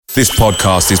This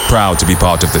podcast is proud to be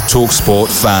part of the TalkSport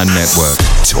Fan Network.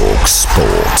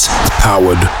 TalkSport.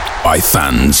 Powered by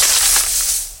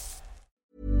fans.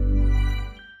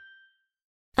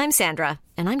 I'm Sandra,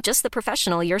 and I'm just the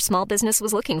professional your small business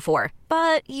was looking for.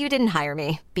 But you didn't hire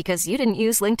me because you didn't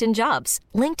use LinkedIn Jobs.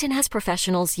 LinkedIn has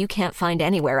professionals you can't find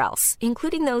anywhere else,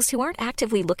 including those who aren't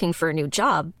actively looking for a new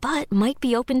job, but might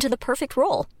be open to the perfect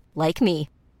role, like me.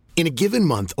 In a given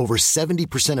month, over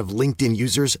 70% of LinkedIn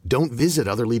users don't visit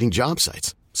other leading job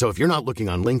sites. So if you're not looking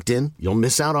on LinkedIn, you'll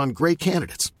miss out on great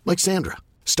candidates like Sandra.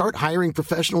 Start hiring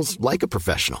professionals like a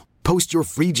professional. Post your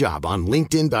free job on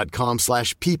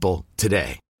linkedin.com/people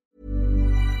today.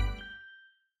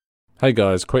 Hey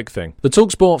guys, quick thing. The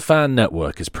TalkSport Fan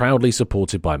Network is proudly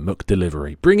supported by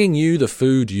McDelivery, bringing you the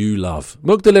food you love.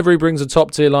 McDelivery brings a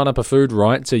top-tier lineup of food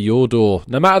right to your door.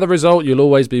 No matter the result, you'll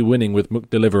always be winning with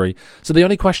McDelivery. So the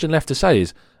only question left to say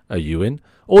is, are you in?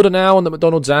 Order now on the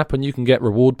McDonald's app and you can get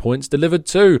reward points delivered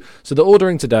too. So the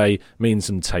ordering today means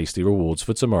some tasty rewards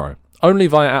for tomorrow. Only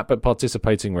via app at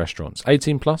participating restaurants.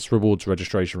 18 plus, rewards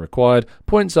registration required.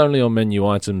 Points only on menu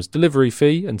items. Delivery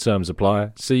fee and terms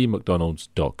apply. See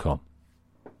mcdonalds.com.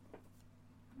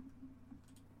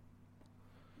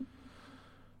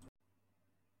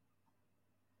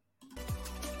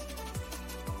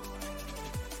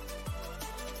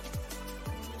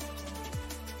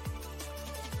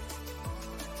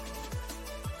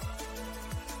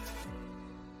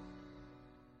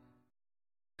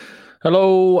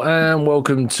 Hello and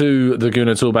welcome to the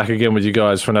Gooner Tour, back again with you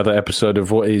guys for another episode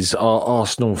of what is our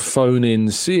Arsenal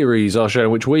phone-in series, our show in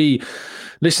which we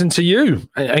listen to you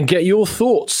and get your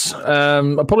thoughts.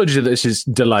 Apologies that this is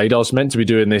delayed. I was meant to be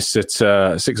doing this at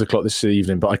 6 o'clock this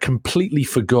evening, but I completely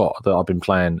forgot that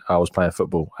I was playing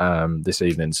football this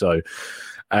evening. So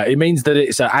it means that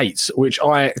it's at 8, which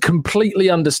I completely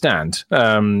understand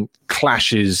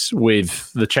clashes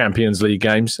with the Champions League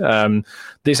games.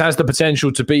 This has the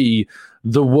potential to be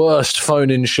the worst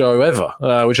phone-in show ever,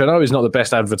 which I know is not the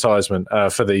best advertisement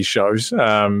for these shows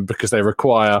because they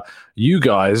require you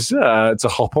guys to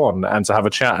hop on and to have a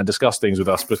chat and discuss things with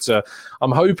us. But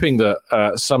I'm hoping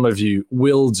that some of you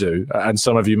will do, and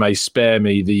some of you may spare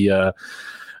me the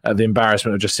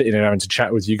embarrassment of just sitting there having to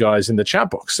chat with you guys in the chat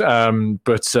box.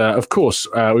 But of course,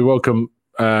 we welcome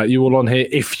you all on here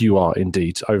if you are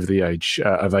indeed over the age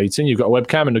of 18. You've got a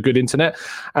webcam and a good internet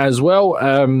as well.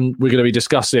 We're going to be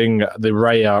discussing the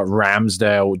Raya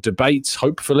Ramsdale debate,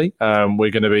 hopefully. We're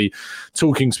going to be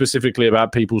talking specifically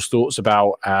about people's thoughts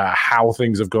about how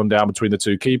things have gone down between the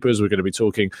two keepers. We're going to be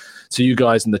talking to you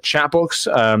guys in the chat box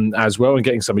as well and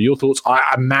getting some of your thoughts.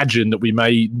 I imagine that we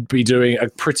may be doing a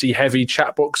pretty heavy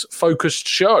chat box focused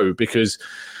show because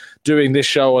doing this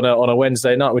show on a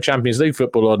Wednesday night with Champions League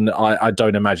football on, I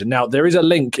don't imagine. Now, there is a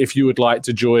link if you would like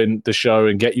to join the show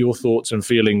and get your thoughts and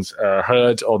feelings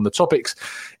heard on the topics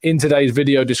in today's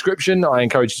video description. I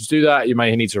encourage you to do that. You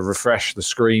may need to refresh the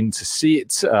screen to see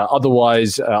it.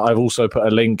 Otherwise, I've also put a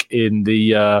link in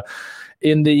the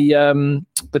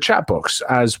chat box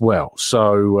as well.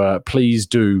 So please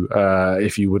do,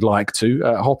 if you would like to,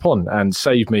 hop on and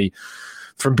save me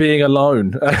from being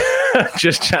alone.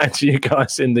 Just chatting to you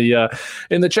guys in the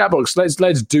chat box.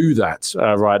 Let's do that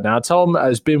right now. Tom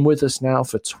has been with us now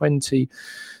for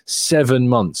 27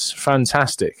 months.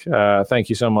 Fantastic. Thank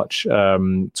you so much,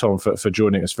 Tom, for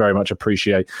joining us. Very much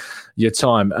appreciate your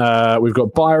time. We've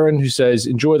got Byron who says,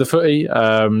 enjoy the footy.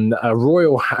 A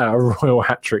royal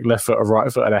hat trick, left foot, a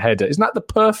right foot and a header. Isn't that the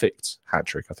perfect hat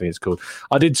trick? I think it's called.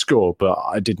 I did score, but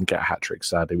I didn't get a hat trick,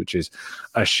 sadly, which is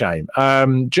a shame.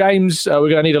 James, we're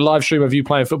going to need a live stream of you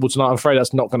playing football tonight. I'm afraid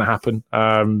that's not going to happen.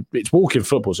 It's walking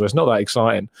football, so it's not that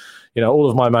exciting. You know, all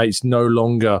of my mates no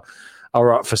longer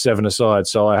are up for 7-a-side,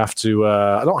 so I have to.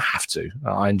 I don't have to.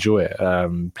 I enjoy it.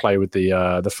 Play with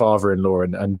the father-in-law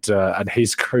and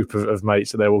his group of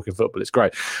mates that they're walking football. It's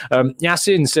great.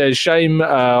 Yasin says, shame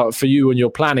for you and your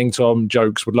planning, Tom.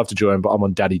 Jokes, would love to join, but I'm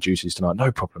on daddy juices tonight.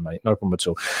 No problem, mate. No problem at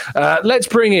all. Let's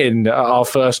bring in our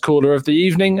first caller of the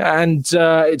evening, and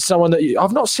it's someone that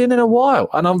I've not seen in a while,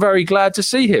 and I'm very glad to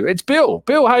see him. It's Bill.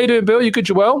 Bill, how you doing, Bill? You good?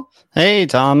 You well? Hey,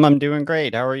 Tom. I'm doing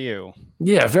great. How are you?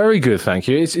 Yeah, very good, thank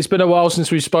you. It's been a while since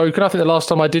we've spoken. I think the last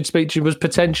time I did speak to you was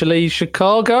potentially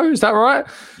Chicago. Is that right?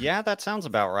 Yeah, that sounds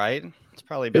about right. It's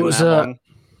probably been that long.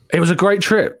 It was a great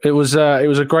trip. It was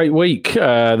a great week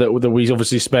that we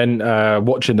obviously spent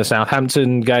watching the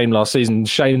Southampton game last season.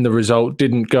 Shame the result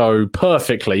didn't go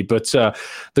perfectly, but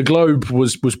the Globe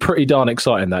was pretty darn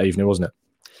exciting that evening, wasn't it?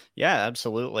 Yeah,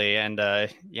 absolutely. And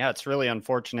it's really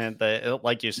unfortunate that,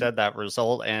 like you said, that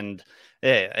result. And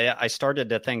I started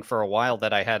to think for a while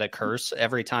that I had a curse.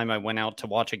 Every time I went out to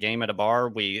watch a game at a bar,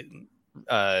 we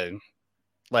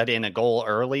let in a goal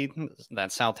early.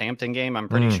 That Southampton game, I'm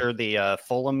pretty sure the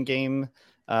Fulham game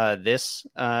this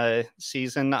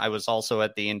season, I was also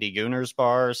at the Indie Gooners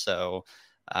bar, so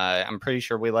I'm pretty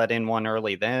sure we let in one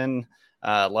early then.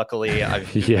 Luckily,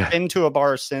 I've been to a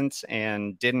bar since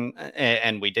and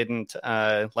we didn't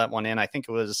let one in. I think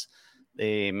it was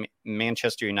the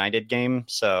Manchester United game,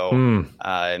 so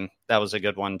that was a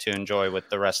good one to enjoy with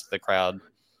the rest of the crowd.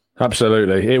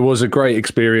 Absolutely. It was a great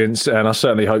experience, and I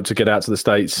certainly hope to get out to the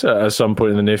States at some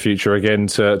point in the near future again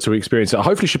to experience it. I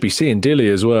hopefully should be seeing Dilly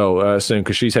as well soon,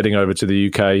 because she's heading over to the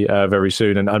UK very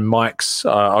soon, and Mike's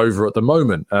over at the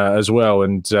moment as well,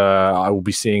 and I will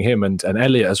be seeing him and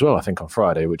Elliot as well, I think, on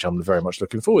Friday, which I'm very much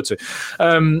looking forward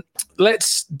to.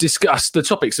 Let's discuss the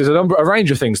topics. There's a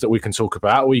range of things that we can talk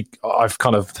about. I've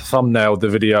kind of thumbnailed the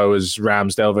video as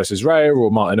Ramsdale versus Raya, or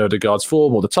Martin Odegaard's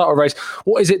form, or the title race.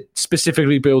 What is it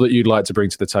specifically, Bill, that you'd like to bring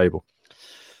to the table?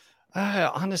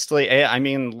 Honestly, I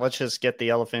mean, let's just get the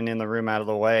elephant in the room out of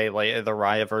the way, like the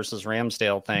Raya versus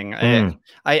Ramsdale thing.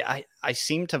 I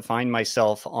seem to find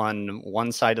myself on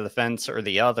one side of the fence or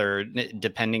the other,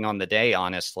 depending on the day,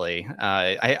 honestly.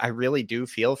 I really do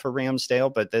feel for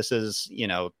Ramsdale, but this is,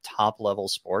 top level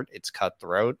sport. It's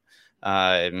cutthroat.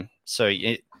 So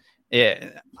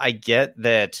I get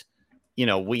that,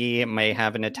 we may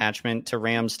have an attachment to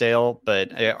Ramsdale, but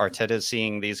Arteta's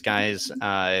seeing these guys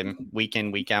week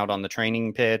in, week out on the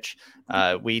training pitch.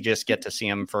 We just get to see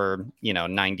them for,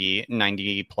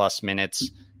 90 plus minutes,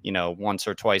 once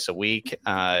or twice a week.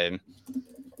 I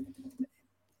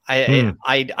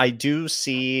do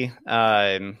see,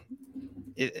 I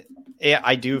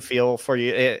do feel for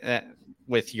you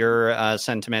with your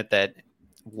sentiment that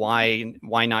why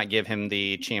not give him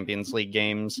the Champions League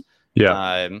games?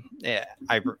 I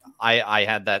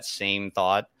had that same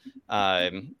thought.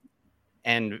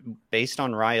 And based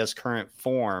on Raya's current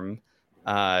form,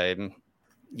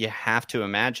 you have to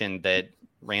imagine that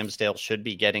Ramsdale should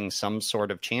be getting some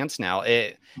sort of chance now.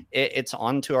 It's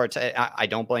on to Arteta. I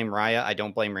don't blame Raya. I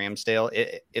don't blame Ramsdale.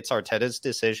 It's Arteta's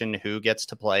decision who gets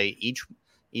to play.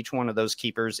 Each one of those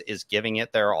keepers is giving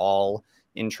it their all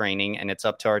in training, and it's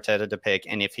up to Arteta to pick.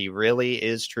 And if he really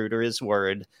is true to his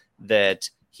word that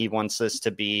he wants this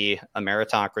to be a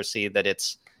meritocracy, that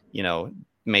it's,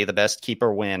 may the best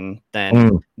keeper win,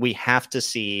 then we have to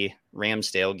see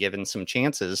Ramsdale given some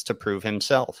chances to prove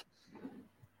himself.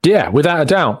 Yeah, without a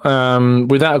doubt.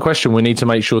 Without a question, we need to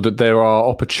make sure that there are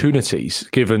opportunities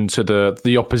given to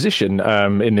the opposition,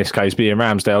 in this case being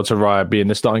Ramsdale, to Raya being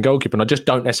the starting goalkeeper. And I just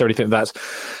don't necessarily think that's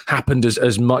happened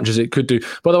as much as it could do.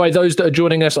 By the way, those that are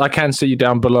joining us, I can see you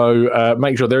down below.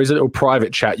 Make sure there is a little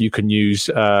private chat you can use,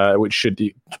 which should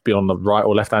be on the right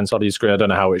or left-hand side of your screen. I don't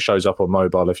know how it shows up on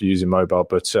mobile if you're using mobile,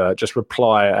 but just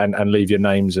reply and leave your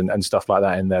names and stuff like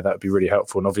that in there. That would be really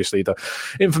helpful. And obviously the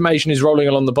information is rolling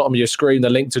along the bottom of your screen. The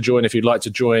link to join if you'd like to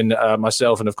join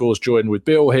myself and of course join with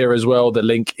Bill here as well. The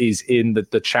link is in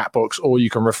the chat box, or you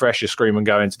can refresh your screen and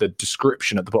go into the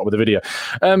description at the bottom of the video.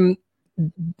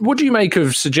 What do you make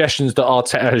of suggestions that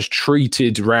Arteta has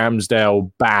treated Ramsdale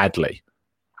badly?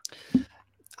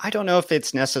 I don't know if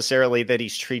it's necessarily that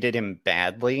he's treated him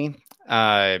badly.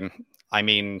 I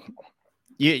mean,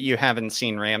 you haven't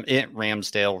seen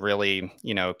Ramsdale really,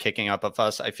 kicking up a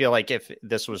fuss. I feel like if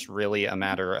this was really a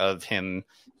matter of him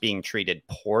being treated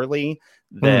poorly,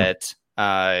 that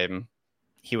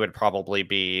he would probably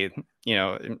be,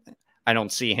 I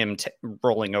don't see him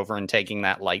rolling over and taking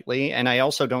that lightly. And I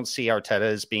also don't see Arteta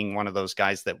as being one of those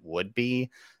guys that would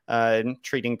be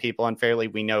treating people unfairly.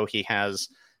 We know he has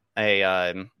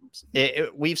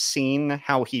we've seen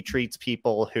how he treats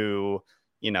people who,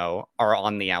 are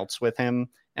on the outs with him.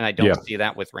 And I don't see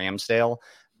that with Ramsdale.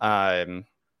 I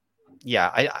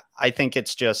think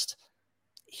it's just,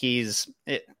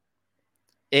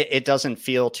 it doesn't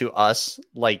feel to us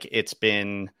like it's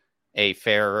been a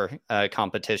fair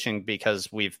competition, because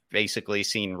we've basically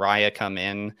seen Raya come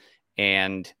in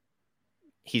and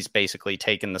he's basically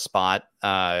taken the spot,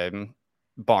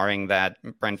 barring that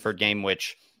Brentford game,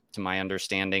 which to my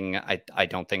understanding, I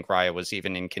don't think Raya was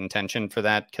even in contention for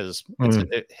that, because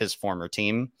it's his former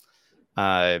team.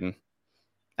 I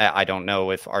don't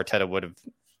know if Arteta would have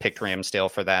picked Ramsdale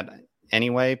for that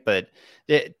anyway, but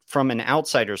from an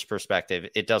outsider's perspective,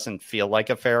 it doesn't feel like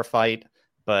a fair fight.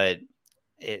 But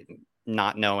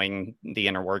not knowing the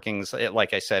inner workings,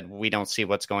 like I said, we don't see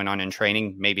what's going on in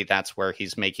training. Maybe that's where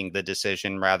he's making the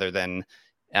decision rather than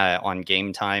on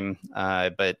game time.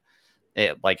 But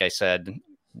like I said,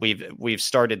 we've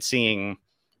started seeing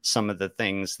some of the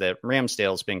things that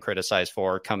Ramsdale's been criticized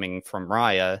for coming from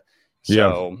Raya.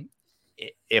 So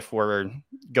if we're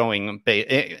going,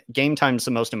 game time's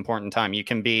the most important time. You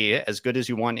can be as good as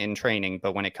you want in training,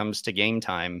 but when it comes to game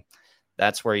time,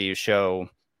 that's where you show,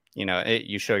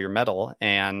 you show your mettle.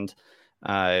 And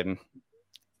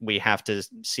we have to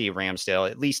see Ramsdale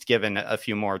at least given a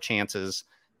few more chances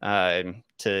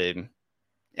to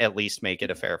at least make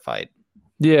it a fair fight.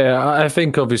 Yeah, I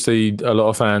think obviously a lot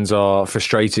of fans are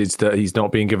frustrated that he's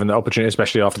not being given the opportunity,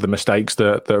 especially after the mistakes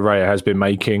that Raya has been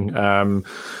making.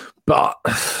 But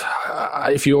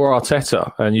if you're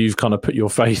Arteta and you've kind of put your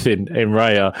faith in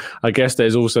Raya, I guess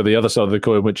there's also the other side of the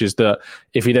coin, which is that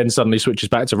if he then suddenly switches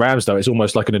back to Ramsdale, it's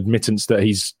almost like an admittance that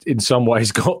he's in some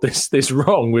ways got this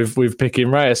wrong with picking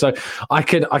Raya. So I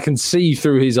can see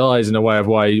through his eyes in a way of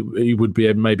why he would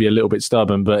be maybe a little bit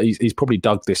stubborn, but he's probably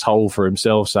dug this hole for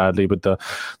himself, sadly, with the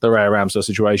Raya Ramsdale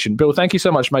situation. Bill, thank you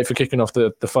so much, mate, for kicking off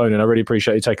the phone, and I really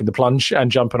appreciate you taking the plunge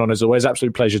and jumping on as always.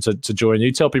 Absolute pleasure to join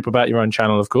you. Tell people about your own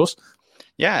channel, of course.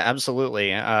 Yeah,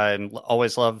 absolutely. I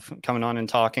always love coming on and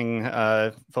talking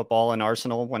football and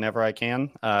Arsenal whenever I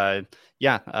can. I'm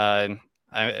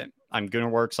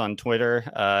Goonerworks on Twitter,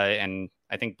 and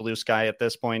I think Blue Sky at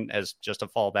this point as just a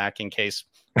fallback in case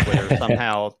Twitter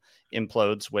somehow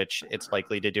implodes, which it's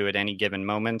likely to do at any given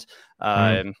moment.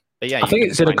 But yeah, I think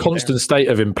it's in a constant state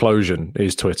of implosion,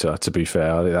 is Twitter, to be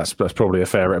fair. I think that's probably a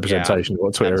fair representation of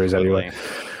what Twitter is anyway.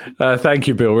 Thank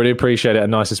you, Bill. Really appreciate it,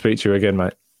 and nice to speak to you again,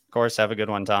 mate. Of course, have a good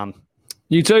one, Tom.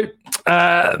 You too.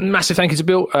 Massive thank you to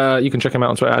Bill. You can check him out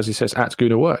on Twitter, as he says, at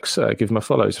Goonerworks. Give him a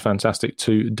follow. It's fantastic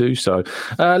to do so.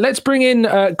 Let's bring in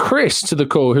Chris to the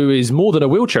call, who is more than a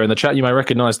wheelchair in the chat. You may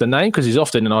recognise the name because he's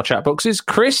often in our chat boxes.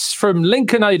 Chris from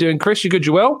Lincoln. How you doing, Chris? You good?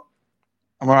 You well?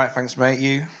 I'm all right, thanks, mate.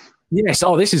 You? Yes.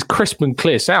 Oh, this is crisp and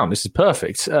clear sound. This is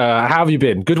perfect. How have you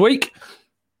been? Good week?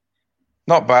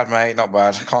 Not bad, mate. Not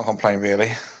bad. Can't complain,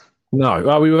 really.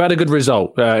 No, we've had a good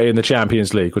result in the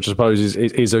Champions League, which I suppose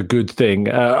is a good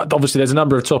thing. Obviously, there's a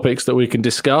number of topics that we can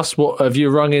discuss. What have you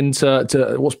rung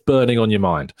into? What's burning on your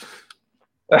mind?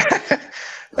 More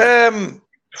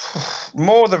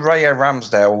the Raya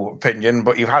Ramsdale opinion,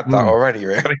 but you've had that already,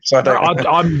 really. So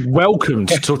I'm welcome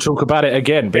to talk about it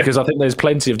again because I think there's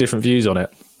plenty of different views on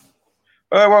it.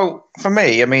 Well, for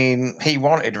me, I mean, he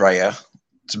wanted Raya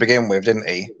to begin with, didn't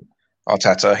he?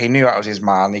 Arteta. He knew that was his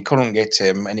man. He couldn't get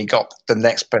him, and he got the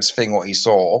next best thing what he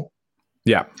saw.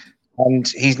 Yeah. And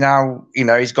he's now,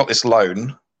 he's got this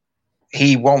loan.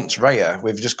 He wants Raya.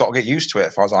 We've just got to get used to it,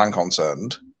 as far as I'm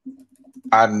concerned.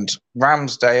 And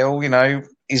Ramsdale,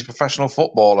 he's a professional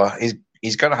footballer.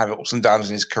 He's going to have ups and downs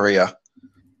in his career,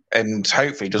 and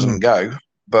hopefully he doesn't go.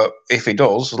 But if he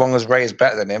does, as long as Raya's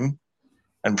better than him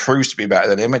and proves to be better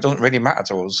than him, it doesn't really matter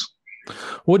to us.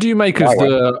 What do you make of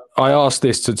I asked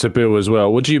this to Bill as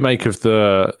well. What do you make of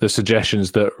the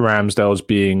suggestions that Ramsdale's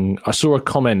being... I saw a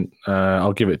comment,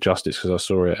 I'll give it justice because I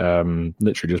saw it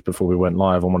literally just before we went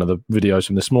live on one of the videos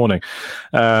from this morning,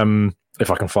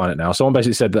 if I can find it now. Someone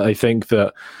basically said that they think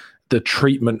that the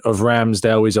treatment of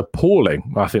Ramsdale is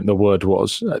appalling, I think the word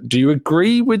was. Do you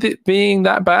agree with it being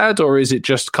that bad, or is it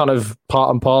just kind of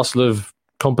part and parcel of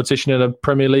competition in a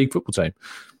Premier League football team?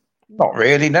 Not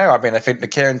really, no. I mean, I think the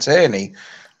Kieran Tierney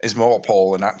is more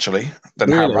appalling, actually,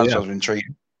 than how Ramsdale's been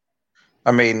treated.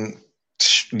 I mean,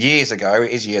 years ago,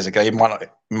 you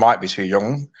might be too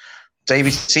young.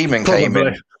 David Seaman came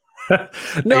in.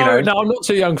 No, I'm not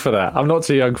too young for that.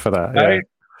 No,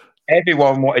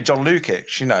 everyone wanted John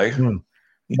Lukic,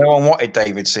 No one wanted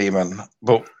David Seaman,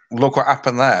 but look what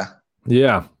happened there.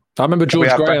 Yeah. I remember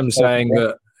George Graham saying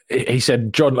that he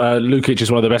said John Lukic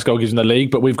is one of the best goalkeepers in the league,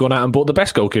 but we've gone out and bought the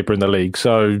best goalkeeper in the league.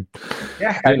 So,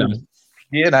 yeah,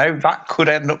 that could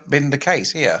end up being the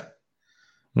case here.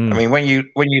 I mean, when you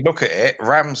look at it,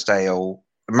 Ramsdale,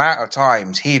 the amount of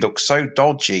times he looks so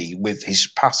dodgy with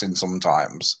his passing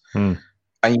sometimes, and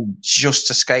he just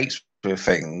escapes with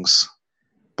things.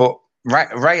 But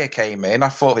Raya came in. I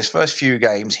thought his first few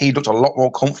games he looked a lot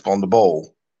more comfortable on the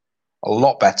ball, a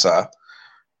lot better.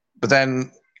 But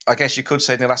then, I guess you could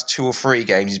say in the last 2 or 3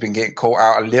 games, he's been getting caught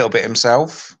out a little bit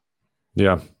himself.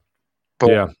 Yeah.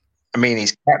 But, I mean,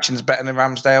 his catching's better than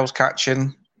Ramsdale's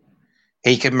catching.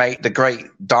 He can make the great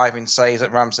diving saves that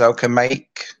Ramsdale can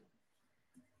make.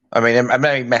 I mean, I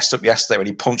know he messed up yesterday when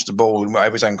he punched the ball and went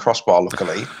over his own crossbar,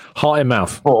 luckily. Heart in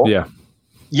mouth. Yeah.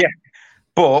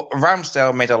 But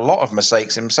Ramsdale made a lot of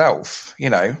mistakes himself,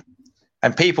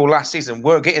 And people last season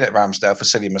were getting at Ramsdale for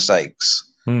silly mistakes.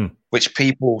 Which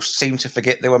people seem to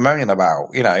forget they were moaning about,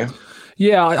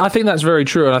 Yeah, I think that's very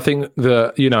true. And I think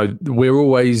that, we're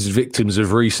always victims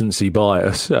of recency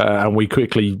bias. And we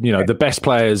quickly, the best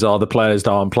players are the players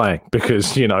that aren't playing.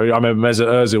 Because, I remember Mesut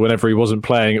Ozil, whenever he wasn't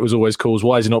playing, it was always calls,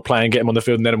 why is he not playing? Get him on the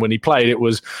field. And then when he played, it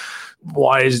was,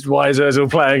 why is Ozil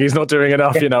playing? He's not doing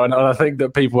enough, and I think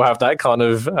that people have that kind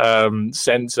of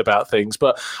sense about things.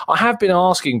 But I have been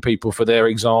asking people for their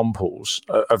examples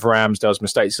of Ramsdale's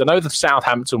mistakes. I know the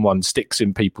Southampton one sticks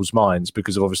in people's minds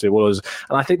because obviously it was,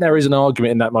 and I think there is an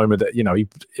argument in that moment that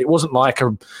it wasn't like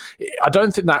I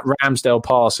don't think that Ramsdale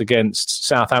pass against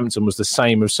Southampton was the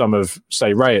same as some of,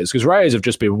 say, Raya's, because Raya's have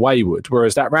just been wayward,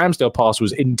 whereas that Ramsdale pass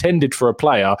was intended for a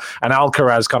player, and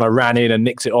Alcaraz kind of ran in and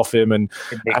nicked it off him and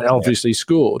obviously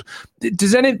scored.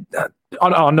 Does any?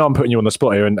 I know I'm putting you on the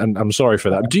spot here, and I'm sorry for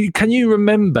that. Can you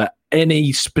remember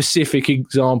any specific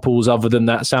examples other than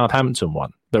that Southampton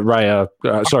one that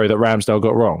Ramsdale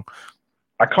got wrong?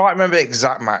 I can't remember the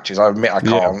exact matches. I admit I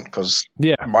can't because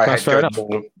my head goes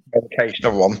all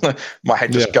occasional one. My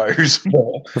head just goes.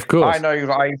 Of course, I know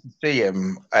that I used to see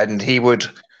him, and he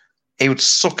would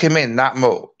suck him in that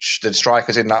much. The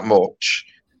strikers in that much.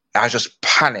 I just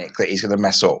panic that he's going to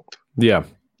mess up. Yeah,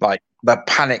 like the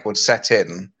panic would set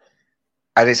in,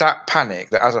 and it's that panic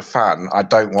that, as a fan, I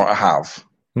don't want to have.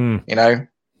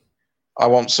 I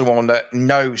want someone that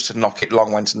knows to knock it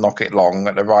long when to knock it long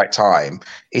at the right time.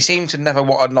 He seemed to never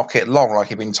want to knock it long, like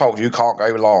he'd been told, you can't go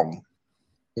long.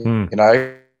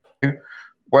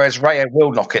 Whereas Raya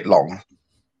will knock it long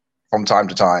from time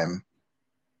to time.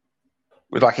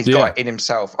 Like he's got it in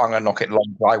himself, I'm going to knock it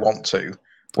long if I want to.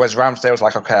 Whereas Ramsdale's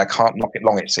like, okay, I can't knock it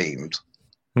long, it seemed.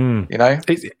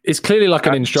 It's clearly like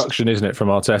an instruction, isn't it, from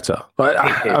Arteta?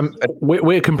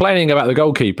 We're complaining about the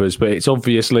goalkeepers, but it's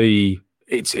obviously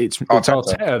it's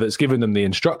Arteta that's given them the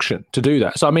instruction to do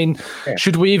that. So, I mean,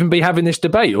 should we even be having this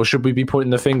debate, or should we be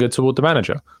pointing the finger toward the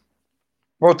manager?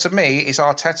 Well, to me, it's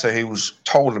Arteta who's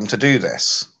told them to do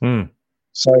this.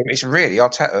 So it's really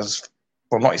Arteta's,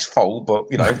 well, not his fault, but,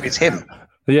 it's him.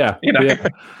 Yeah.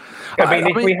 I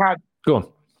mean, we had... Go on.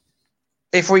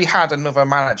 If we had another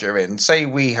manager in, say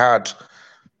we had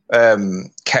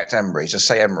kept Emery, just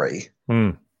say Emery,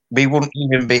 we wouldn't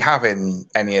even be having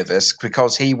any of this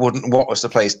because he wouldn't want us to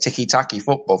play ticky-tacky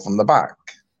football from the back.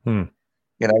 We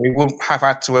wouldn't have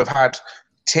had to have had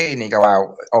Tierney go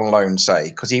out on loan,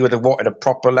 say, because he would have wanted a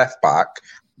proper left-back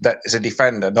that is a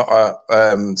defender, not a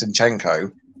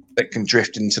Zinchenko, that can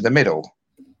drift into the middle.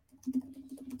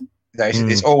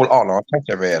 It's all on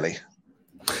Arteta, really.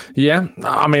 Yeah,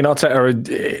 I mean, Arteta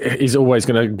is always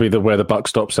going to be where the buck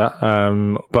stops at.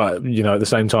 But, at the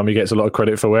same time, he gets a lot of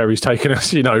credit for where he's taken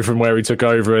us, from where he took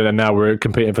over and now we're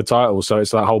competing for titles. So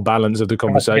it's that whole balance of the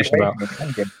conversation about...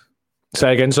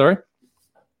 Say again, sorry?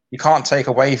 You can't take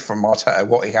away from Arteta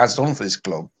what he has done for this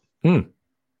club.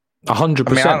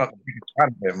 100%.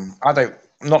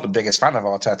 I'm not the biggest fan of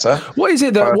Arteta. What is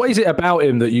it about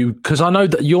him that you? Because I know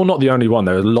that you're not the only one.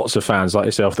 There are lots of fans like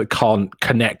yourself that can't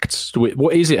connect with.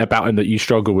 What is it about him that you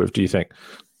struggle with? Do you think?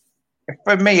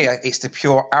 For me, it's the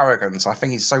pure arrogance. I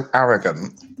think he's so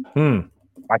arrogant.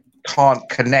 I can't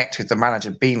connect with the manager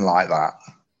being like that.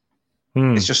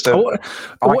 It's just what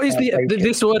is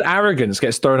this word arrogance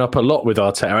gets thrown up a lot with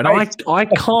Arteta, and I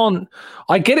can't.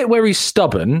 I get it where he's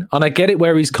stubborn, and I get it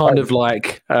where he's kind of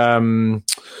like.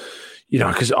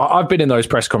 Because I've been in those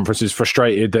press conferences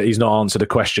frustrated that he's not answered a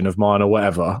question of mine or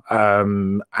whatever.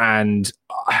 And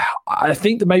I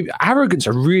think that maybe arrogance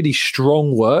a really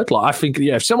strong word. Like I think,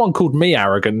 if someone called me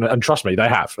arrogant, and trust me, they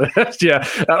have.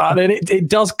 I mean, it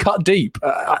does cut deep.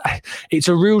 It's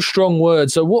a real strong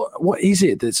word. So what is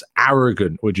it that's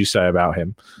arrogant, would you say, about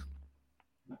him?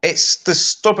 It's the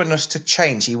stubbornness to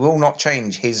change. He will not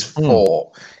change his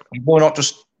thought. He will not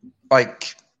just,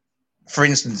 like, for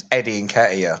instance, Eddie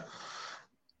Nketiah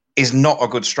is not a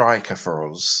good striker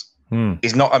for us.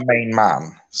 He's not a main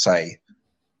man, say.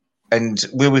 And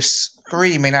we were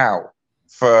screaming out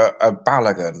for a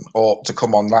Balogun or to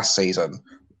come on last season.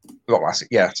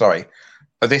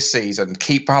 This season,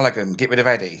 keep Balogun, get rid of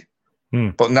Eddie.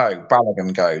 But no,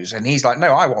 Balogun goes. And he's like, no,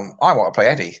 I want to play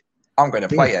Eddie. I'm going to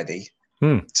play Eddie.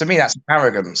 To me, that's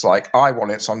arrogance. Like, I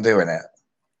want it, so I'm doing it.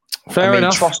 Fair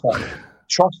enough.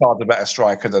 Trossard's a better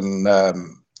striker than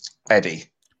Eddie.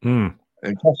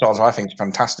 And Trossard, I think, is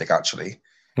fantastic, actually.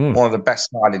 One of the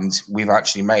best signings we've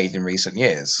actually made in recent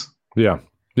years. Yeah.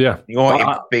 You want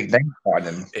a big name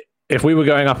signing. If we were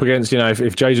going up against,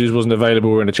 if Jesus wasn't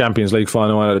available, we're in a Champions League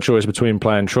final, I had a choice between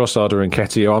playing Trossard or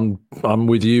Nketiah. I'm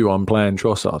with you. I'm playing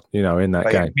Trossard, in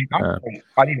that game.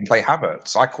 I didn't play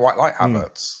Havertz. I quite like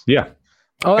Havertz. Yeah.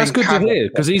 Oh, that's good to hear,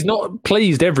 because he's not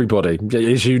pleased everybody,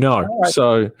 as you know. Right.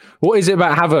 So what is it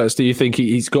about Havertz do you think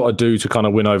he's got to do to kind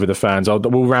of win over the fans?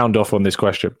 We'll round off on this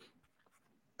question.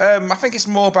 I think it's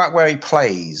more about where he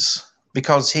plays,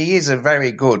 because he is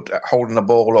very good at holding the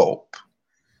ball up,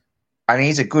 and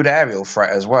he's a good aerial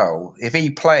threat as well. If he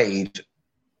played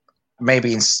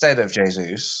maybe instead of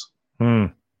Jesus,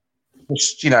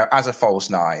 just, as a false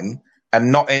nine,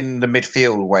 and not in the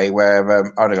midfield way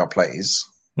where Odegaard plays.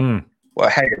 Well,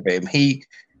 ahead of him, he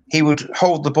would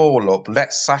hold the ball up,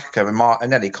 let Saka and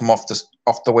Martinelli come off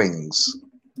the wings,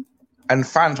 and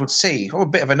fans would see, a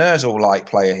bit of an Ozil-like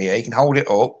player here. He can hold it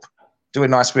up, do a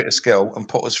nice bit of skill, and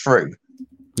put us through.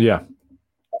 Yeah.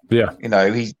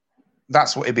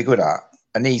 That's what he'd be good at,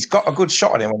 and he's got a good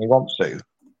shot on him when he wants to.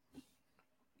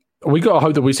 We got to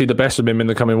hope that we see the best of him in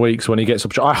the coming weeks when he gets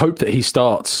up. I hope that he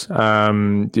starts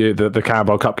the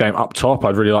Carabao Cup game up top.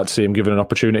 I'd really like to see him given an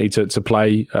opportunity to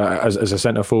play as a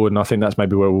centre forward, and I think that's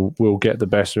maybe where we'll get the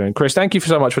best of him. Chris, thank you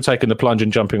so much for taking the plunge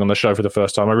and jumping on the show for the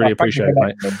first time. I really appreciate it,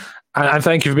 mate. And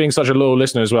thank you for being such a loyal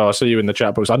listener as well. I see you in the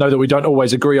chat box. I know that we don't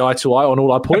always agree eye to eye on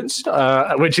all our points,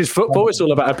 which is football. It's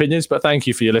all about opinions, but thank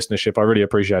you for your listenership. I really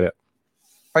appreciate it.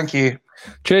 Thank you.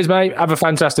 Cheers, mate. Have a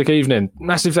fantastic evening.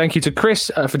 Massive thank you to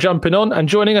Chris for jumping on and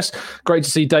joining us. Great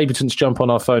to see debutants jump on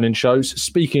our phone-in shows.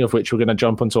 Speaking of which, we're going to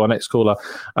jump onto our next caller,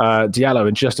 Diallo,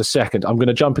 in just a second. I'm going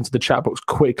to jump into the chat box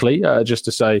quickly just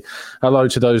to say hello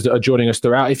to those that are joining us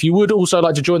throughout. If you would also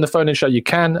like to join the phone-in show, you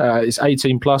can. It's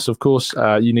 18 plus, of course.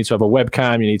 You need to have a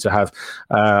webcam. You need to have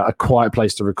a quiet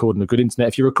place to record and a good internet.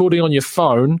 If you're recording on your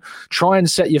phone, try and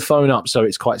set your phone up so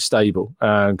it's quite stable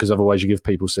because otherwise you give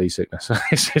people seasickness.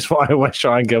 This is what I always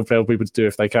try and tell people to do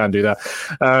if they can do that.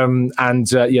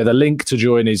 The link to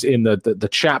join is in the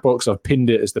chat box. I've pinned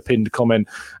it as the pinned comment,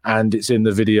 and it's in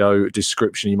the video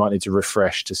description. You might need to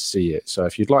refresh to see it. So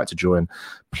if you'd like to join,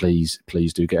 please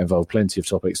do get involved. Plenty of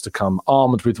topics to come,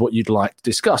 armed with what you'd like to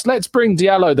discuss. Let's bring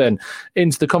Diallo then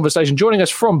into the conversation, joining us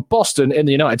from Boston in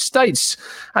the United States.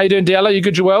 How you doing, Diallo? You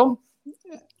good? You well?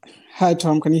 Hi,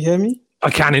 Tom. Can you hear me? I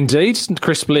can indeed,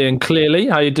 crisply and clearly.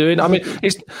 How you doing? I mean,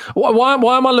 why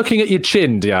am I looking at your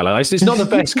chin, Diallo? It's not the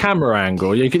best camera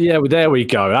angle. There we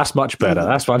go. That's much better.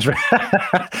 That's much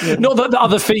better. Not that the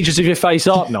other features of your face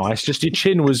aren't nice. Just your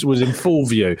chin was in full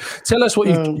view. Tell us what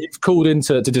you've called in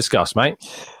to discuss, mate.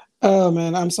 Oh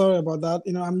man, I'm sorry about that.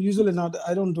 I'm usually not.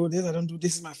 I don't do this.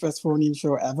 This is my first phone-in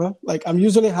show ever. Like, I'm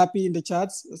usually happy in the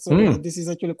chats, so this is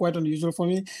actually quite unusual for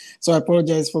me. So I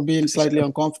apologize for being slightly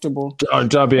uncomfortable.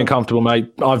 Don't be uncomfortable,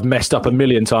 mate. I've messed up a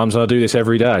million times, and I do this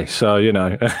every day. So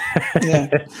yeah.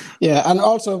 And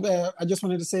also, I just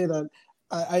wanted to say that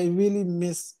I really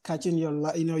miss catching your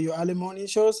early morning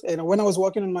shows. When I was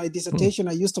working on my dissertation,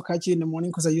 I used to catch you in the morning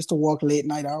because I used to work late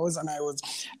night hours, and I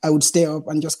would stay up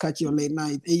and just catch your late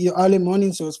night. Your early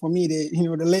morning shows for me,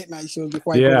 the late night shows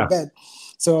before I go to bed.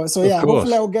 So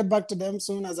hopefully I'll get back to them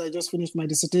soon as I just finish my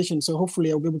dissertation. So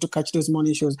hopefully I'll be able to catch those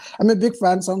morning shows. I'm a big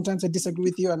fan. Sometimes I disagree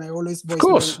with you, and I always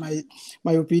voice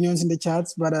my opinions in the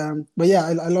chats. But yeah,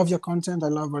 I love your content. I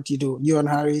love what you do. You and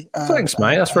Harry. Thanks,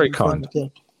 mate. That's very kind.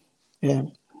 Yeah.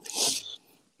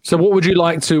 So what would you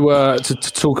like to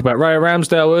talk about? Raya,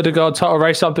 Ramsdale, Odegaard, title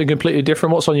race, something completely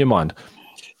different? What's on your mind?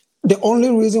 The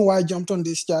only reason why I jumped on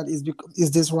this chat is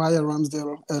this Raya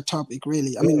Ramsdale topic,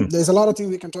 really. I mean, there's a lot of things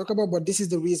we can talk about, but this is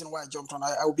the reason why I jumped on.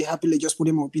 I would be happily just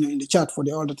putting my opinion in the chat for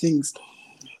the other things.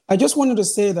 I just wanted to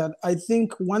say that I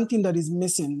think one thing that is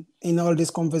missing in all this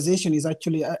conversation is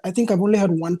actually, I think I've only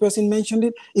had one person mention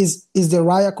it, is the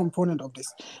Raya component of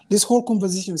this. This whole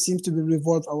conversation seems to be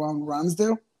revolved around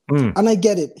Ramsdale. And I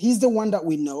get it. He's the one that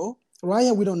we know.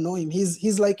 Raya, we don't know him.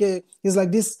 He's like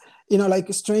this, like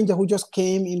a stranger who just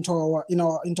came into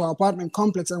our apartment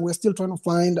complex, and we're still trying to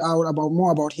find out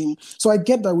more about him. So I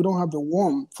get that we don't have the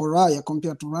warmth for Raya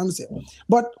compared to Ramsdale.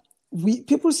 But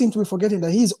people seem to be forgetting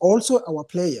that he's also our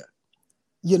player.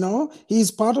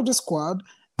 He's part of the squad.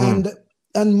 And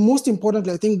most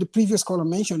importantly, I think the previous caller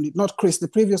mentioned it, not Chris, the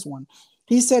previous one.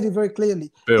 He said it very clearly.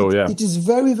 Bill, It is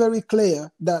very, very clear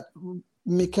that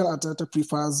Mikel Arteta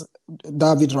prefers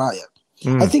David Raya.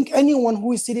 I think anyone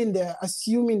who is sitting there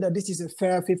assuming that this is a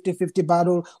fair 50-50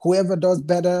 battle, whoever does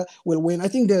better will win, I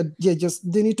think they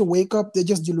need to wake up. They're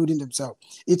just deluding themselves.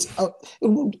 It's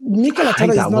Mikel Arteta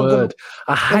is not word.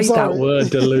 I hate that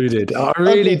word, deluded. I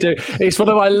really do. It's one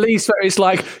of my least. It's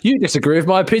like, you disagree with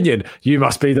my opinion, you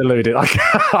must be deluded. No,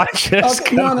 I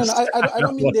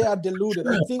don't mean they are deluded.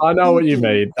 I know what you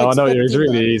mean. I know it's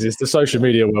really easy. It's the social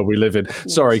media world we live in.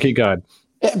 Sorry, keep going.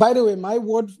 By the way, my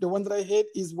word, the one that I hate,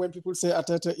 is when people say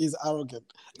Arteta is arrogant.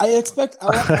 I expect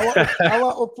our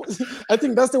I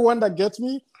think that's the one that gets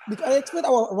me. Because I expect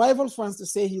our rival fans to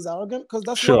say he's arrogant, because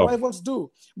that's what rivals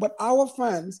do. But our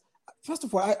fans, first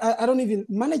of all, I don't even,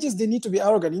 managers, they need to be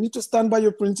arrogant. You need to stand by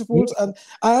your principles. And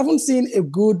I haven't seen a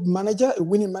good manager, a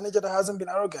winning manager, that hasn't been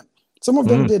arrogant. Some of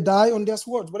them, they die on their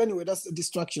swords. But anyway, that's a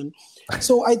distraction.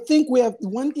 So I think we have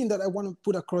one thing that I want to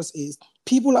put across is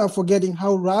people are forgetting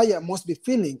how Raya must be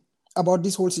feeling about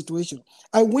this whole situation.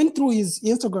 I went through his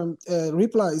Instagram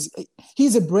replies.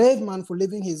 He's a brave man for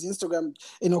leaving his Instagram,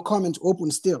 comment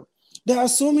open still. There are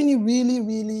so many really,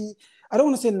 really, I don't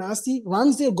want to say nasty.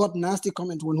 Ramsdale got nasty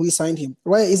comment when we signed him.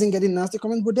 Raya isn't getting nasty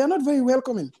comment, but they're not very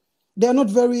welcoming. They're not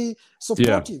very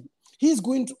supportive. Yeah. He's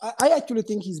going to, I actually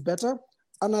think he's better.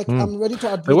 And I'm ready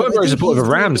to admit. They weren't very supportive of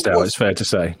Ramsdale, it's fair to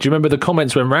say. Do you remember the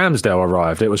comments when Ramsdale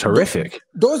arrived? It was horrific.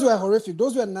 Those were horrific.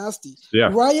 Those were nasty.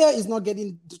 Yeah. Raya is not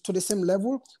getting to the same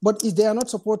level, but they are not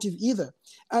supportive either.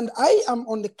 And I am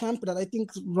on the camp that I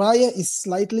think Raya is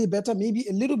slightly better, maybe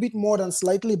a little bit more than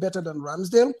slightly better than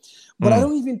Ramsdale. But I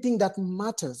don't even think that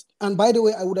matters. And by the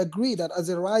way, I would agree that as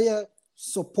a Raya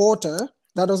supporter,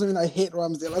 that doesn't mean I hate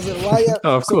Ramsdale. As a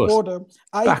Raya supporter,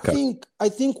 I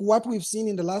think what we've seen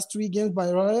in the last 3 games by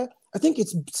Raya, I think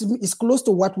it's close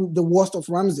to the worst of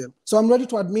Ramsdale. So I'm ready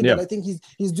to admit that I think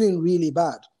he's doing really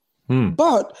bad.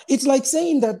 But it's like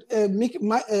saying that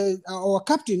our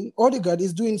captain, Odegaard,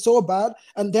 is doing so bad,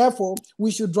 and therefore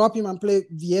we should drop him and play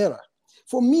Vieira.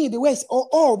 For me, the way,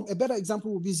 or a better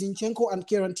example would be Zinchenko and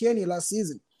Kieran Tierney last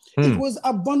season. It was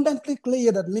abundantly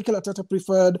clear that Mikel Arteta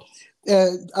preferred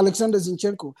Alexander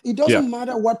Zinchenko. It doesn't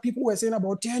matter what people were saying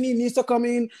about Tierney needs to come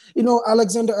in.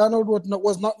 Alexander Arnold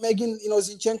was not making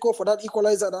Zinchenko for that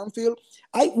equalizer at Anfield.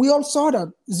 We all saw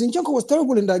that Zinchenko was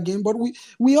terrible in that game, but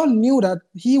we all knew that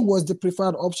he was the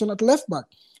preferred option at left back.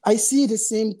 I see the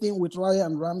same thing with Raya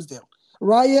and Ramsdale.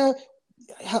 Raya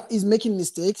is making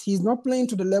mistakes. He's not playing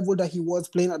to the level that he was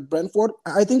playing at Brentford.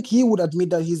 I think he would admit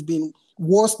that he's been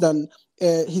worse than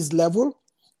his level,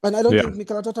 and I don't think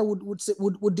Mikel Arteta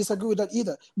would disagree with that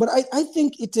either. But I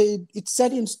think it's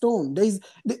set in stone.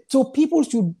 So people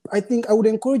should, I would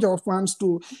encourage our fans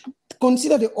to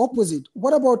consider the opposite.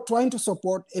 What about trying to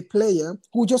support a player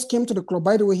who just came to the club?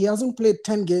 By the way, he hasn't played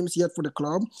 10 games yet for the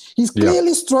club. He's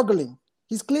clearly struggling.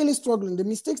 The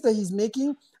mistakes that he's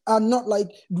making are not like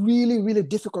really, really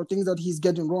difficult things that he's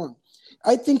getting wrong.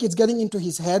 I think it's getting into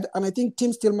his head, and I think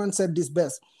Tim Stillman said this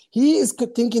best. He is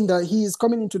thinking that he is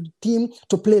coming into the team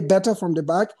to play better from the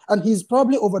back, and he's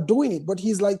probably overdoing it. But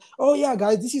he's like, oh yeah,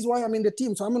 guys, this is why I'm in the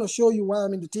team, so I'm going to show you why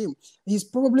I'm in the team. He's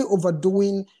probably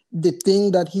overdoing the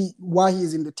thing why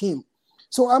he's in the team.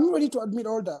 So I'm ready to admit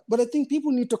all that. But I think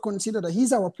people need to consider that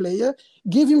he's our player.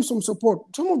 Give him some support.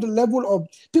 Some of the level of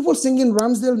people singing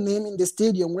Ramsdale's name in the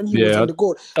stadium when he was on the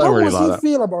goal. How must he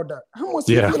feel about that?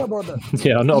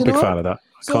 Yeah, I'm not a big fan of that.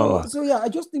 So I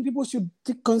just think people should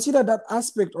consider that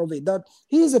aspect of it, that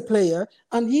he is a player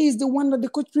and he is the one that the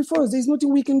coach prefers. There's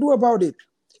nothing we can do about it.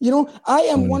 I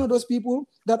am one of those people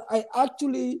that I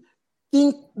actually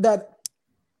think that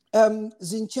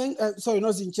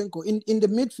Zinchenko in the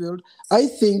midfield, I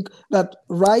think that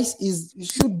Rice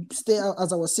should stay out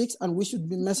as our 6, and we should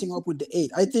be messing up with the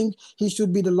 8. I think he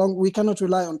should be we cannot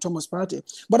rely on Thomas Partey.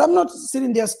 But I'm not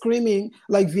sitting there screaming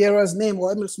like Vieira's name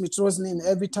or Emil Smith-Rowe's name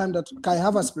every time that Kai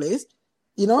Havertz plays.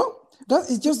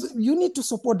 That is just, you need to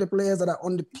support the players that are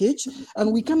on the pitch,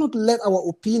 and we cannot let our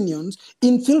opinions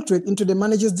infiltrate into the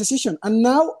manager's decision. And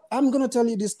now I'm going to tell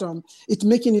you this, Tom, it's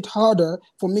making it harder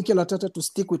for Mikel Arteta to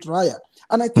stick with Raya.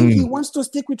 And I think he wants to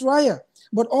stick with Raya.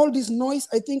 But all this noise,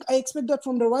 I expect that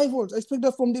from the rivals. I expect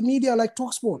that from the media like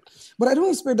TalkSport. But I don't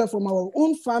expect that from our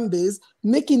own fan base,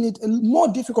 making it more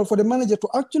difficult for the manager to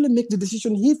actually make the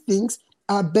decision he thinks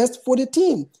are best for the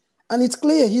team. And it's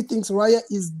clear he thinks Raya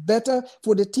is better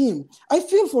for the team. I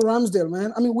feel for Ramsdale,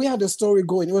 man. I mean, we had a story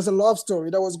going. It was a love story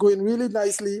that was going really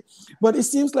nicely, but it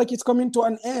seems like it's coming to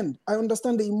an end. I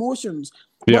understand the emotions,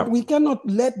 but we cannot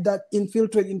let that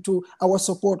infiltrate into our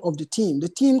support of the team. The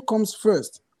team comes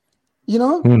first.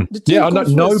 The team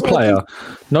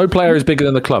no player is bigger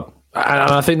than the club.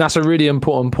 And I think that's a really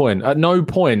important point. At no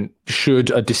point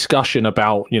should a discussion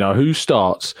about, who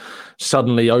starts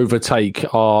suddenly overtake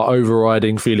our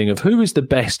overriding feeling of who is the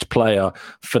best player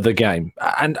for the game.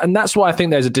 And that's why I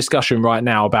think there's a discussion right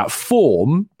now about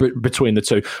form between the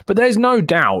two. But there's no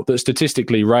doubt that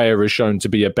statistically Raya is shown to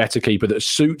be a better keeper that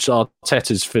suits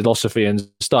Arteta's philosophy and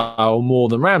style more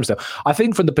than Ramsdale. I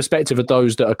think from the perspective of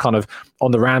those that are kind of on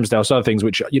the Ramsdale side of things,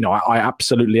 which, I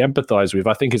absolutely empathise with,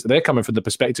 I think they're coming from the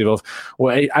perspective of,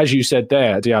 well, as you said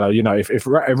there, Diallo, if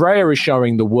Raya is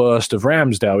showing the worst of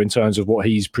Ramsdale in terms of what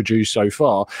he's produced so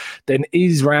far, then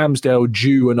is Ramsdale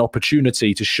due an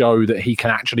opportunity to show that he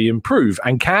can actually improve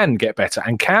and can get better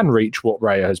and can reach what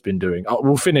Raya has been doing?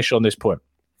 We'll finish on this point.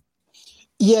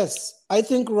 Yes, I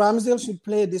think Ramsdale should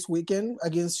play this weekend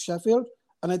against Sheffield,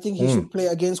 and I think he should play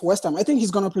against West Ham. I think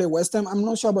he's going to play West Ham. I'm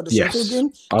not sure about the Sheffield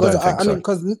game.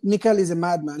 Because Mikel is a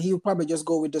madman. He will probably just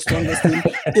go with the strongest team.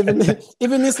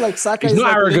 Even it's like Saka. He's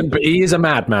not arrogant, but he is a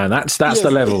madman. That's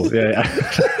the level. Yeah.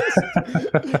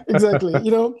 Exactly.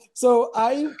 So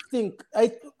I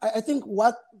think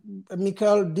what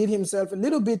Mikel did himself a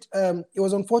little bit. It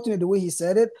was unfortunate the way he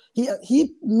said it.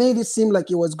 He made it seem like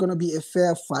it was going to be a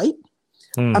fair fight,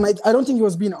 and I don't think he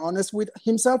was being honest with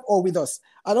himself or with us.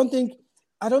 I don't think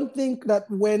that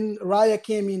when Raya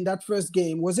came in that first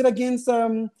game, was it against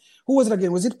who was it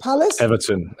again? Was it Palace?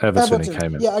 Everton. He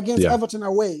came in. Yeah, against Everton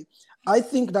away. I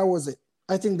think that was it.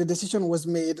 I think the decision was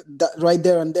made right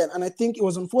there and then. And I think it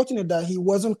was unfortunate that he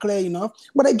wasn't clear enough.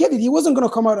 But I get it. He wasn't going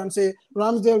to come out and say,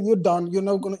 Ramsdale, you're done. You're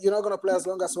not going to play as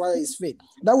long as Raya is fit.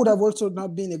 That would have also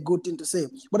not been a good thing to say.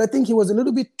 But I think he was a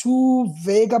little bit too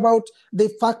vague about the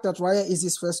fact that Raya is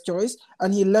his first choice,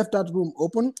 and he left that room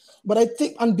open. But I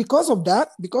think, and because of that,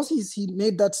 because he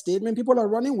made that statement, people are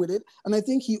running with it. And I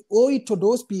think he owed it to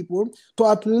those people to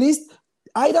at least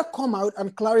either come out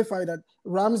and clarify that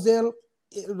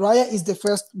Raya is the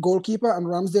first goalkeeper, and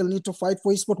Ramsdale need to fight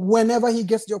for his spot whenever he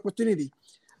gets the opportunity.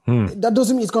 That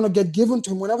doesn't mean it's going to get given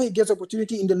to him whenever he gets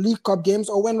opportunity in the League Cup games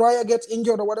or when Raya gets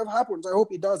injured or whatever happens. I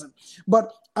hope he doesn't.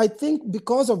 But I think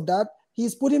because of that,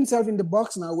 he's put himself in the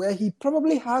box now where he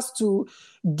probably has to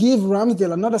give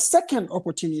Ramsdale another second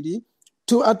opportunity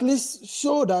to at least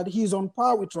show that he's on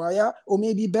par with Raya or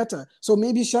maybe better. So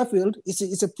maybe Sheffield,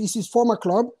 it's his former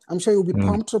club. I'm sure he'll be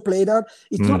pumped to play that.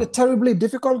 It's not a terribly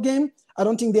difficult game. I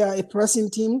don't think they are a pressing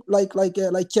team like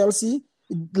Chelsea,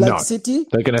 City.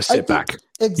 They're going to sit back.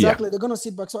 Exactly, they're going to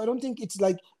sit back. So I don't think it's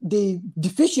like the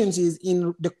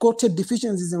quoted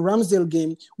deficiencies in Ramsdale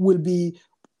game will be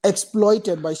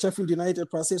exploited by Sheffield United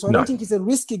per se. So I don't think it's a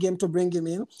risky game to bring him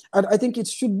in. And I think it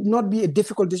should not be a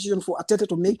difficult decision for Arteta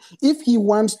to make if he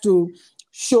wants to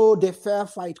show the fair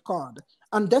fight card.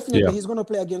 And definitely he's going to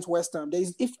play against West Ham.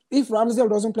 If Ramsdale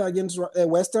doesn't play against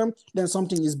West Ham, then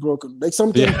something is broken. There's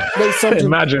something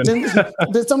Imagine.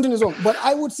 There's something is wrong. But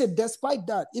I would say despite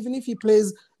that, even if he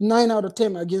plays 9 out of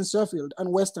 10 against Sheffield and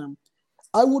West Ham,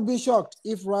 I would be shocked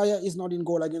if Raya is not in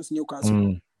goal against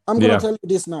Newcastle. I'm going to tell you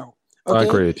this now. Okay? I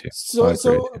agree with you.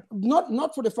 So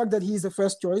not for the fact that he's the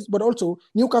first choice, but also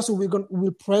Newcastle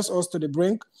will press us to the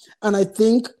brink. And I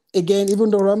think, again,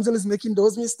 even though Ramsdale is making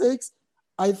those mistakes,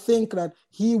 I think that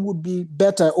he would be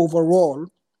better overall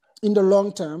in the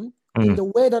long term in the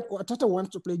way that Arteta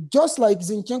wants to play. Just like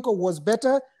Zinchenko was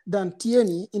better than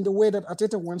Tierney in the way that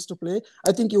Arteta wants to play,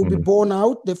 I think it will be borne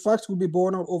out. The facts will be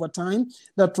borne out over time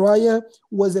that Raya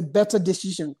was a better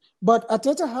decision. But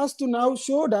Arteta has to now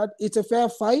show that it's a fair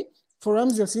fight for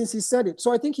Ramsdale since he said it.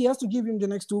 So I think he has to give him the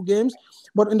next 2 games.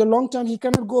 But in the long term, he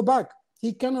cannot go back.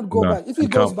 Back. If he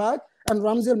goes back and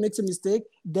Ramsdale makes a mistake,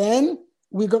 then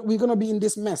we're going to be in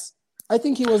this mess. I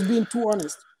think he was being too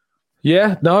honest.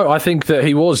 Yeah, no, I think that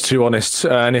he was too honest.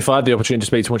 And if I had the opportunity to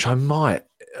speak to him, which I might,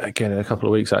 again, in a couple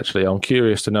of weeks, actually, I'm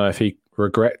curious to know if he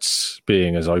regrets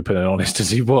being as open and honest as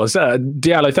he was.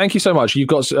 Diallo, thank you so much. You've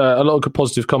got a lot of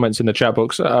positive comments in the chat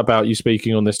box about you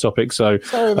speaking on this topic. So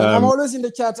sorry, man. I'm always in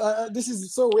the chat. This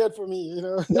is so weird for me,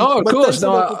 No, of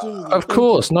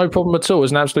course, no problem at all. It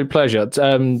was an absolute pleasure.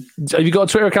 Have you got a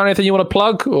Twitter account? Anything you want to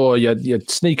plug, or you're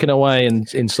sneaking away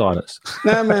in silence?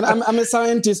 No, man. I'm a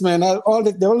scientist, man.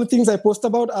 The only things I post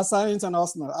about are science and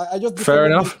Arsenal. I just fair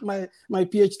enough. My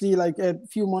PhD like a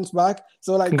few months back.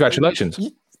 So like, congratulations.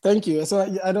 Thank you. So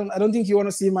I don't think you want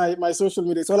to see my social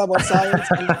media. It's all about science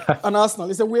and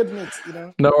Arsenal. It's a weird mix,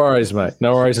 No worries, mate.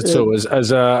 No worries at all.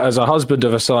 As a husband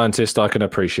of a scientist, I can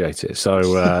appreciate it. So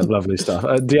lovely stuff.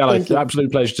 Diallo,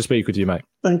 absolute pleasure to speak with you, mate.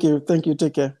 Thank you.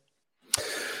 Take care.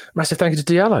 Massive thank you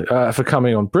to Diallo for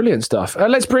coming on. Brilliant stuff.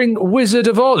 Let's bring Wizard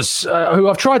of Oz, who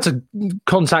I've tried to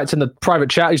contact in the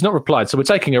private chat. He's not replied, so we're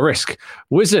taking a risk.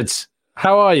 Wizard,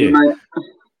 how are you?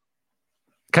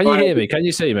 Can you hear me? Can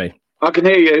you see me? I can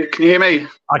hear you. Can you hear me?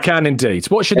 I can indeed.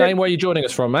 What's your name? Where are you joining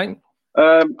us from, mate?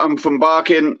 I'm from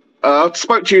Barking. I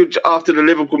spoke to you after the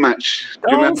Liverpool match.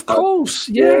 Of course.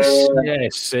 Yes.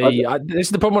 Yes. See, this is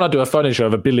the problem when I do a phone show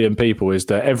of 1 billion people is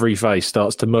that every face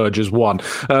starts to merge as one.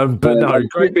 But no,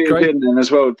 great. Then as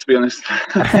well, to be honest.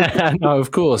 No, of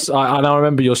course. I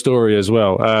remember your story as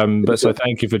well. But so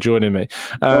thank you for joining me.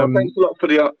 Thanks a lot for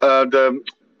the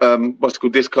what's it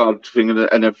called, discard thing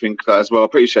and everything like that as well. I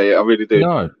appreciate it. I really do.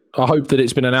 No. I hope that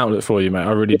it's been an outlet for you, mate.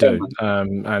 I really do.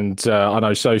 And I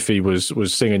know Sophie was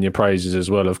singing your praises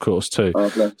as well, of course, too.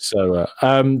 Okay. So,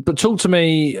 but talk to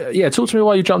me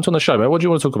why you jumped on the show, mate. What do you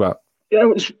want to talk about?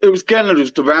 Yeah, it was generally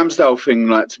the Ramsdale thing,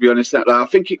 like, to be honest. That, like, I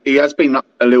think he has been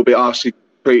a little bit harshly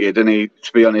treated, and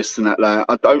to be honest, and that, like,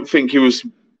 I don't think he was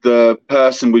the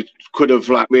person we could have,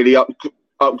 like, really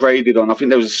upgraded on. I think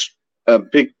there was a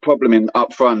big problem in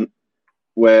up front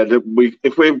where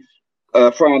if we're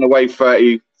throwing away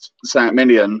 30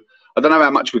 million, I don't know how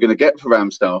much we're going to get for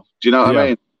Ramsdale. Do you know what I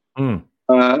mean?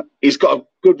 He's got a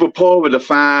good rapport with the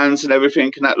fans and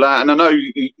everything and that. And I know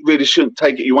you really shouldn't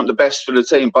take it. You want the best for the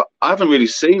team, but I haven't really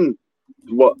seen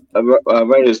what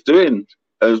Raya's doing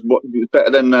as what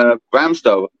better than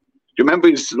Ramsdale. Do you remember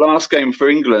his last game for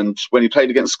England when he played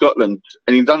against Scotland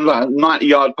and he done like a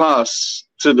 90-yard pass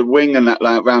to the wing and that,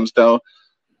 like Ramsdale?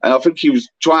 And I think he was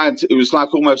it was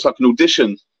like almost like an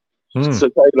audition. To say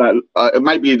like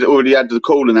maybe he'd already had the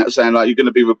call and that saying like you're going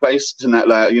to be replaced and that,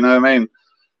 like, you know what I mean?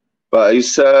 But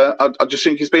he's I just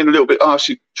think he's been a little bit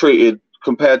harshly treated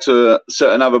compared to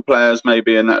certain other players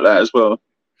maybe and that as well.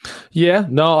 Yeah,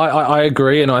 no, I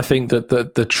agree, and I think that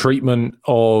the treatment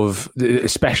of,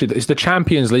 especially, it's the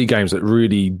Champions League games that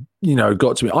really,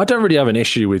 got to me. I don't really have an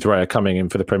issue with Raya coming in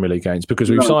for the Premier League games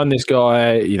because we've signed this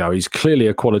guy. He's clearly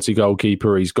a quality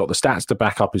goalkeeper. He's got the stats to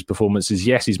back up his performances.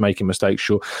 Yes, he's making mistakes,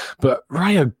 sure, but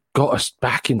Raya got us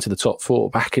back into the top four,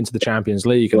 back into the Champions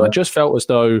League, and I just felt as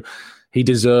though he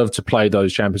deserved to play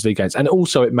those Champions League games, and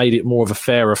also it made it more of a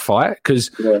fairer fight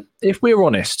because if we're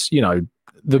honest,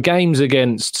 the games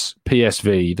against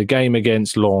PSV, the game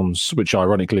against Lens, which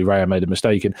ironically Raya made a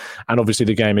mistake in, and obviously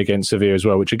the game against Sevilla as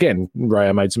well, which again,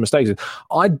 Raya made some mistakes in.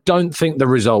 I don't think the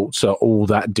results are all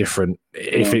that different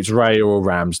if it's Raya or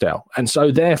Ramsdale. And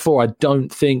so therefore, I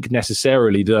don't think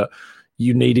necessarily that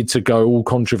you needed to go all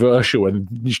controversial and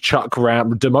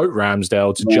demote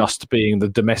Ramsdale to just being the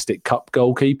domestic cup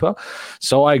goalkeeper.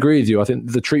 So I agree with you. I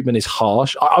think the treatment is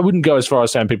harsh. I wouldn't go as far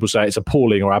as saying people say it's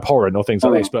appalling or abhorrent or things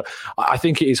like this, but I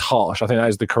think it is harsh. I think that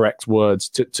is the correct words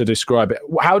to describe it.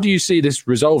 How do you see this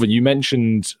resolving? You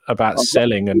mentioned about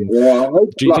selling, and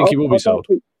do you think he will be sold?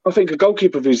 I think a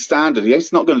goalkeeper of his standard,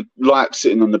 he's not going to like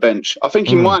sitting on the bench. I think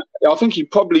he might. I think he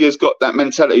probably has got that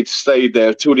mentality to stay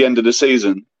there till the end of the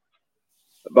season.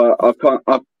 But I can't.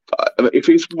 If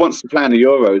he wants to play in the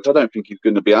Euros, I don't think he's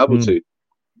going to be able to.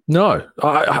 No,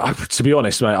 I, to be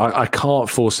honest, mate, I can't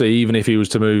foresee, even if he was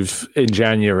to move in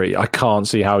January, I can't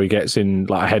see how he gets in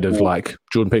ahead of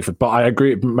Jordan Pickford. But I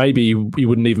agree, maybe he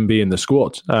wouldn't even be in the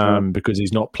squad because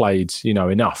he's not played,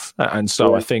 enough. And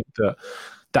so I think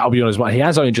that'll be on his mind. He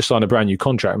has only just signed a brand new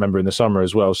contract, remember, in the summer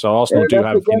as well. So Arsenal do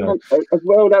have, as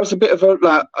well. That was a bit of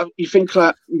a you think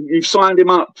you've signed him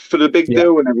up for the big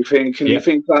deal and everything, and you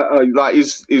think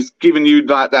he's giving you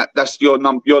that. That's your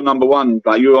number one.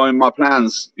 Like, you own my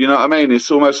plans. You know what I mean? It's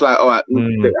almost like, all right,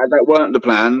 that weren't the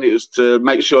plan. It was to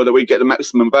make sure that we get the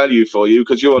maximum value for you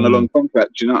because you're on a long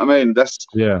contract. You know what I mean? That's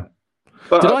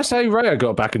But did I say Raya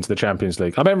got back into the Champions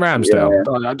League? I meant Ramsdale.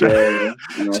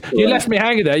 You left me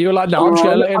hanging there. You were like, no, I'm just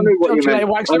going to let him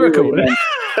wax lyrical.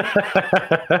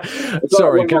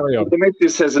 Sorry, carry on. The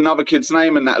missus says another kid's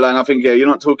name in that line. I think, you're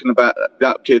not talking about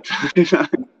that kid.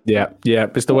 Yeah,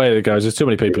 it's the way it goes. There's too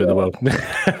many people in the world.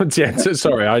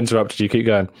 Sorry, I interrupted you. Keep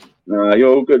going. You're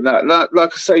all good. Like I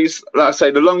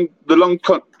say, the long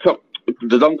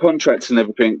contracts and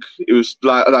everything. It was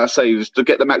like I say, it was to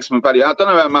get the maximum value. I don't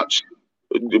know how much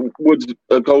would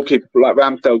a goalkeeper like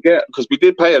Ramsdale get, because we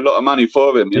did pay a lot of money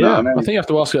for him. You know what I mean? I think you have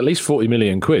to ask at least 40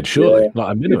 million quid, surely,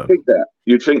 like a minimum.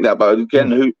 You'd think that, but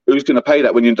again, who's going to pay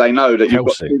that when they know that you've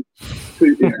got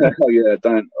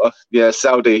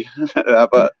Saudi,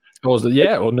 but. Or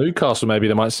Newcastle, maybe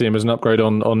they might see him as an upgrade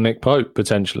on Nick Pope,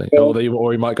 potentially.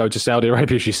 Or he might go to Saudi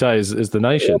Arabia, as you say, as the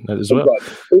nation as well.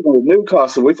 Even with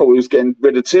Newcastle, we thought we was getting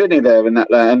rid of Tierney there in that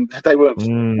land. They weren't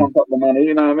pump up the money,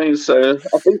 you know what I mean? So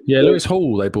I think Lewis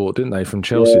Hall they bought, didn't they, from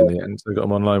Chelsea in the end? They got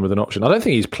him on loan with an option. I don't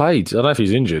think he's played. I don't know if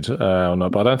he's injured or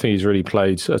not, but I don't think he's really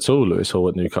played at all, Lewis Hall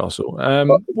at Newcastle. On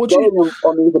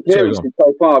his appearances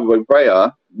so far with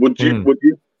Raya, would you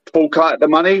full cut the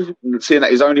money, seeing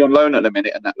that he's only on loan at the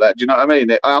minute and that, do you know what I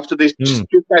mean? After this,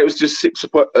 it was just 6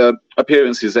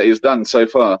 appearances that he's done so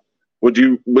far. Would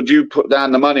you put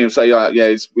down the money and say,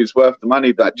 he's worth the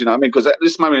money? That, do you know what I mean? Because at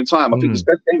this moment in time, I think his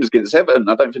best game was against Everton.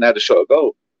 I don't think they had a shot at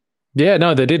goal. Yeah,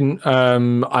 no, they didn't,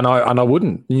 and I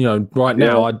wouldn't. Right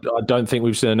now, I don't think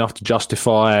we've seen enough to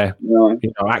justify,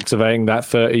 activating that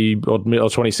 30 or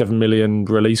 27 million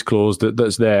release clause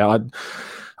that's there.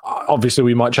 Obviously,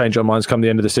 we might change our minds come the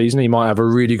end of the season. He might have a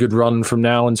really good run from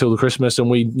now until the Christmas, and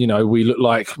we look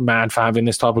like mad for having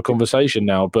this type of conversation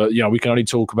now. But we can only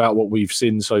talk about what we've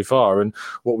seen so far, and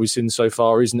what we've seen so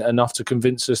far isn't enough to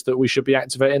convince us that we should be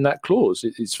activating that clause.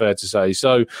 It's fair to say.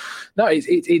 So, no,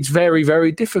 it's very,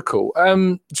 very difficult.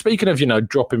 Speaking of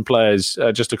dropping players,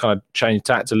 just to kind of change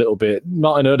tact a little bit,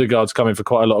 Martin Odegaard's coming for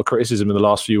quite a lot of criticism in the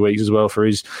last few weeks as well for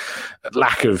his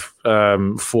lack of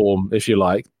form, if you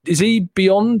like. Is he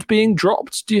beyond being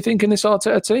dropped, do you think, in this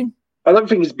Arteta team? I don't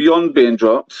think he's beyond being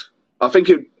dropped. I think,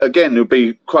 it would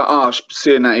be quite harsh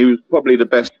seeing that he was probably the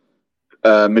best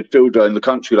midfielder in the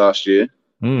country last year.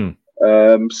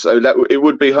 So that it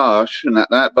would be harsh and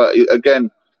that. But again,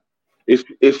 if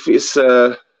it's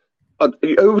who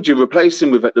would you replace him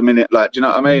with at the minute? Like, do you know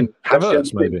what I mean?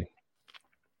 Havertz, maybe.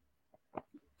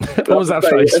 What was that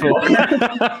face for?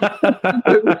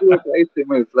 Who would you replace him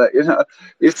with? Like, you know,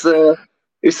 it's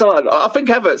hard. I think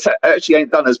Havertz actually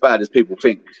ain't done as bad as people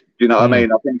think. You know what I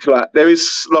mean? I think like there is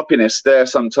sloppiness there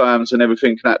sometimes and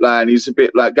everything like that. And he's a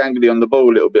bit like gangly on the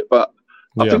ball a little bit, but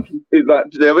I think like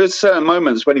there is certain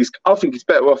moments when I think he's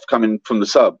better off coming from the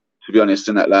sub. To be honest,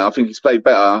 in that like, I think he's played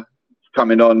better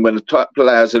coming on when the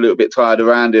players are a little bit tired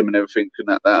around him and everything and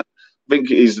that. I think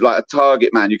he's like a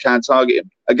target man. You can target him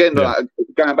again. Like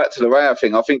going back to the Raya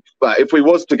thing, I think like if we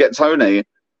was to get Tony,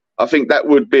 I think that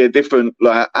would be a different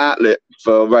like outlet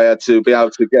for Raya to be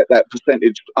able to get that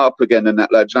percentage up again and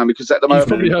that, like, you know, because at the moment you've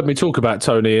probably heard me talk about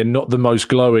Tony in not the most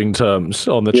glowing terms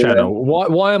on the channel.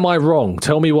 Why am I wrong?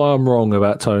 Tell me why I'm wrong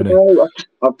about Tony.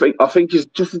 I think it's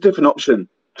just a different option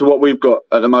to what we've got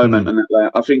at the moment, and that,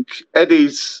 like, I think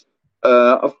Eddie's.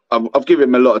 I've given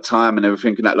him a lot of time and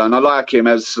everything in that line. I like him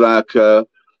as like he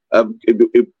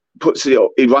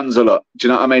runs a lot. Do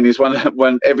you know what I mean? He's one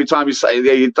when every time you say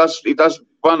he does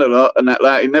run a lot and that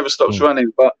like he never stops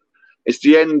running. But it's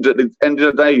the end at the end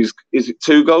of the day. Is it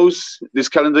 2 goals this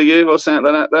calendar year or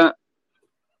something like that?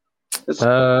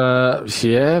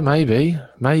 Yeah, maybe.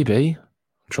 I'm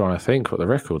trying to think what the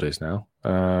record is now.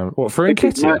 What for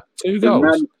Nketiah? 2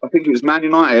 goals. I think it was Man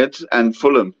United and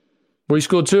Fulham. Well, he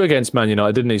scored 2 against Man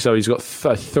United, didn't he? So he's got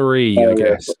 3, I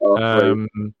guess. I'm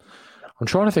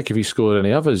trying to think if he scored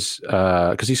any others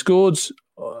because he scored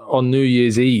on New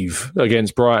Year's Eve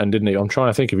against Brighton, didn't he? I'm trying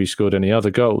to think if he scored any other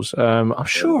goals. I'm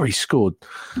sure he scored.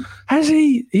 Has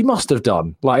he? He must have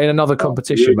done, like in another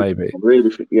competition, maybe.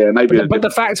 Maybe. But the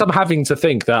fact I'm having to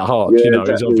think that hard,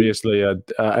 is obviously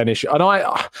an issue.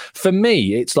 And for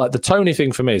me, it's like the Tony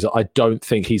thing for me is that I don't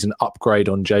think he's an upgrade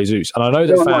on Jesus. And I know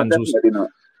that fans will.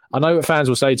 I know what fans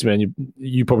will say to me, and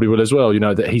you probably will as well,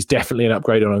 that he's definitely an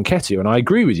upgrade on Nketiah. And I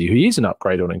agree with you. He is an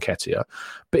upgrade on Nketiah.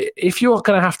 But if you're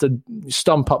going to have to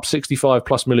stump up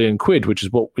 65+ million quid, which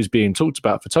is what is being talked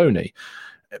about for Tony,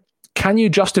 can you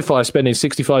justify spending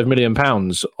 £65 million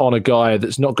on a guy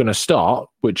that's not going to start,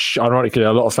 which ironically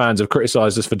a lot of fans have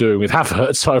criticised us for doing with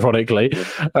Havertz, ironically,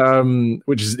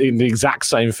 which is in the exact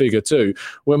same figure too,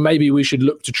 when maybe we should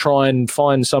look to try and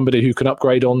find somebody who can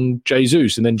upgrade on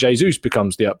Jesus, and then Jesus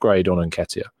becomes the upgrade on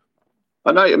Nketiah?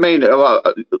 I know what you mean.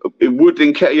 It would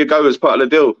Nketiah go as part of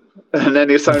the deal, and then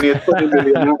it's only a 20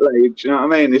 million outlay. Do you know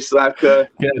what I mean? It's like then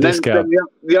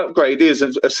the upgrade is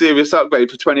a serious upgrade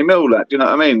for 20 mil. Like, do you know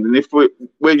what I mean? And if we're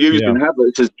using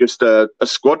Havertz as just a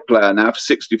squad player now for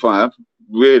 65,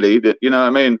 really, you know what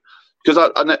I mean? Because I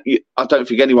don't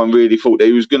think anyone really thought that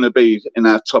he was going to be in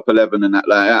our top 11 and that.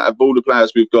 Like, out of all the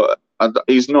players we've got,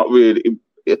 he's not really.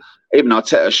 Even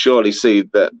Arteta surely see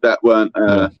that weren't.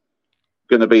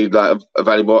 Going to be like a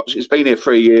valuable option. He's been here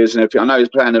 3 years and everything. I know he's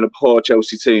playing in a poor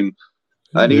Chelsea team,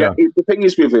 and the thing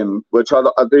is with him, which I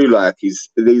do like, is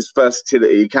his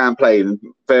versatility. He can play in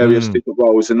various different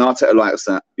roles, and Arteta likes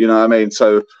that. You know what I mean?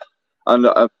 So, and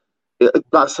like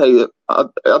I say, I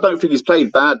don't think he's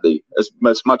played badly as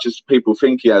much as people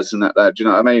think he has, and that. Do you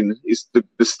know what I mean? It's the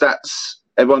stats.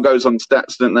 Everyone goes on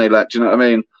stats, don't they? Like, do you know what I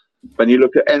mean? When you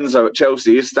look at Enzo at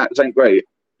Chelsea, his stats ain't great.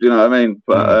 Do you know what I mean?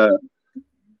 But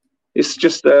it's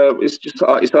hard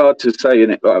to say,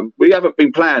 innit? We haven't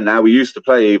been playing now. We used to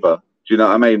play either. Do you know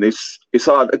what I mean? It's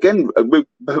hard. Again,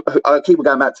 I keep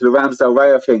going back to the Ramsdale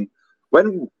Raya thing.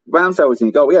 When Ramsdale was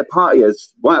in goal, we had Partey as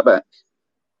right back.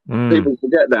 People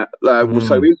forget that.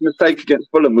 So his mistake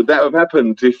against Fulham, would that have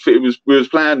happened if we was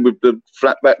playing with the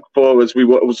flat back 4 as we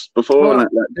was before?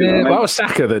 That was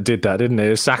Saka that did that, didn't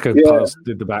it? Saka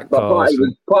did the back pass.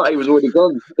 Partey was already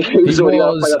gone.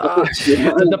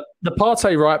 The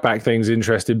Partey right back thing's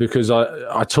interesting because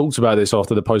I talked about this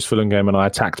after the post Fulham game, and I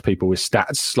attacked people with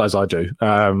stats as I do,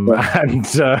 and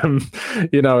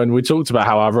we talked about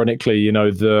how ironically,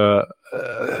 the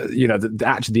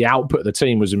output of the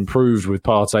team was improved with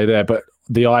Partey there, but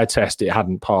the eye test it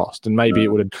hadn't passed, and maybe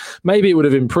it would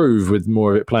have improved with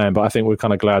more of it playing. But I think we're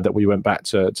kind of glad that we went back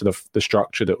to the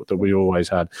structure that we always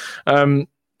had.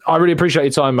 I really appreciate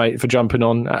your time, mate, for jumping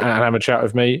on and having a chat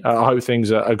with me. I hope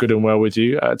things are good and well with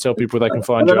you. Tell people they can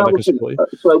find you and they can support you.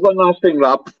 So one last thing,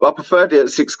 I preferred it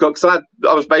at 6 o'clock because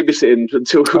I was babysitting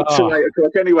until 8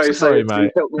 o'clock anyway. Sorry, so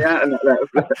mate. Help me out and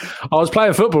that. I was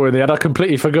playing football in the end. I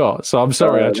completely forgot. So I'm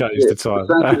sorry I changed the time.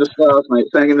 Thank you, the stars, mate.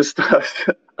 Thank you, the stars.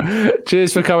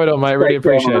 Cheers for coming on, mate. Really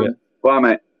appreciate it. Bye,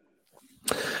 mate.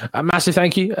 A massive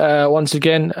thank you once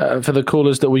again for the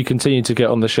callers that we continue to get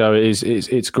on the show.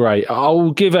 It's great.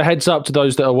 I'll give a heads up to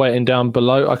those that are waiting down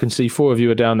below. I can see 4 of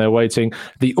you are down there waiting.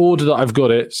 The order that I've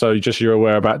got it, so just you're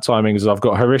aware about timings, I've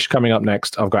got Harish coming up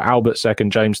next. I've got Albert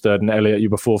second, James third, and Elliot, you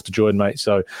were fourth to join, mate.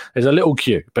 So there's a little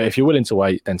queue, but if you're willing to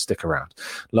wait, then stick around.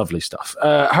 Lovely stuff.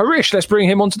 Harish, let's bring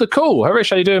him onto the call.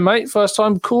 Harish, how you doing, mate? First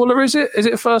time caller, is it? Is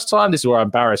it first time? This is where I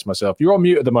embarrass myself. You're on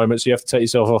mute at the moment, so you have to take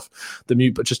yourself off the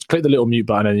mute, but just click the little mute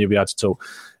button and you'll be able to talk.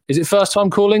 Is it first time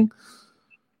calling?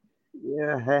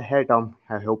 Yeah. Hey, Tom.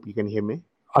 I hope you can hear me.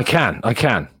 I can.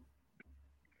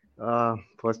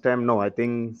 First time? No, I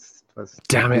think it was.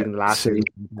 Damn it. Last season.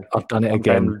 I've done it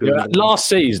again. Last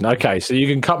season. Okay, so you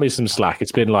can cut me some slack.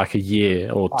 It's been like a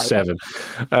year or 7.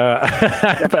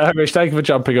 But Hamish, thank you for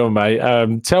jumping on,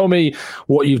 mate. Tell me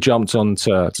what you've jumped on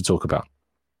to talk about.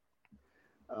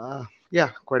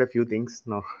 Yeah, quite a few things.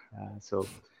 No, so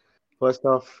first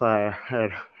off,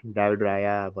 David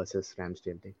Raya versus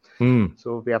Ramsdale thing.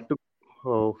 So we have to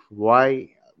why.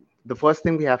 The first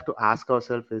thing we have to ask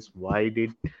ourselves is why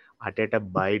did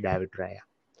Arteta buy David Raya?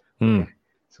 Okay.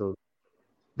 So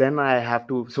then I have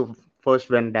to. So first,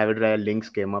 when David Raya links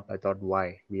came up, I thought,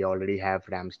 why? We already have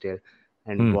Ramsdale,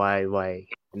 and why?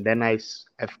 And then I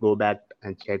go back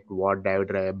and check what David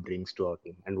Raya brings to our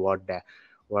team and what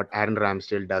Aaron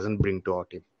Ramsdale doesn't bring to our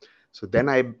team. So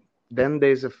then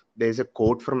there's a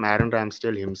quote from Aaron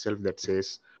Ramsdale himself that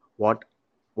says what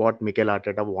Mikel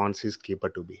Arteta wants his keeper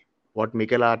to be. What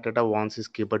Mikel Arteta wants his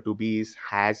keeper to be is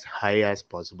as high as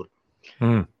possible.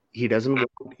 He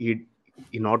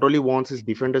not only wants his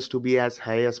defenders to be as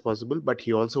high as possible, but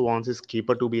he also wants his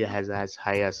keeper to be as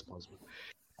high as possible.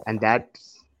 And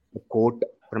that's the quote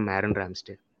from Aaron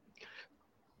Ramsdale.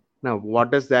 Now,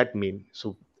 what does that mean?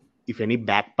 So if any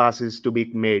back pass is to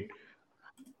be made,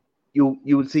 you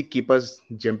will see keepers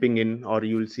jumping in, or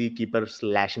you will see keepers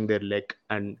lashing their leg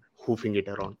and hoofing it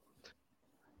around.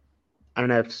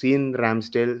 And I've seen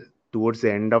Ramsdale towards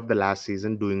the end of the last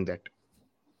season doing that.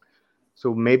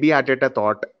 So maybe Arteta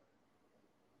thought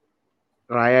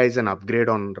Raya is an upgrade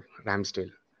on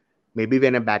Ramsdale. Maybe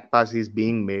when a back pass is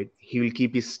being made, he will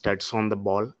keep his studs on the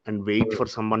ball and wait for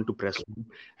someone to press him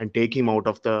and take him out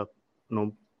of the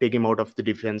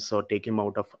defense, or take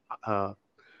the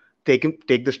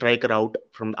striker out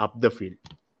from up the field.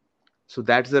 So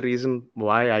that's the reason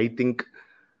why I think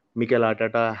Mikel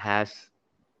Arteta has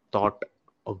thought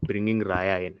of bringing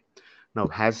Raya in. Now,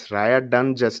 has Raya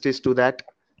done justice to that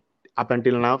up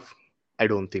until now? I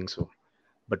don't think so.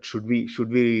 But should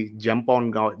we jump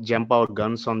our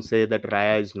guns on say that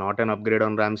Raya is not an upgrade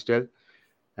on Ramsdale?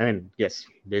 I mean, yes,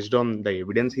 based on the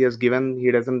evidence he has given,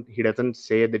 he doesn't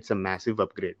say that it's a massive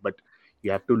upgrade. But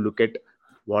you have to look at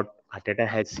what Arteta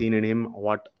has seen in him,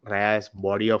 what Raya's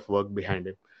body of work behind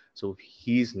him. So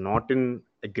he's not in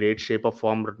a great shape of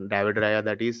form, David Raya,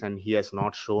 that is, and he has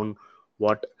not shown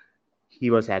what he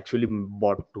was actually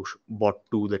bought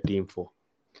to the team for.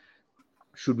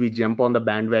 Should we jump on the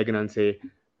bandwagon and say,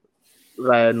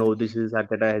 Raya, no, this is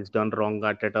Arteta has done wrong,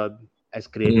 Arteta has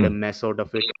created a mess out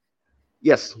of it?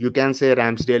 Yes, you can say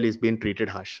Ramsdale is being treated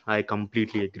harsh. I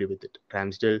completely agree with it.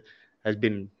 Ramsdale has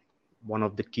been one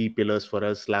of the key pillars for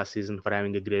us last season for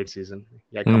having a great season.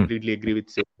 I completely agree with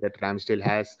saying that Ramsdale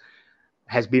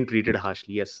has been treated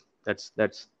harshly. Yes, that's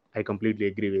I completely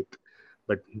agree with.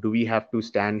 But do we have to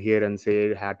stand here and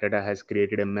say Arteta has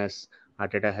created a mess?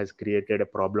 Arteta has created a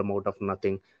problem out of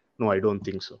nothing? No, I don't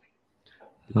think so.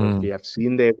 Because we have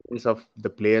seen the evidence of the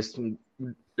players.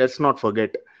 Let's not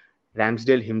forget,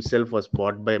 Ramsdale himself was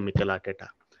bought by Mikel Arteta.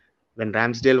 When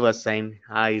Ramsdale was signed,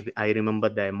 I remember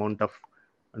the amount of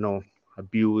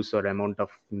abuse or amount of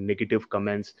negative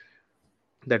comments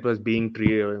that was being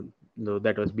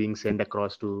sent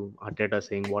across to Arteta,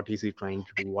 saying what is he trying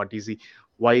to do?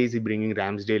 Why is he bringing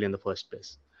Ramsdale in the first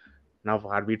place? Now,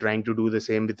 are we trying to do the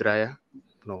same with Raya?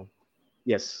 No.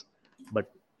 Yes, but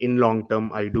in long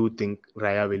term, I do think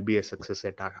Raya will be a success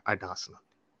at Arsenal.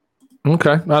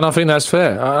 Okay, and I think that's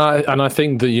fair. And I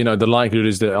think that the likelihood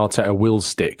is that Arteta will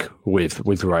stick with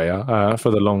Raya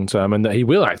for the long term, and that he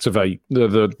will activate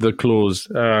the clause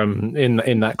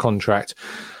in that contract.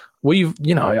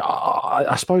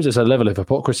 I suppose there's a level of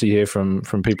hypocrisy here from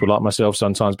people like myself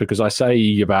sometimes, because I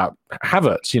say about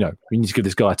Havertz, we need to give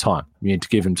this guy time. You need to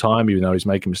give him time, even though he's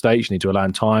making mistakes. You need to allow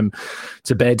him time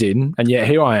to bed in. And yet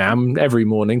here I am every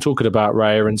morning talking about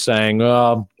Raya and saying,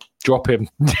 drop him.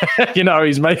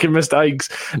 He's making mistakes.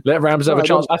 Let Rams have a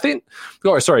chance. I think.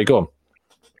 Sorry, go on.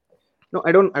 No,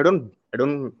 I don't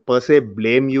per se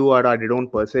blame you, or I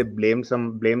don't per se blame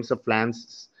some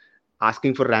fans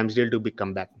asking for Ramsdale to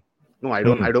come back. No, I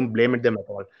don't blame them at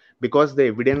all, because the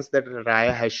evidence that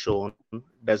Raya has shown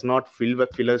does not fill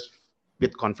us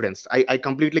with confidence. I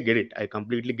completely get it. I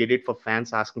completely get it for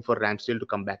fans asking for Ramsdale to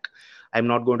come back. I'm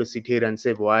not going to sit here and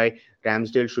say why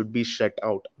Ramsdale should be shut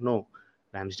out. No,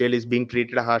 Ramsdale is being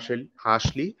treated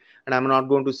harshly, and I'm not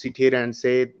going to sit here and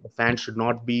say the fans should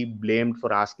not be blamed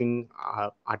for asking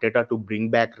Arteta to bring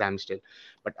back Ramsdale.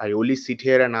 But I only sit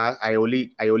here and I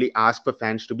only ask for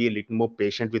fans to be a little more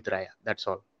patient with Raya. That's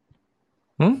all.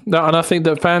 No, and I think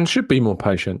that fans should be more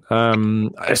patient,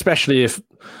 especially if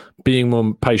being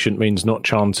more patient means not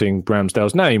chanting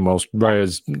Ramsdale's name whilst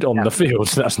Raya's on the field.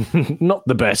 That's not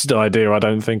the best idea, I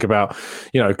don't think, about,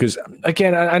 because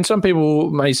again, and some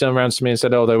people may turn around to me and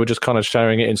said, oh, they were just kind of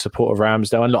showing it in support of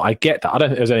Ramsdale. And look, I get that. I don't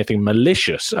think there's anything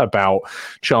malicious about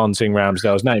chanting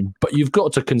Ramsdale's name, but you've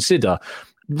got to consider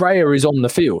Raya is on the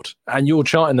field and you're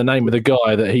chanting the name of the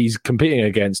guy that he's competing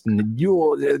against, and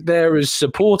you're there as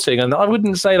supporting. And I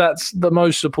wouldn't say that's the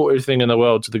most supportive thing in the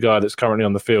world to the guy that's currently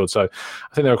on the field. So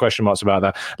I think there are question marks about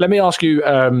that. Let me ask you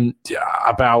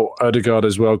about Odegaard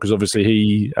as well, because obviously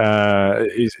he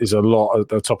is a lot of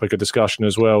the topic of discussion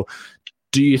as well.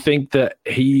 Do you think that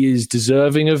he is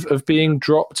deserving of being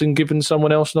dropped and given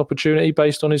someone else an opportunity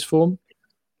based on his form?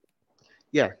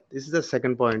 Yeah, this is the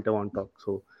second point I want to talk.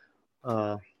 So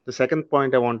the second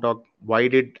point I want to talk, why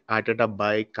did Arteta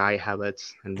buy Kai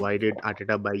Havertz and why did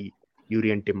Arteta buy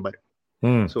Jurrien Timber?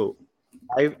 So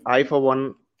I for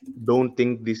one don't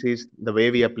think this is the way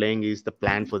we are playing is the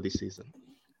plan for this season.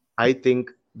 I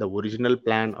think the original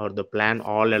plan or the plan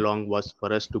all along was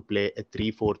for us to play a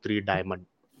 3-4-3 diamond.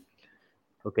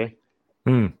 Okay.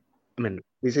 I mean,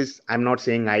 I'm not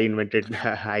saying I invented.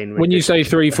 When you say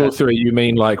 3-4-3, you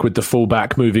mean like with the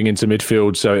fullback moving into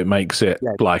midfield, so it makes it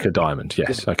like a diamond.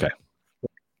 Yes. Okay.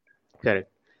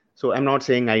 Correct. So I'm not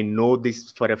saying I know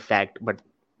this for a fact, but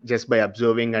just by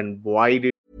observing and why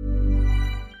did.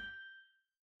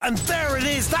 And there it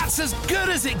is, that's as good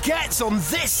as it gets on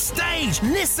this stage.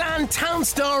 Nissan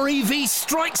Townstar EV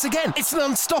strikes again. It's an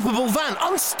unstoppable van,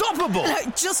 unstoppable.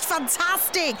 Just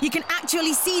fantastic. You can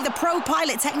actually see the Pro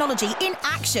Pilot technology in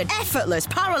action. Effortless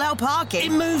parallel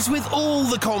parking. It moves with all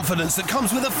the confidence that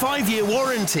comes with a 5-year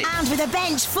warranty. And with a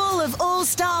bench full of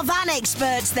all-star van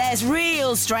experts, there's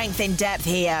real strength in depth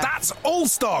here. That's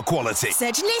all-star quality.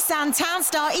 Search Nissan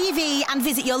Townstar EV and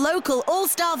visit your local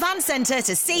all-star van centre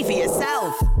to see for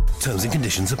yourself. Terms and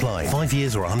conditions apply. 5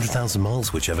 years or 100,000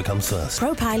 miles, whichever comes first.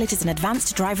 ProPilot is an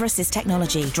advanced driver assist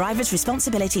technology. Driver's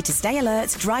responsibility to stay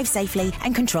alert, drive safely,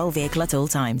 and control vehicle at all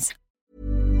times.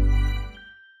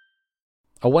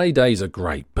 Away days are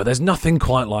great, but there's nothing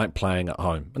quite like playing at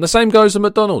home. And the same goes to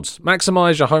McDonald's.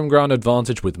 Maximise your home ground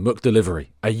advantage with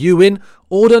McDelivery. Are you in?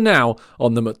 Order now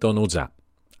on the McDonald's app.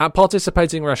 At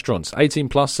participating restaurants, 18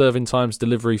 plus serving times,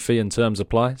 delivery fee and terms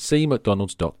apply. See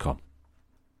mcdonalds.com.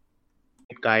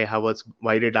 Kai Havertz,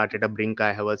 why did Arteta bring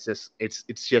Kai Havertz?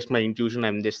 It's just my intuition.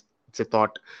 It's a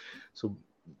thought. So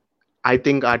I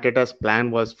think Arteta's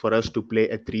plan was for us to play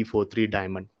a 3-4-3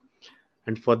 diamond,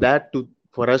 and for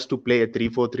us to play a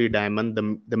 3-4-3 diamond,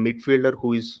 the midfielder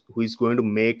who is going to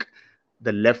make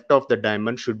the left of the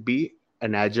diamond should be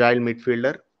an agile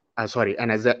midfielder.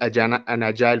 An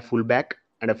agile fullback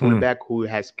and a fullback who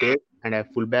has pace and a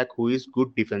fullback who is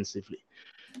good defensively.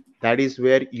 That is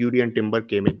where Jurrien Timber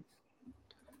came in.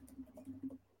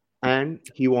 And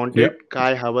he wanted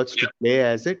Kai Havertz to play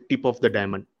as a tip of the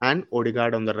diamond and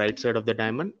Odegaard on the right side of the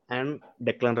diamond and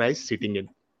Declan Rice sitting in.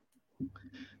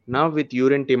 Now with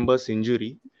Jurrien Timber's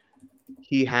injury,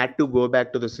 he had to go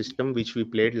back to the system which we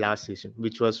played last season,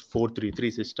 which was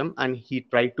 4-3-3 system, and he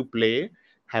tried to play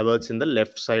Havertz in the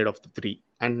left side of the three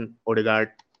and Odegaard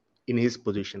in his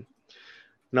position.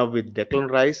 Now with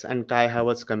Declan Rice and Kai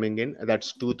Havertz coming in,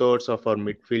 that's 2/3 of our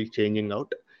midfield changing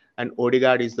out. And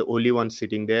Odegaard is the only one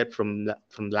sitting there from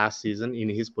last season in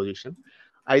his position.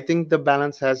 I think the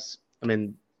balance has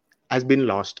been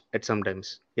lost at some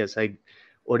times. Yes,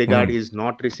 Odegaard is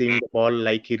not receiving the ball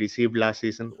like he received last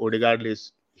season.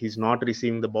 He's not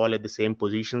receiving the ball at the same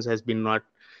positions he's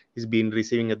been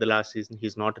receiving at the last season.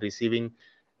 He's not receiving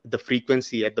the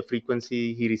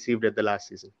frequency he received at the last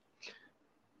season.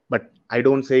 But I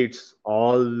don't say it's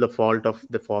all the fault of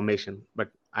the formation.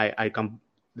 But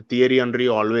the Thierry Henry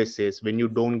always says, when you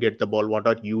don't get the ball, what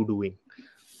are you doing?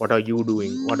 What are you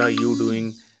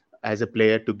doing as a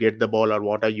player to get the ball, or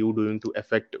what are you doing to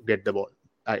get the ball?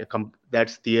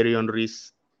 That's Thierry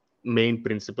Henry's main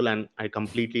principle, and I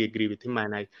completely agree with him.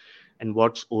 And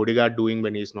what's Odegaard doing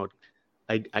when he's not?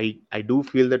 I do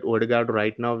feel that Odegaard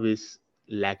right now is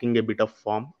lacking a bit of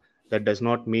form. That does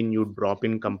not mean you drop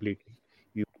in completely.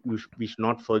 We should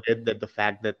not forget that the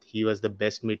fact that he was the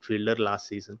best midfielder last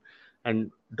season.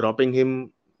 And dropping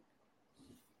him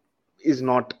is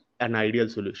not an ideal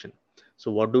solution.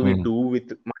 So what do we do with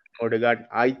Martin Odegaard?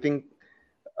 I think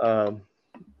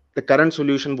the current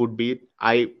solution would be,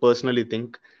 I personally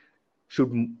think,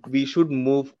 we should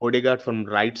move Odegaard from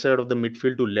right side of the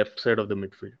midfield to left side of the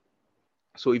midfield.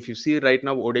 So if you see right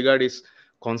now, Odegaard is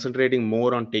concentrating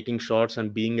more on taking shots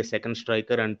and being a second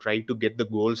striker and try to get the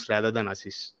goals rather than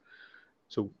assists.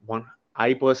 So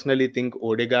I personally think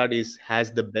Odegaard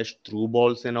has the best through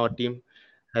balls in our team,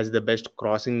 has the best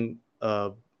crossing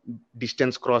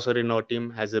distance crosser in our team,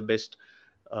 has the best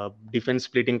defense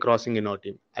splitting crossing in our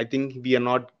team. I think we are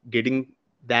not getting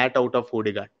that out of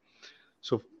Odegaard.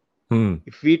 So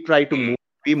if we try to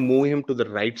move him to the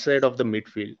right side of the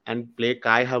midfield and play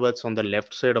Kai Havertz on the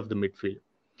left side of the midfield.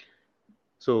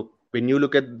 So when you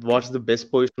look at what's the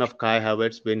best position of Kai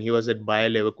Havertz when he was at Bayer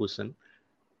Leverkusen,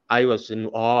 I was in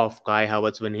awe of Kai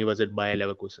Havertz when he was at Bayer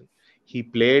Leverkusen. He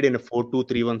played in a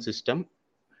 4-2-3-1 system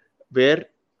where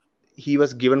he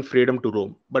was given freedom to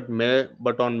roam, but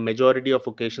on majority of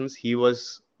occasions he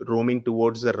was roaming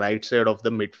towards the right side of the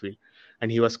midfield, and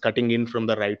he was cutting in from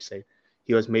the right side.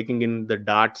 He was making in the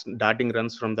darting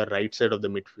runs from the right side of the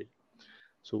midfield.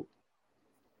 So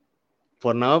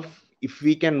for now, if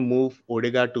we can move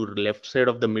Odegaard to the left side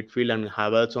of the midfield and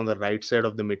Havertz on the right side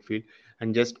of the midfield,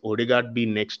 and just Odegaard be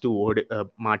next to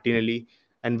Martinelli,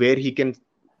 and where he can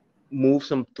move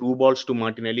some through balls to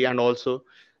Martinelli, and also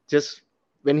just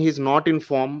when he's not in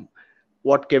form,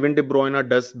 what Kevin De Bruyne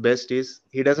does best is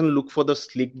he doesn't look for the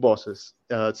slick balls.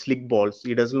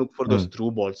 He doesn't look for those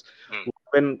through balls.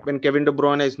 When Kevin De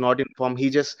Bruyne is not in form, he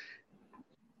just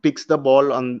picks the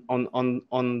ball on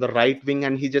the right wing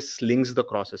and he just slings the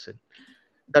crosses in.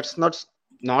 That's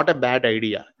not a bad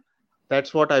idea.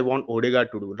 That's what I want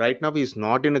Odegaard to do. Right now, he's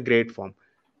not in a great form.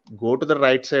 Go to the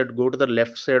right side, go to the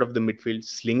left side of the midfield,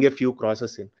 sling a few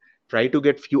crosses in, try to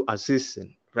get few assists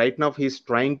in. Right now, he's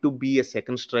trying to be a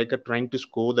second striker, trying to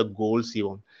score the goals he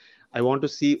wants. I want to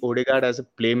see Odegaard as a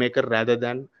playmaker rather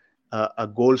than a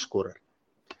goal scorer.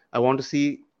 I want to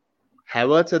see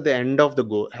Havertz at the end of the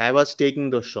goal, Havertz taking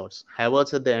those shots,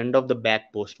 Havertz at the end of the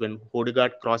back post. When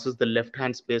Odegaard crosses the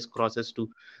left-hand space, crosses to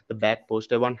the back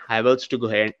post, I want Havertz to go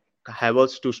ahead,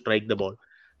 Havertz to strike the ball,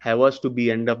 Havertz to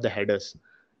be end of the headers.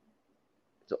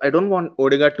 So I don't want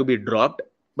Odegaard to be dropped,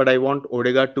 but I want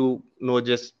Odegaard to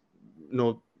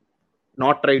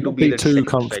not try to be too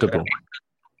comfortable.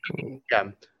 Striker.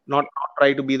 Yeah, not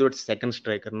try to be the second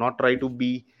striker, not try to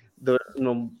be the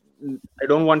I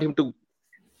don't want him to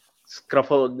catch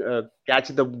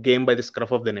the game by the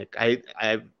scruff of the neck.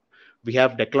 We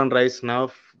have Declan Rice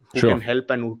now who can help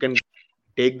and who can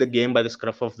take the game by the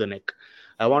scruff of the neck.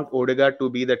 I want Odegaard to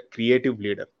be that creative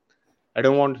leader. I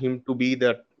don't want him to be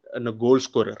that goal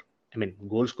scorer. I mean,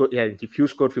 goal score. Yeah, if you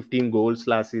scored 15 goals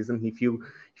last season, if you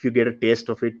get a taste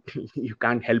of it, you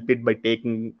can't help it by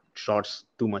taking shots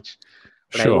too much.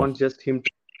 But I want just him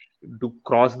to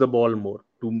cross the ball more,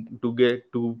 to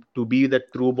be the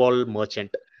through ball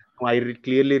merchant. I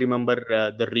clearly remember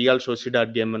the Real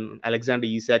Sociedad game when Alexander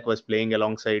Isak was playing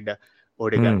alongside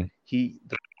Odegaard. The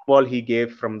ball he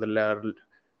gave from the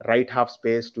right half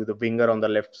space to the winger on the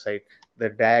left side, the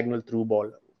diagonal through ball.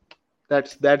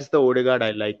 That's the Odegaard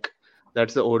I like.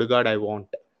 That's the Odegaard I want.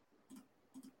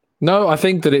 No, I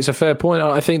think that it's a fair point.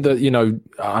 I think that,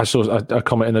 I saw a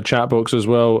comment in the chat box as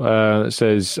well that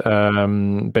says,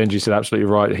 Benji said absolutely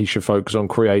right. He should focus on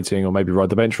creating or maybe ride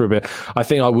the bench for a bit. I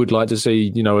think I would like to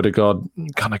see, Odegaard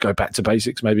kind of go back to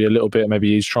basics maybe a little bit.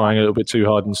 Maybe he's trying a little bit too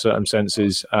hard in certain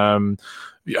senses.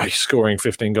 Scoring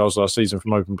 15 goals last season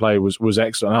from open play was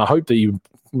excellent. I hope that he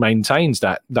maintains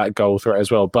that goal threat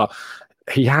as well. But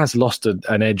he has lost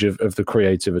an edge of the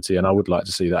creativity, and I would like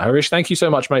to see that. Harish, thank you so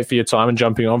much, mate, for your time and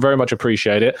jumping on. Very much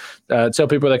appreciate it. Tell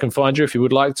people where they can find you if you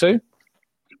would like to.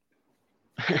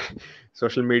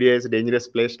 Social media is a dangerous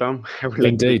place, Tom. I would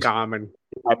like to be calm and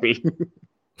happy.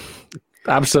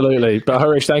 Absolutely. But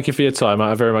Harish, thank you for your time.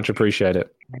 I very much appreciate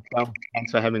it.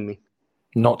 Thanks for having me.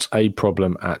 Not a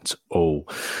problem at all.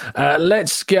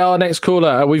 Let's get our next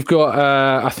caller. We've got,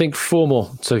 I think, 4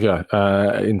 more to go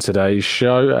in today's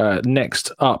show.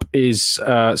 Next up is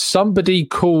somebody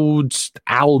called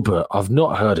Albert. I've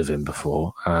not heard of him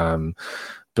before,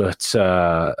 but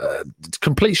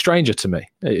complete stranger to me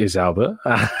is Albert.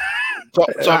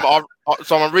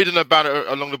 So I'm reading about it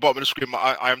along the bottom of the screen.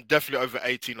 I am definitely over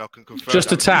 18. I can confirm.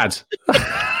 Just a tad.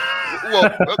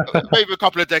 Well, maybe a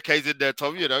couple of decades in there,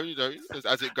 Tom. As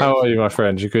it goes. How are you, my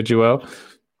friend? You good? You well?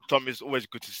 Tom, it's always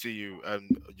good to see you and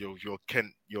your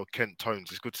Kent tones.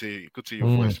 It's good to hear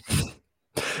your voice.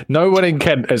 No one in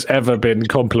Kent has ever been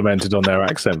complimented on their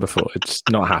accent before. It's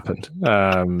not happened.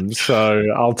 So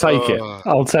I'll take it.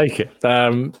 I'll take it.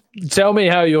 Tell me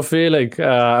how you're feeling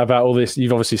about all this.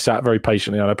 You've obviously sat very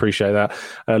patiently, and I appreciate that,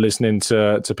 listening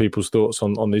to people's thoughts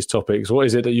on these topics. What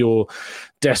is it that you're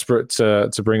desperate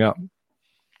to bring up?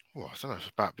 Well, I don't know if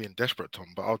it's about being desperate, Tom,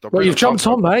 but I'll well, you've jumped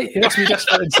on, mate. You must be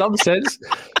desperate in some sense.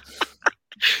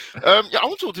 I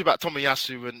want to talk to you about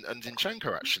Tomiyasu and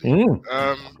Zinchenko, actually.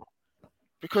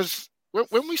 Because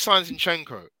when we signed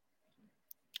Zinchenko,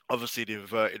 obviously the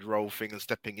inverted role thing and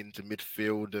stepping into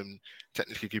midfield and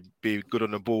technically could be good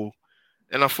on the ball.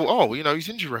 And I thought, his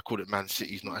injury record at Man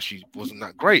City wasn't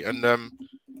that great. And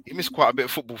he missed quite a bit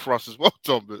of football for us as well,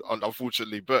 Tom,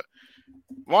 unfortunately. But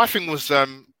my thing was,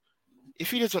 if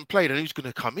he doesn't play, then who's going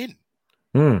to come in?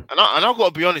 And I've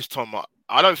got to be honest, Tom,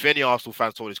 I don't think any Arsenal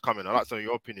fans saw this coming. I'd like to know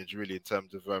your opinions, really, in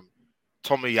terms of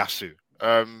Tomiyasu.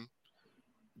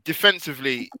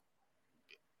 Defensively,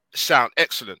 sound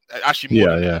excellent. Actually,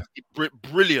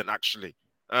 brilliant. Actually,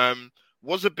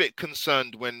 was a bit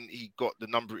concerned when he got the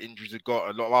number of injuries he got.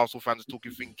 A lot of Arsenal fans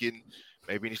are thinking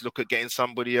maybe he needs to look at getting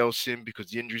somebody else in because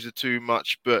the injuries are too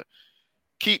much. But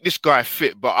keep this guy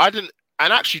fit. But I didn't.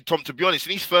 And actually, Tom, to be honest,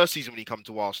 in his first season when he came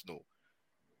to Arsenal,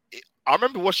 I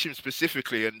remember watching him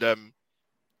specifically, and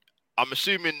I'm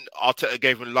assuming Arteta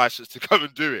gave him a license to come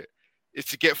and do it. Is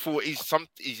to get forward. He's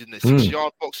in the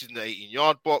 6-yard box, he's in the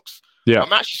 18-yard box. Yeah,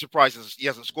 I'm actually surprised he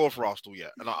hasn't scored for Arsenal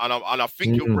yet, and I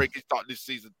think he'll break his start this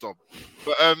season, Tom.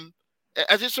 But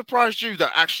has it surprised you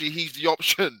that actually he's the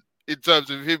option in terms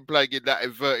of him playing in that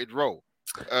inverted role?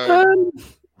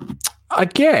 I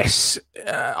guess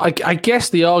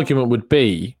the argument would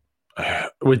be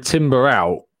with Timber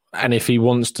out, and if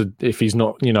he's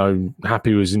not,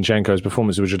 happy with Zinchenko's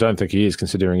performance, which I don't think he is,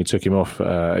 considering he took him off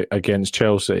against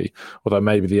Chelsea, although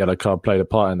maybe the yellow card played a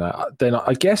part in that, then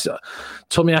I guess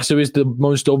Tomiyasu is the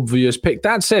most obvious pick.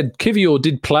 That said, Kivior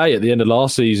did play at the end of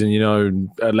last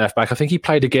season, at left back. I think he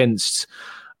played against,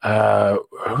 who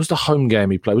was the home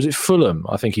game he played? Was it Fulham?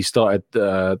 I think he started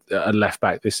at left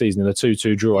back this season in a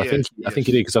 2-2 draw. Yes, I think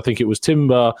he did, because I think it was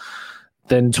Timber,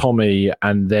 then Tommy,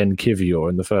 and then Kivior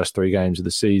in the first 3 games of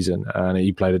the season. And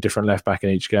he played a different left back in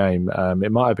each game.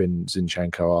 It might have been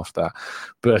Zinchenko after that.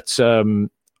 But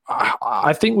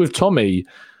I think with Tommy,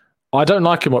 I don't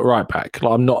like him at right back.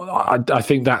 I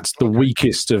think that's the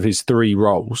weakest of his 3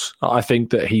 roles. I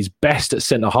think that he's best at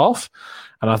centre half.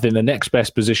 And I think the next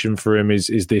best position for him is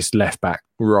this left back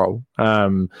role.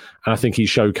 And I think he's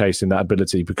showcasing that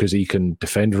ability because he can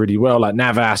defend really well, like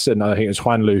Navas, and I think it was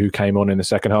Juanlu who came on in the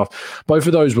second half. Both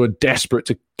of those were desperate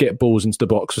to get balls into the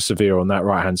box for Sevilla on that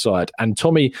right-hand side. And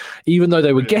Tommy, even though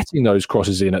they were getting those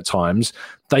crosses in at times,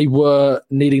 they were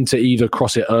needing to either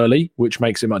cross it early, which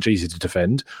makes it much easier to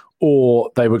defend, or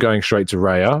they were going straight to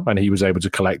Raya, and he was able to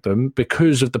collect them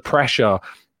because of the pressure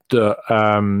that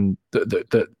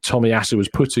Tomiyasu was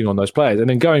putting on those players. And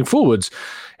then going forwards,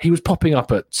 he was popping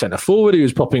up at centre forward, he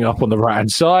was popping up on the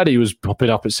right-hand side, he was popping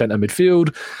up at centre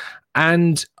midfield.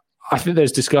 And I think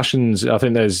there's discussions, I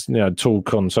think there's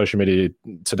talk on social media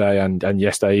today and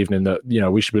yesterday evening that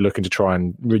we should be looking to try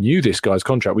and renew this guy's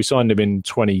contract. We signed him in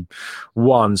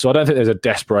 21, so I don't think there's a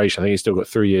desperation. I think he's still got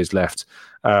 3 years left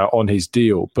on his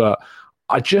deal. But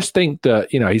I just think that,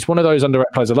 he's one of those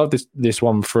underrated players. I love this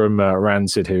one from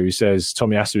Rancid here, who says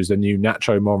Tomiyasu is the new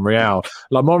Nacho Monreal.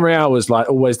 Like, Monreal was like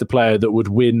always the player that would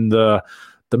win the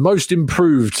most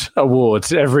improved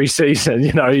award every season.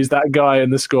 He's that guy in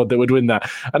the squad that would win that.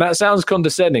 And that sounds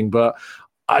condescending, but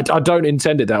I don't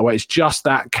intend it that way. It's just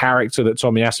that character that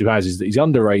Tomiyasu has, is that he's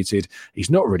underrated. He's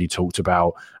not really talked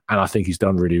about. And I think he's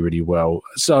done really, really well.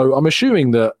 So I'm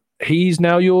assuming that he's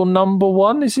now your number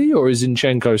one, is he? Or is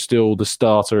Zinchenko still the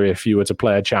starter if you were to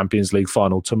play a Champions League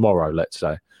final tomorrow, let's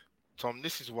say? Tom,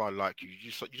 this is why I like you.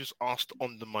 You just asked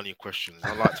on the money questions.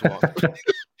 I like to ask.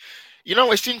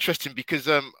 It's interesting because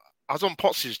I was on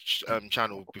Potts'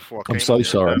 channel before I came. I'm so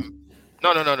sorry.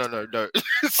 No.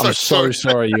 I'm so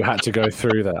sorry you had to go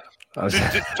through that.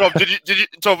 Tom, did you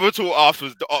Tom, we'll talk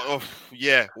afterwards.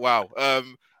 Yeah, wow.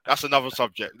 That's another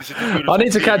subject. I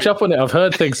need to catch up on it. I've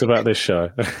heard things about this show.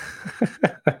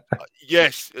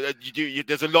 Yes, you do.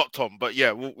 There's a lot, Tom. But yeah,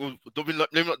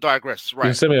 let me not digress. Right. You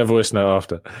can send me a voice note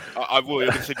after. I will. I'm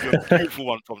going to send you a beautiful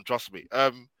one, Tom. Trust me.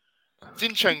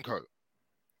 Zinchenko.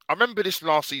 I remember this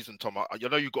last season, Tom. I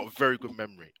know you've got a very good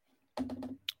memory.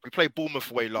 We played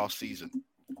Bournemouth away last season.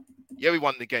 Yeah, we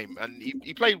won the game, and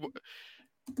he played.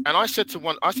 And I said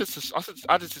I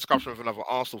had this discussion with another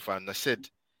Arsenal fan. And I said,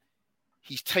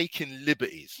 he's taking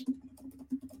liberties.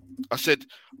 I said,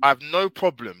 I have no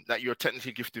problem that you're a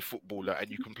technically gifted footballer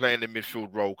and you can play in the midfield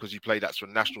role because you play that for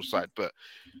the national side, but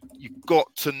you've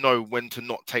got to know when to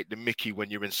not take the mickey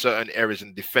when you're in certain areas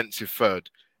in defensive third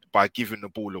by giving the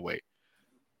ball away.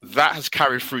 That has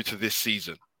carried through to this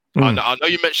season. I know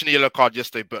you mentioned the yellow card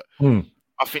yesterday, but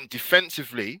I think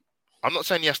defensively, I'm not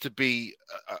saying he has to be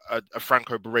a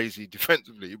Franco Baresi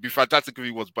defensively. It'd be fantastic if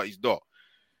he was, but he's not.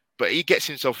 But he gets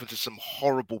himself into some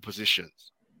horrible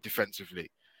positions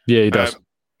defensively. Yeah, he does.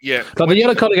 Yeah, like the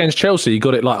yellow card against Chelsea, he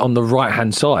got it like on the right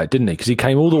hand side, didn't he? Because he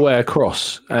came all the way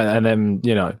across, and then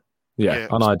unideal. I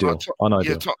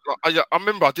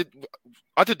remember I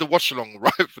did the watch along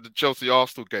right for the Chelsea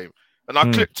Arsenal game, and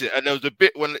I clipped it, and there was a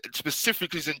bit when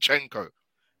specifically Zinchenko,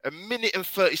 a minute and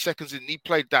 30 seconds in, he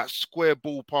played that square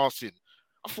ball passing.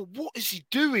 I thought, what is he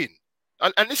doing?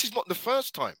 And this is not the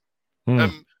first time.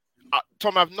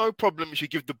 Tom, I have no problem if you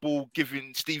give the ball,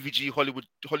 giving Stevie G Hollywood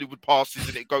passes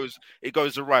and it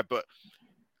goes awry. But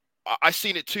I've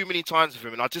seen it too many times with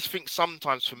him, and I just think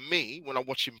sometimes for me, when I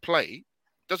watch him play, it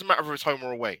doesn't matter if it's home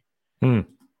or away.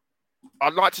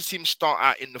 I'd like to see him start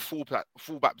out in the fullback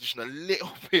position a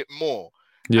little bit more,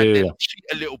 cheat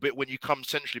a little bit when you come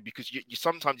centrally, because you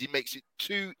sometimes he makes it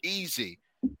too easy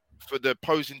for the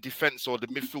opposing defense or the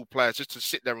midfield players just to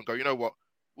sit there and go, you know what,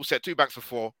 we'll set 2 backs for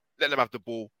 4, let them have the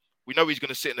ball. We know he's going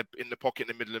to sit in the pocket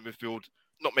in the middle of the midfield,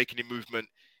 not making any movement.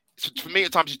 So for me,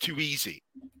 at times, it's too easy.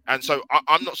 And so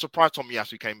I'm not surprised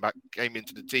Tomiyasu came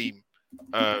into the team.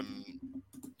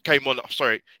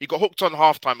 He got hooked on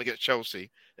halftime against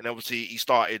Chelsea, and obviously he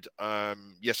started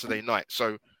yesterday night.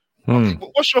 So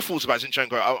what's your thoughts about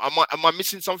Zinchenko? Am I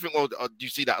missing something, or do you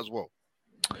see that as well?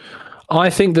 I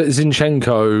think that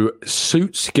Zinchenko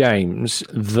suits games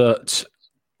that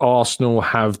Arsenal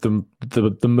have the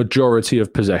majority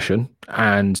of possession,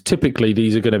 and typically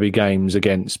these are going to be games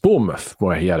against Bournemouth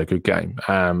where he had a good game,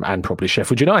 and probably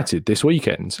Sheffield United this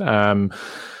weekend.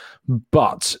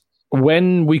 But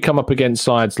when we come up against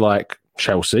sides like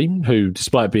Chelsea, who,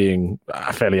 despite being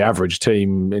a fairly average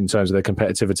team in terms of their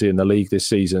competitivity in the league this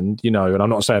season, and I'm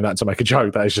not saying that to make a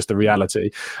joke, that is just the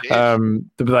reality. But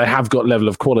they have got level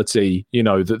of quality,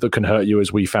 that can hurt you,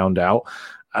 as we found out.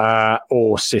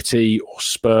 Or City or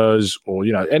Spurs or,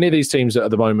 any of these teams that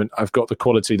at the moment have got the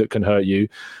quality that can hurt you,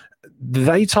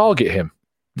 they target him.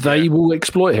 They will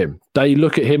exploit him. They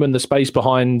look at him and the space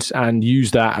behind and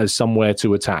use that as somewhere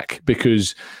to attack,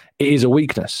 because it is a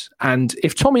weakness. And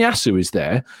if Tomiyasu is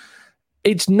there,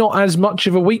 it's not as much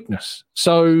of a weakness.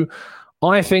 So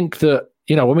I think that,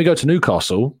 when we go to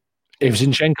Newcastle, if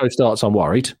Zinchenko starts, I'm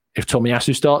worried. If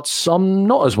Tomiyasu starts, I'm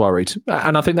not as worried.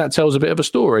 And I think that tells a bit of a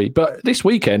story. But this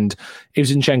weekend, if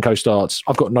Zinchenko starts,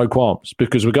 I've got no qualms,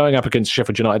 because we're going up against a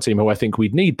Sheffield United team who I think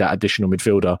we'd need that additional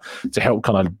midfielder to help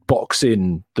kind of box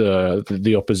in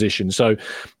the opposition. So,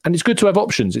 and it's good to have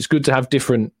options. It's good to have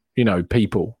different,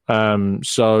 people.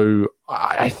 So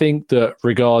I think that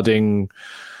regarding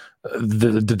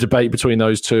the debate between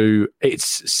those two,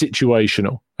 it's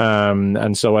situational.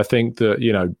 And so I think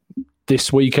that,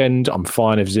 this weekend, I'm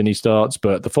fine if Zinni starts,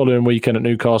 but the following weekend at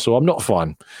Newcastle, I'm not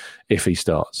fine if he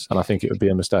starts. And I think it would be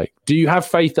a mistake. Do you have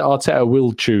faith that Arteta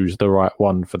will choose the right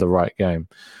one for the right game?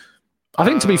 I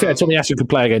think, to be fair, Tomiyasu could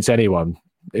play against anyone,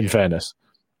 in fairness.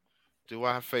 Do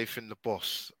I have faith in the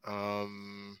boss?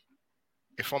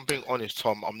 If I'm being honest,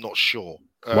 Tom, I'm not sure.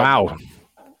 Wow.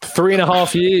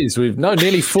 3.5 years.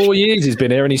 Nearly 4 years he's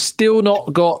been here, and he's still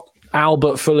not got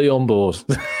Albert fully on board.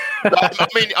 I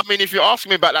mean, if you're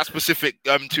asking me about that specific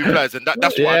 2 players, and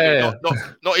that's what I mean,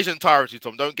 not his entirety,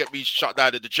 Tom. Don't get me shut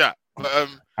down in the chat. But,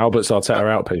 Albert's Arteta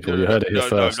out, people. You heard it here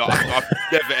first. No,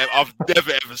 I've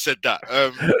never ever said that.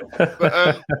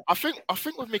 But I think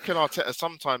with Mikel Arteta,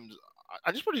 sometimes,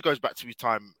 and this probably goes back to his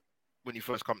time when he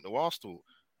first come to Arsenal.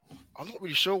 I'm not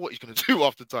really sure what he's going to do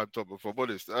after time, Tom, if I'm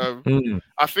honest.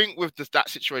 I think with that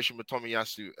situation with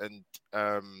Tomiyasu and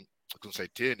I couldn't say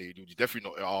Tierney, he's definitely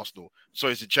not at Arsenal.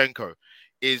 Sorry, Zinchenko.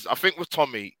 I think with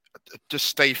Tommy, just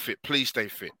stay fit. Please stay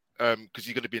fit, because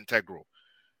you're going to be integral.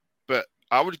 But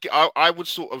I would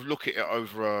sort of look at it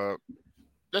over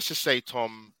let's just say,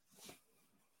 Tom,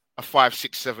 a 5,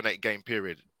 6, 7, 8 game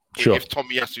period. Sure. If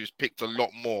Tomiyasu has picked a lot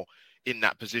more in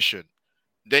that position,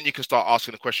 then you can start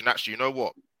asking the question, actually, you know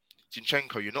what?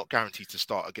 Zinchenko, you're not guaranteed to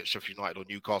start against Sheffield United or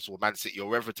Newcastle or Man City or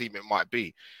wherever team it might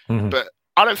be. But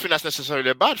I don't think that's necessarily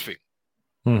a bad thing,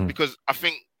 because I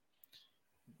think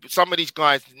some of these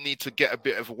guys need to get a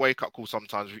bit of a wake-up call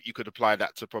sometimes. You could apply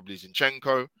that to probably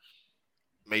Zinchenko,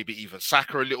 maybe even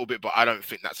Saka a little bit, but I don't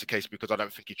think that's the case, because I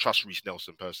don't think he trusts Reece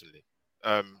Nelson personally.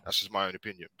 That's just my own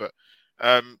opinion. But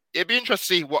it'd be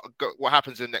interesting to see what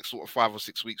happens in the next sort of 5 or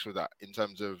 6 weeks with that, in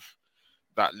terms of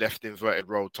that left inverted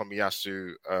role,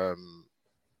 Tomiyasu,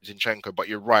 Zinchenko. But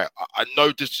you're right. I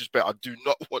no disrespect.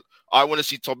 I want to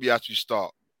see Tomiyasu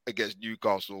start against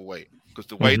Newcastle away, because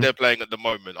the way they're playing at the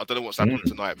moment, I don't know what's happening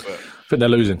tonight, but I think they're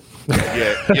losing.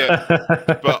 Yeah.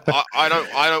 But I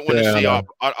don't want to see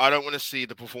I don't want to see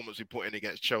the performance we put in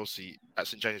against Chelsea at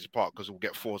St James's Park, because we'll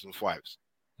get 4s and 5s,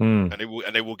 and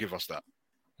they will give us that.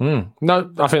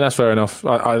 No, I think that's fair enough.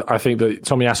 I think that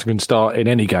Tomiyasu can start in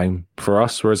any game for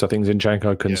us, whereas I think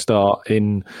Zinchenko can start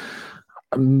in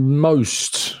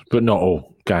most, but not all,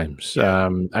 games,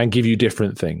 and give you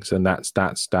different things, and that's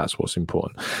what's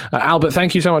important. Albert,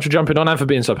 thank you so much for jumping on and for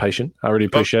being so patient. I really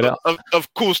appreciate it.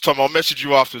 Of course, Tom. I'll message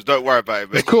you afterwards. Don't worry about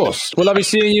it, mate. Of course. Well, I'll be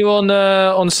seeing you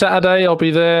on Saturday. I'll be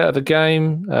there at the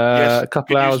game. A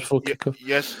couple hours before kickoff.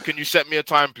 Yes. Can you set me a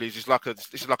time, please? It's like a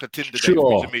Tinder date.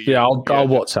 Sure. Yeah, I'll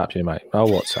WhatsApp you, mate. I'll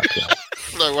WhatsApp you.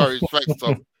 No worries. Thanks,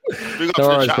 Tom. Big up No to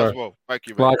worries, the chat bro. as well. Thank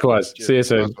you, mate. Likewise. Cheers. See you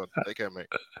soon. Nice. Take care, mate.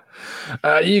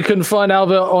 You can find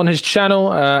Albert on his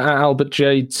channel at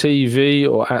AlbertJTV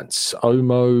or at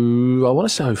Omo. I want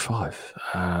to say 05.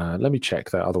 Let me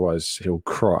check that, otherwise he'll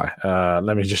cry.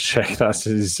 Let me just check. That's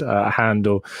his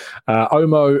handle.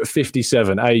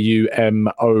 Omo57,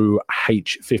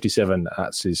 AUMOH57.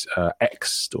 That's his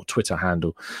X or Twitter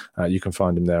handle. You can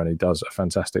find him there, and he does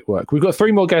fantastic work. We've got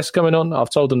 3 more guests coming on. I've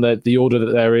told them the order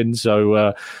that they're in,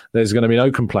 so there's going to be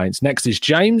no complaints. Next is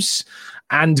James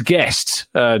and guest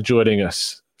joining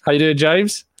us. How you doing,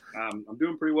 James? I'm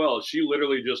doing pretty well. She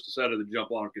literally just decided to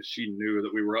jump on because she knew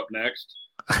that we were up next.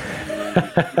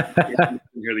 Been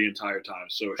here the entire time,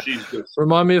 so she's good.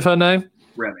 Remind me of her name.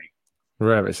 Remy.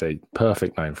 It's a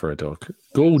perfect name for a dog.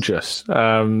 Gorgeous.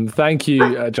 Thank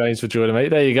you, James, for joining me.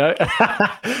 There you go.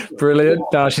 Brilliant.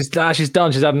 No, she's done. She's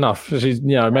had enough.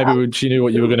 Maybe she knew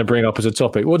what you were going to bring up as a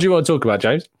topic. What do you want to talk about,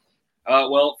 James?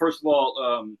 Well, first of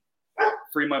all,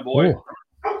 free my boy.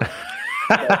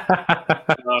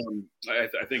 I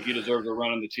think he deserves a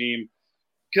run on the team,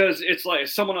 because it's like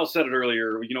someone else said it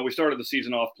earlier. We started the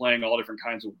season off playing all different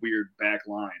kinds of weird back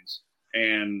lines,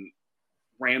 and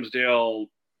Ramsdale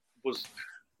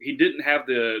he didn't have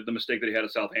the mistake that he had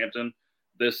at Southampton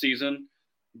this season,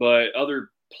 but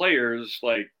other players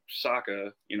like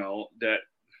Saka, that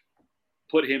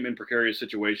put him in precarious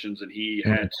situations, and he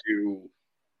had to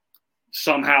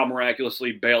somehow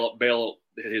miraculously bail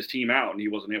his team out, and he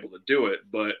wasn't able to do it.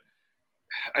 But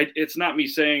it's not me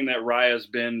saying that Raya's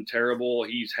been terrible.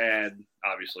 He's had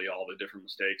obviously all the different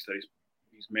mistakes that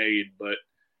he's made, but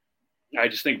I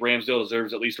just think Ramsdale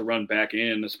deserves at least a run back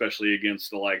in, especially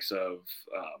against the likes of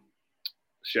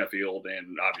Sheffield,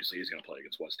 and obviously he's going to play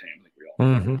against West Ham. I think we all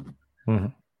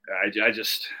know.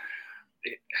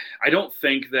 I don't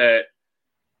think that,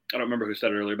 I don't remember who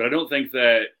said it earlier, but I don't think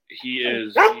that he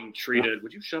is being treated.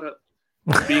 Would you shut up?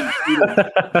 Being treated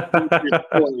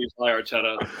poorly by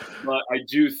Arteta, but I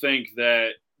do think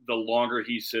that the longer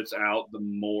he sits out, the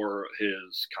more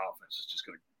his confidence is just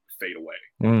going to fade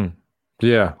away.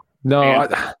 Yeah. No,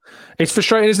 it's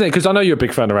frustrating, isn't it? Because I know you're a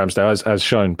big fan of Ramsdale, as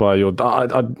shown by your.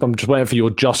 I'm just waiting for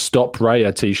your "Just Stop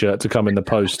Raya" T-shirt to come in the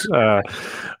post at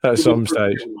some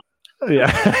stage.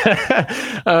 Yeah.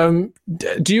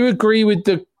 Do you agree with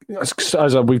the?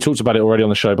 As we've talked about it already on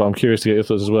the show, but I'm curious to get your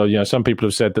thoughts as well. Some people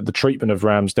have said that the treatment of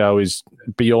Ramsdale is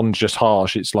beyond just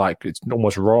harsh. It's like it's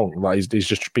almost wrong. Like he's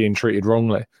just being treated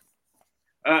wrongly.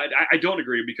 I don't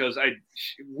agree, because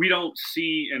we don't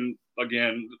see, and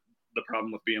again, the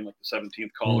problem with being like the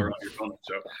 17th caller on your phone.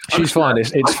 So she's fine.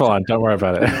 It's fine. Don't worry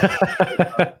about it.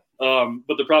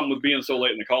 But the problem with being so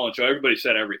late in the call-in show, everybody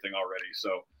said everything already.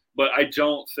 So, but I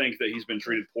don't think that he's been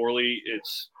treated poorly.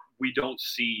 We don't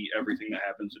see everything that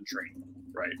happens in training,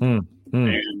 right?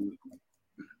 And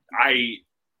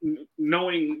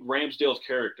knowing Ramsdale's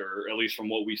character, at least from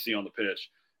what we see on the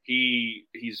pitch, he's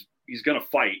going to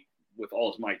fight with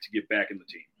all his might to get back in the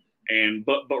team.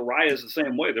 But Raya is the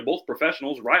same way. They're both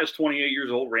professionals. Raya's 28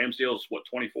 years old. Ramsdale's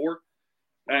 24?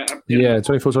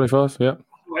 24, 25. Yeah.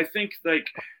 I think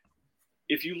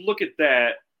if you look at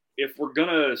that, if we're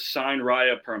gonna sign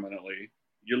Raya permanently,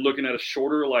 you're looking at a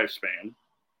shorter lifespan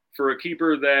for a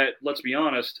keeper that, let's be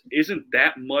honest, isn't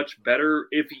that much better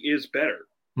if he is better.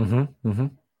 And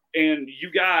you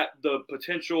got the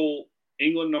potential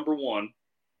England #1,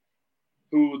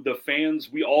 who the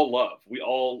fans, we all love.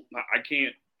 I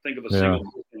can't think of a single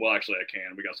person. Well, actually, I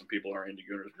can. We got some people in our Indie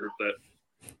Gooners group that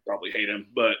probably hate him,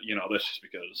 but that's just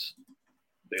because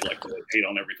they like to hate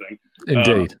on everything.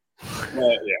 Indeed.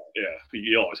 Yeah.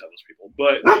 You always have those people,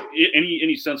 but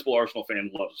any sensible Arsenal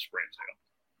fan loves Ramsdale.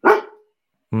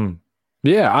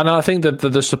 Yeah, and I think that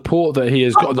the support that he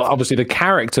has got, obviously the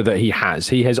character that he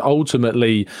has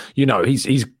ultimately,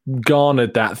 he's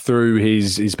garnered that through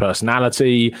his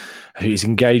personality, his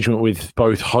engagement with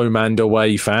both home and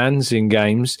away fans in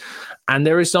games. And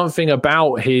there is something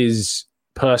about his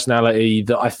personality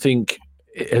that I think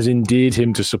has endeared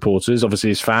him to supporters. Obviously,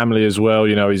 his family as well.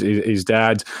 His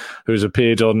dad, who has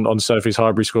appeared on Sophie's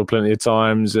Highbury Squad plenty of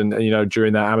times, and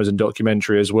during that Amazon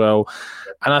documentary as well.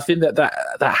 And I think that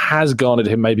has garnered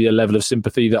him maybe a level of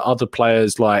sympathy that other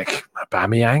players like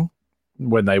Aubameyang,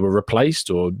 when they were replaced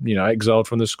or exiled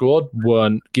from the squad,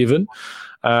 weren't given.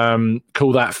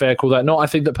 Call that fair, call that not. I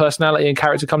think that personality and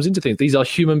character comes into things. These are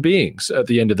human beings at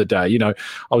the end of the day.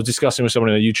 I was discussing with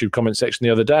someone in a YouTube comment section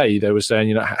the other day. They were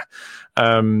saying,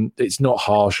 it's not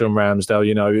harsh on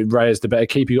Ramsdale. Raya's the better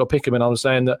keeper. You got to pick him. And I was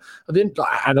saying that,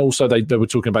 and also they were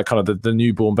talking about kind of the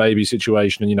newborn baby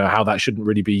situation and how that shouldn't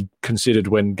really be considered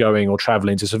when going or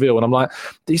traveling to Seville. And I'm like,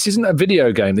 this isn't a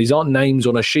video game. These aren't names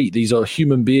on a sheet. These are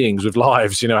human beings with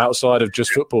lives, outside of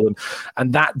just football,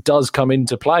 and that does come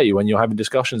into play when you're having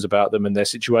discussions about them and their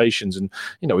situations. And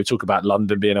we talk about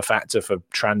London being a factor for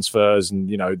transfers and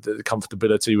the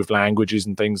comfortability with languages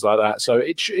and things like that. So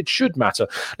it should matter.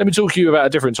 Let me talk to you about a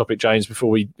different topic, James, before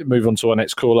we move on to our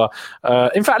next caller.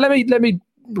 In fact, let me.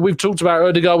 We've talked about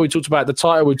Odegaard. We talked about the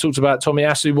title. We talked about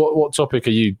Tomiyasu. What topic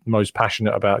are you most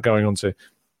passionate about going on to?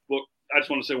 Well, I just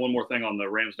want to say one more thing on the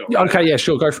Ramsdale. Yeah, okay, yeah,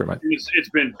 sure, go for it, mate. It's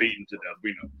been beaten to death.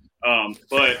 We know.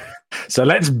 But so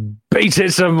let's beat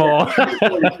it some more. Sorry,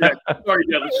 let's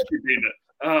just keep beating it.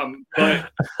 But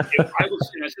if I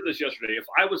was, and I said this yesterday, if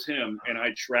I was him and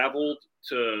I traveled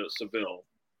to Seville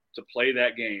to play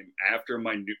that game after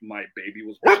my baby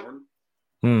was born,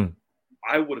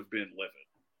 I would have been livid.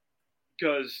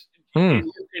 Because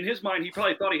in his mind, he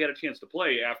probably thought he had a chance to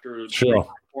play after the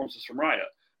performances from Raya.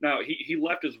 Now, he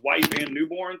left his wife and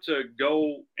newborn to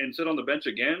go and sit on the bench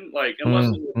again. Like, unless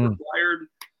it was required,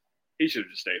 he should have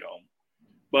just stayed home.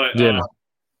 But I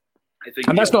think,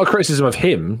 and that's not a criticism of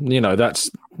him.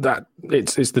 It's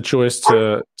the choice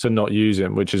to not use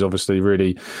him, which is obviously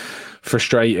really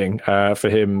frustrating for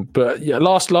him. But yeah,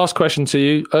 last question to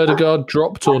you: Odegaard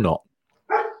dropped or not?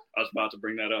 I was about to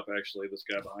bring that up, actually, this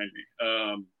guy behind me.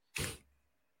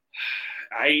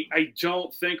 I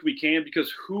don't think we can, because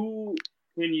who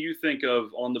can you think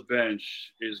of on the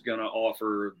bench is going to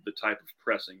offer the type of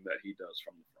pressing that he does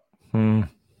from the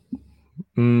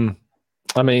front?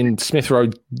 I mean, Smith Rowe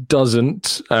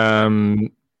doesn't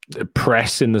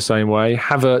press in the same way.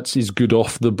 Havertz is good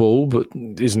off the ball, but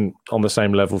isn't on the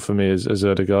same level for me as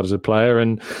Odegaard as a player.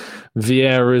 And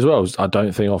Vieira as well, I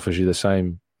don't think offers you the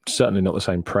same. Certainly not the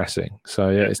same pressing. So,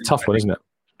 yeah, it's a tough one, isn't it?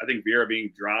 I think Vieira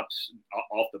being dropped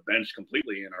off the bench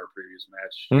completely in our previous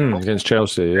match. Against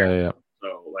Chelsea, yeah.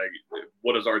 So,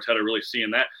 what does Arteta really see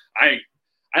in that? I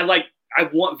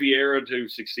want Vieira to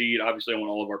succeed. Obviously, I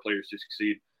want all of our players to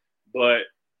succeed. But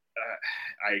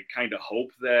I kind of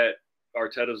hope that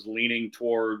Arteta's leaning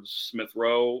towards Smith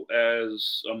Rowe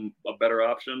as a better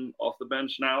option off the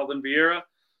bench now than Vieira.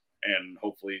 And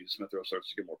hopefully Smith Rowe starts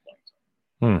to get more playing time.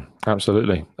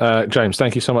 Absolutely. James,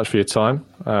 thank you so much for your time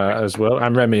as well.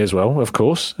 And Remy as well, of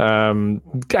course.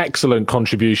 Excellent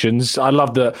contributions. I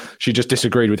love that she just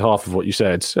disagreed with half of what you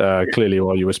said, clearly,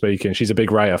 while you were speaking. She's a big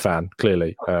Raya fan,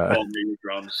 clearly. Call me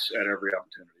drums at every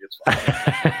opportunity. It's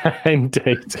fine.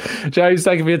 Indeed. James,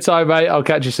 thank you for your time, mate. I'll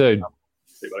catch you soon.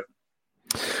 See you, buddy.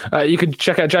 You can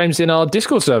check out James in our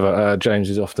Discord server. James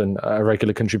is often a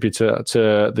regular contributor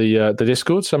to the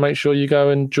Discord, so make sure you go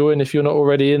and join. If you're not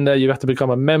already in there, you have to become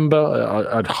a member.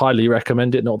 I'd highly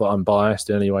recommend it, not that I'm biased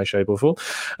in any way, shape or form.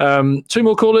 Two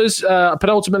more callers.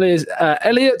 Penultimately is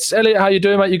Elliot. Elliot, how you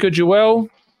doing, mate? You good? You well?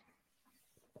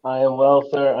 I am well,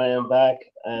 sir. I am back,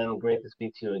 and great to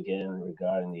speak to you again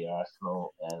regarding the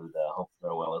Arsenal, and hope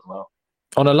you're well as well.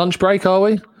 On a lunch break, are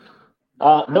we?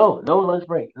 No lunch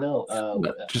break. No,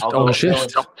 just on a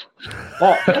shift.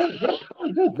 Very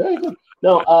good.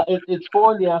 No, it's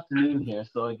 4 in the afternoon here,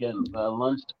 so again,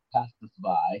 lunch passed us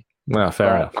by. Well,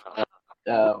 fair enough.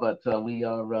 But we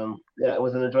are. It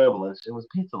was an enjoyable lunch. It was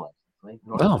pizza lunch. Right?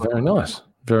 Oh, very nice.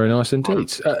 Very nice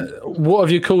indeed. What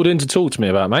have you called in to talk to me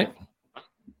about, mate?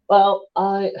 Well,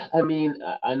 I mean,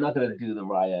 I'm not going to do the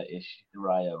Raya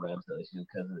Ramsdale issue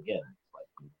because again, it's like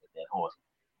a dead horse.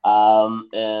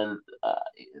 And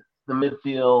the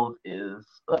midfield is,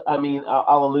 I mean,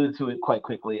 I'll allude to it quite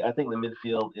quickly. I think the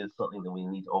midfield is something that we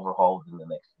need to overhaul in the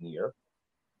next year.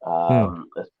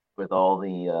 With all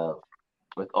the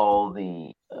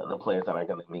players that are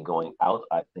going to be going out,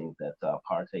 I think that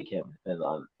Partey can't depend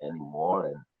on anymore,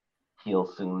 and he'll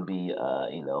soon be,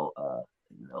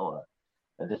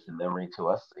 a distant memory to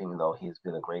us, even though he's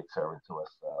been a great servant to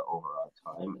us over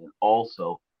our time. And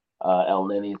also, El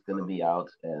Neni is going to be out,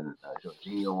 and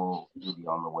Jorginho will be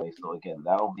on the way. So again,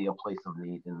 that will be a place of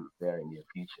need in the very near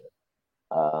future.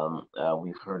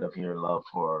 We've heard of your love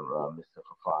for Mr.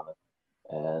 Fofana,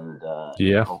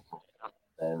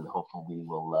 and hopefully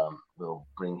we'll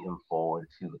bring him forward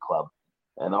to the club,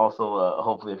 and also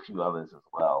hopefully a few others as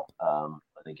well.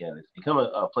 But again, it's become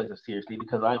a place of serious need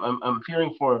because I'm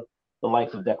fearing for the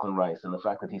likes of Declan Rice and the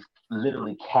fact that he's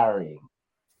literally carrying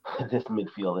this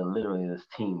midfield and literally this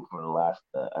team for the last,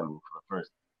 for the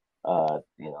first,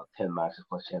 10 matches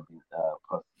plus Champions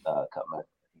plus Cup matches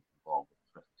that he's involved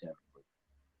with the Champions League.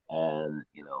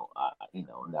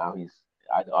 And now he's.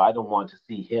 I don't want to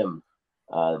see him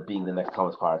being the next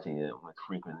Thomas Partey with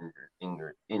frequent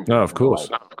injuries. No, of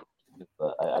course.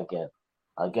 Again,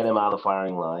 get him out of the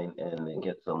firing line and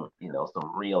get some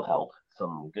real help,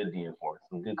 some good reinforcement,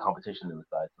 some good competition in the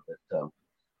side, so that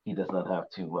he does not have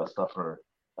to suffer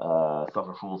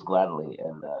fools gladly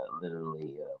and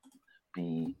literally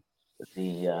be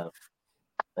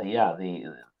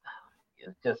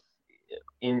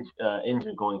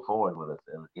injured going forward with us,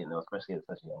 and especially at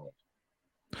such a young age.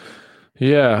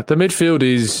 Yeah, the midfield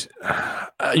is.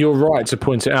 You're right to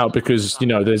point it out because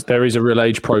there is a real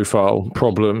age profile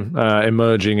problem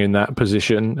emerging in that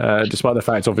position, despite the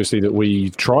fact, obviously, that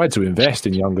we tried to invest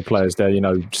in younger players there.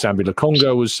 Sambi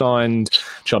Lokonga was signed,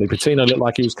 Charlie Patino looked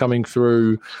like he was coming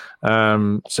through,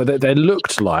 so there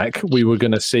looked like we were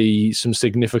going to see some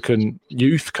significant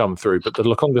youth come through. But the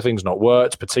Lokonga thing's not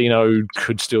worked. Patino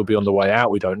could still be on the way out.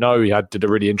 We don't know. He did a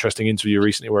really interesting interview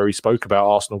recently where he spoke about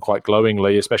Arsenal quite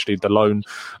glowingly, especially the loan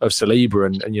of Saliba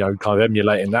and kind of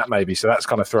emulating that maybe. So that's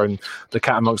kind of thrown the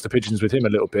cat amongst the pigeons with him a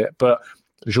little bit. But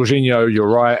Jorginho, you're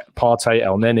right, Partey,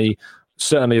 El Neni,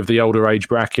 certainly of the older age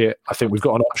bracket. I think we've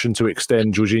got an option to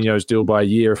extend Jorginho's deal by a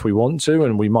year if we want to,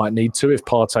 and we might need to if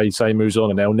Partey, say, moves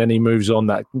on and El Neni moves on.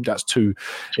 That's two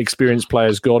experienced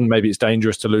players gone. Maybe it's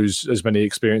dangerous to lose as many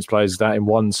experienced players as that in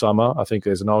one summer. I think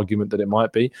there's an argument that it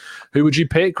might be. Who would you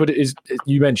pick?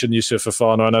 You mentioned Yusuf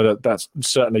Fofana. I know that's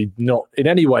certainly not in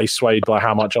any way swayed by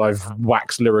how much I've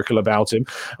waxed lyrical about him.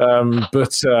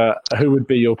 But who would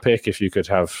be your pick if you could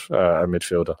have a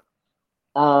midfielder?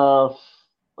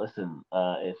 Listen,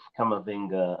 if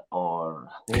Camavinga or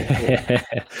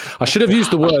I should have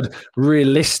used the word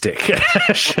realistic.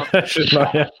 Shouldn't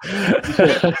I?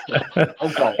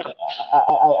 I'm sorry,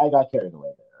 I got carried away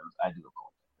there. I do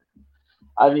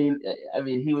apologize. I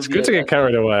mean, he was. It's good to get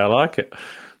carried away. I like it.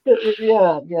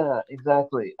 Yeah,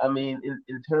 exactly. I mean,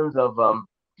 in terms of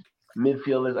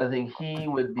midfielders, I think he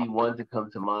would be one to come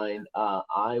to mind.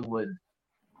 I would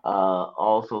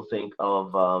also think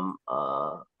of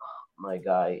my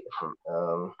guy from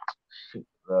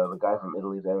the guy from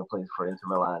Italy that plays for Inter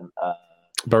Milan.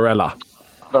 Barella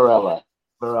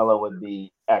would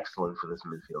be excellent for this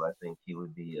midfield. I think he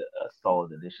would be a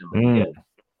solid addition. But again,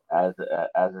 as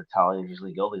Italians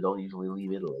usually go, they don't usually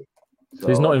leave Italy. So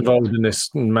he's not involved in this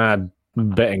mad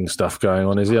betting stuff going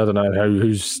on, is he? I don't know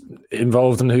who's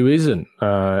involved and who isn't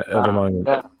at the moment.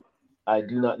 I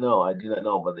do not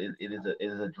know, but it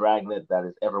is a dragnet that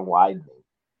is ever widening.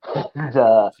 And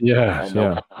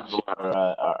people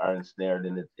are ensnared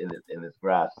in its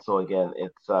grasp. So again,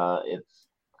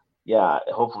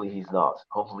 hopefully he's not,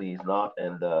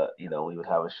 and we would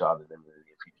have a shot at him in the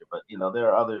near future. But there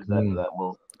are others that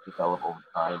will develop over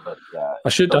time. But I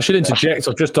should interject.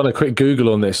 I've just done a quick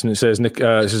Google on this, and it says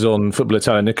this is on Football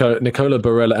Italian. Nicola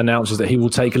Barella announces that he will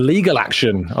take legal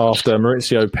action after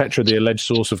Maurizio Petra, the alleged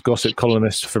source of gossip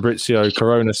columnist Fabrizio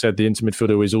Corona, said the Inter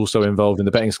midfielder is also involved in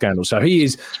the betting scandal. So he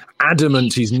is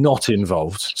adamant he's not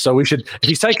involved. So we should, if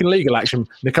he's taken legal action,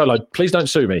 Nicola, please don't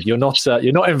sue me. You're not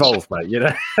involved, mate.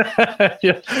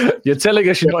 You're telling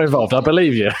us you're not involved. I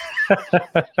believe you.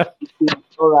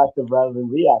 Proactive rather than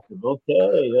reactive.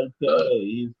 Okay.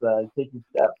 He's taking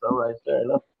steps. All right, fair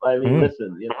enough. I mean,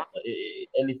 listen,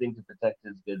 anything to protect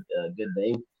his good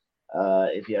name.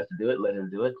 If he has to do it, let him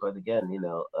do it. But again, it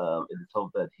is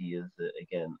hoped that he is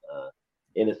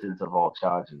innocent of all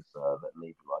charges that may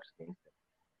be lodged against him.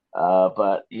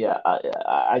 But yeah,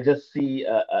 I just see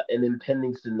an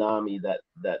impending tsunami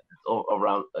that's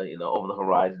around, over the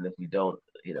horizon if we don't,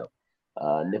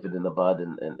 nip it in the bud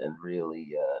and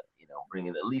really, bring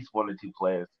in at least one or two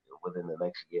players within the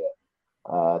next year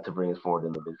to bring us forward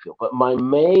in the midfield. But my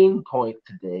main point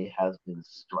today has been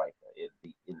striker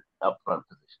in upfront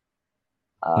position.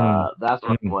 That's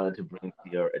what I wanted to bring to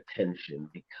your attention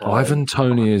because Ivan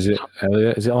Toney, is it,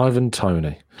 Elliot? Is it Ivan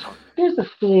Toney? Here's the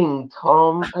thing,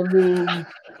 Tom. I mean,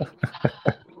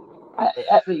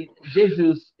 I mean,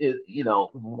 Jesus is, he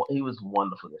was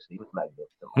wonderful this year. He was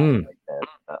magnificent. And,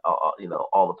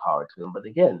 all the power to him. But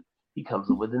again, he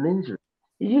comes up with an injury.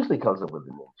 He usually comes up with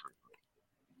an injury.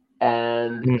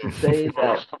 And to say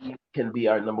that he can be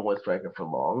our number one striker for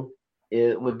long,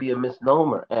 it would be a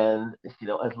misnomer. And as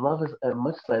much as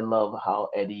I love how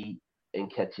Eddie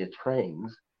Nketiah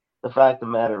trains, the fact of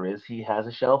the matter is he has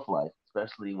a shelf life,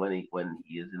 especially when he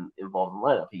is involved in the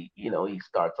lineup. He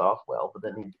starts off well, but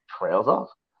then he trails off.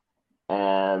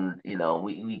 And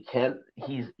we can't.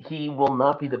 He will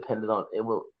not be dependent on. It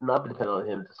will not be dependent on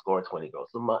him to score 20 goals.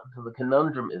 So the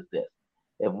conundrum is this: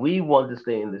 if we want to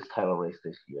stay in this title race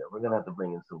this year, we're gonna have to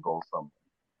bring in some goals somewhere.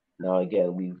 Now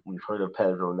again, we've heard of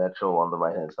Pedro Neto on the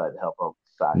right hand side to help out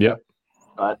Saka. Yeah.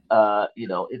 But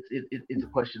it's a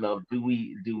question of do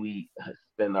we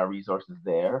spend our resources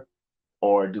there,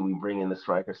 or do we bring in a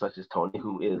striker such as Tony,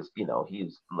 who is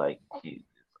he's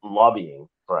lobbying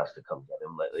for us to come get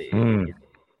him.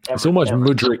 It's almost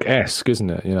Mudryk-esque, isn't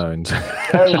it?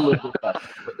 Very Mudryk-esque.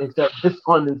 Except this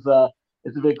one is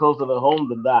it's a bit closer to home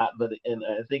than that. But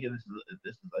I think this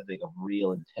is of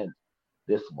real intent.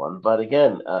 This one, but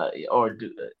again,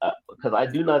 because I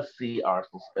do not see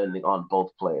Arsenal spending on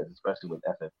both players, especially with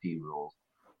FFP rules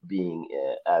being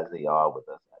as they are with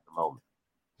us at the moment.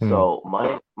 So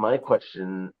my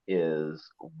question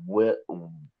is, what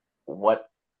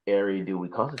area do we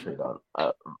concentrate on?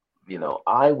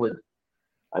 I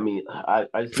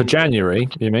for January,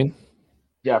 you mean?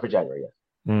 Yeah, for January, yes.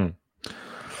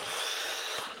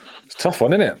 Tough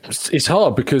one, isn't it? It's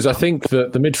hard because I think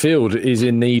that the midfield is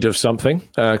in need of something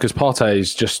because Partey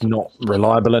is just not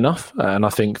reliable enough. And I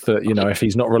think that, if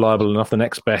he's not reliable enough, the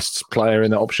next best player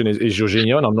in that option is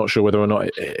Jorginho. And I'm not sure whether or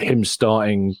not him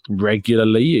starting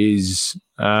regularly is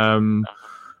what's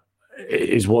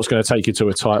going to take you to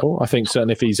a title. I think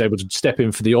certainly if he's able to step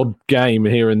in for the odd game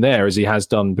here and there, as he has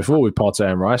done before with Partey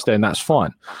and Rice, then that's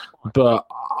fine. But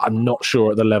I'm not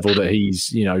sure at the level that he's,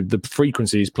 the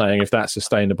frequency he's playing, if that's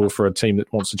sustainable for a team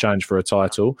that wants to challenge for a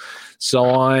title. So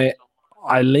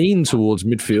I lean towards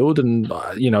midfield, and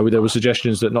there were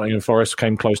suggestions that Nottingham Forest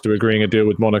came close to agreeing a deal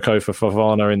with Monaco for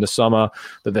Fofana in the summer,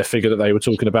 that their figure that they were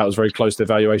talking about was very close to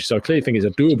their valuation. So I clearly think it's a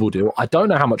doable deal. I don't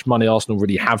know how much money Arsenal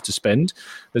really have to spend.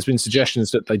 There's been suggestions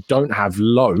that they don't have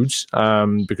loads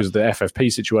because of the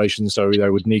FFP situation, so they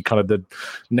would need kind of the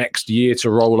next year to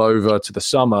roll over to the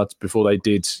summer before they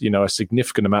did, a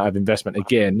significant amount of investment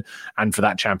again, and for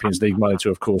that Champions League money to,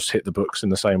 of course, hit the books in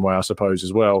the same way, I suppose,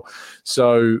 as well.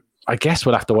 So I guess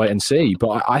we'll have to wait and see.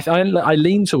 But I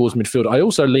lean towards midfield. I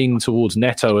also lean towards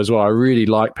Neto as well. I really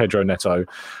like Pedro Neto.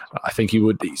 I think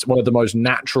he's one of the most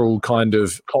natural kind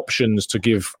of options to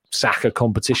give Saka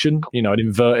competition. An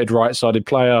inverted right-sided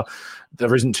player.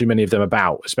 There isn't too many of them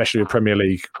about, especially with Premier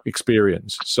League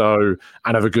experience. So,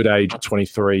 and of a good age at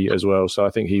 23 as well. So I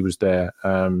think he was there.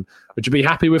 Would you be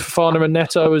happy with Fofana and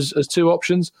Neto as two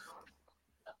options?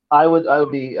 I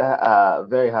would be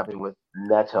very happy with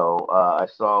Neto. I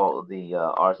saw the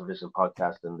Arsenal Vision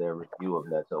podcast and their review of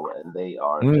Neto, and they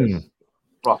are just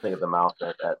frothing at the mouth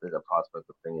at the prospect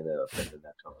of bringing in a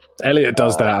Neto. Elliot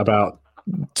does that about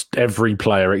every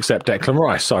player except Declan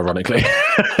Rice, ironically,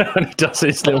 when he does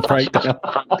his little breakdown.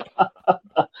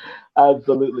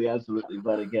 Absolutely.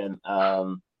 But again,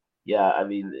 the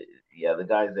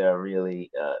guys there are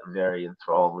really very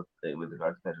enthralled with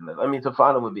regard to Pedro Neto. I mean,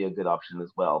 Fofana would be a good option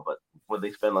as well, but would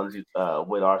they spend on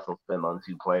would Arsenal spend on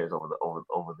two players over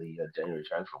the January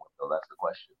transfer window? That's the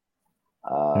question.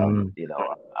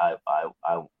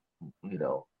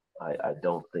 I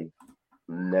don't think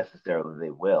necessarily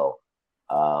they will.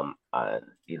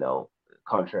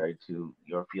 Contrary to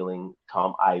your feeling,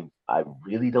 Tom, I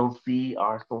really don't see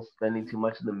Arsenal spending too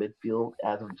much in the midfield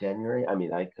as of January. I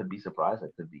mean, I could be surprised. I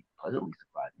could be pleasantly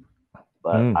surprised.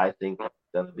 But I think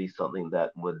that would be something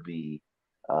that would be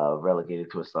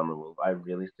relegated to a summer move. I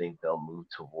really think they'll move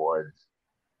towards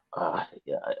a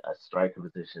striker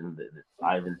position.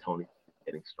 Ivan Toney is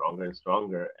getting stronger and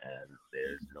stronger, and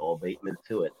there's no abatement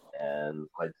to it. And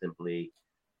quite simply,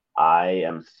 I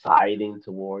am siding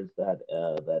towards that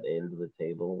end of the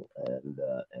table, and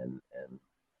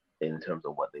in terms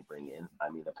of what they bring in, I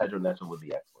mean, a Pedro Neto would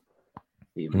be excellent.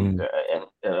 And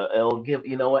it'll give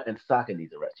and Saka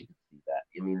needs a rest. You can see that.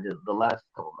 I mean, the last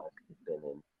couple matches he's been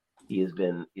in, he has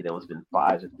been it's been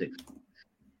 5 to 6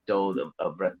 shows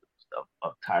of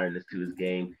tiredness to his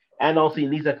game. And also, he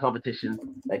needs that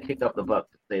competition that kick up the butt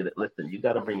to say that, listen, you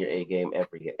got to bring your A game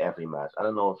every match. I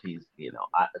don't know if he's,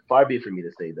 far be it for me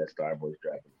to say that Starboy's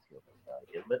dragging his heels,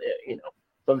 but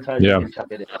sometimes you can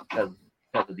chuck it in because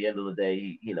at the end of the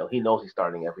day, he knows he's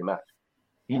starting every match.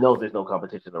 He knows there's no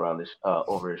competition around this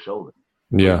over his shoulder.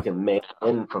 Yeah. He can make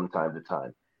in from time to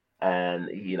time. And,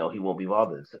 he won't be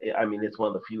bothered. So, I mean, it's one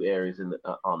of the few areas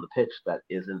on the pitch that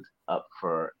isn't up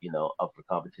for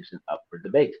competition, up for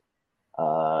debate.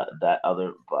 That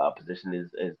other position is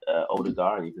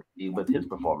Odegaard, and you can see with his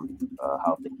performance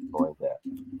how things are going there.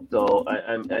 So,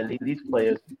 and these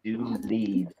players do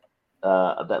need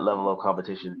that level of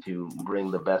competition to bring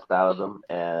the best out of them.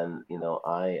 And,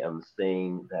 I am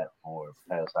saying that for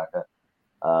Bukayo Saka,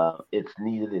 it's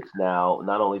needed. It's now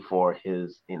not only for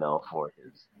his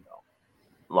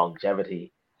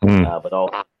longevity, but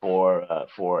also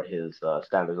for his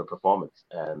standards of performance.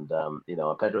 And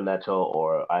Pedro Neto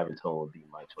or Ivan Toney would be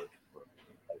my choice.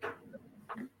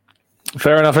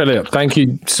 Fair enough, Elliot. Thank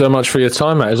you so much for your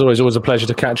time, mate. It's always a pleasure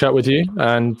to catch up with you.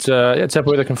 And tell me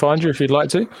where they can find you if you'd like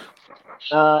to.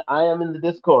 I am in the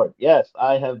Discord. Yes,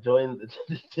 I have joined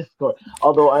the Discord.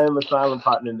 Although I am a silent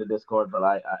partner in the Discord,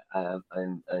 but I'm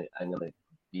going to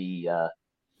be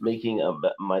making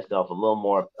myself a little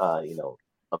more,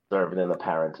 observant and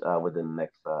apparent within the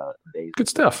next days. Good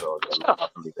stuff. So I'll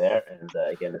be there, and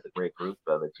again, it's a great group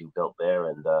that you built there,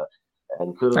 and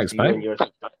kudos Thanks, to you mate. and your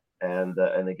success. And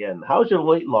again, how's your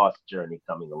weight loss journey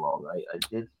coming along? I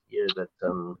did hear that.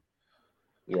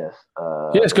 Yes.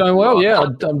 Yeah, it's going well. Yeah,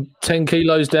 I'm 10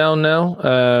 kilos down now.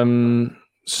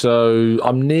 So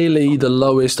I'm nearly the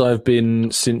lowest I've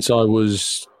been since I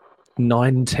was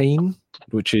 19,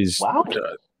 which is wow.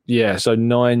 So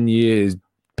 9 years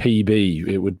PB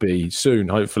it would be soon.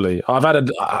 Hopefully, I've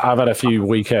had a few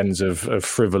weekends of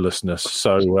frivolousness,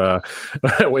 so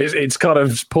it's kind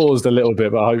of paused a little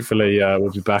bit, but hopefully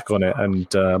we'll be back on it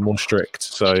and more strict.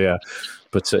 So yeah.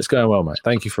 But it's going well, mate.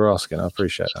 Thank you for asking. I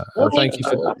appreciate that. Thank you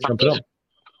for jumping on.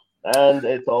 And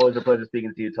it's always a pleasure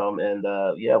speaking to you, Tom. And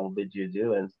we'll bid you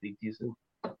adieu and speak to you soon.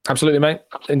 Absolutely, mate.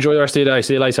 Enjoy the rest of your day.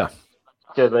 See you later.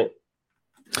 Cheers, mate.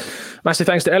 Massive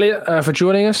thanks to Elliot for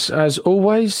joining us, as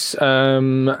always. We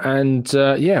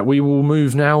will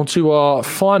move now to our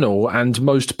final and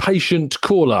most patient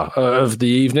caller of the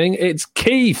evening. It's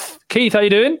Keith. Keith, how you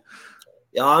doing?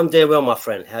 Yeah, I'm doing well, my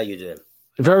friend. How you doing?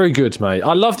 Very good, mate.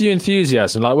 I loved your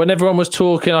enthusiasm. Like when everyone was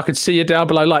talking, I could see you down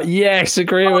below. Like, yes,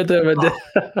 agree with them.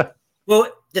 Well,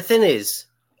 the thing is,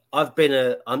 I'm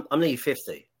nearly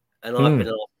 50, and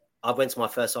I went to my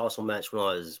first Arsenal match when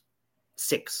I was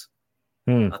 6.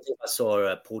 I think I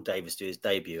saw Paul Davis do his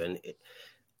debut, and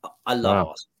I love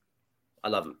Arsenal. I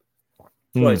love him.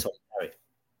 Sorry, Tom, Harry.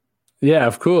 Yeah,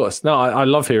 of course. No, I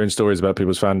love hearing stories about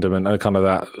people's fandom and kind of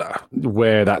that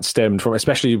where that stemmed from,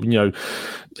 especially,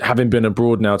 having been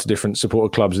abroad now to different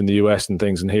supporter clubs in the US and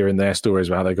things and hearing their stories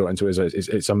about how they got into it.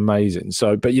 It's amazing.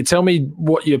 So, but you tell me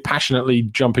what you're passionately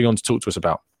jumping on to talk to us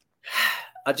about.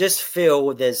 I just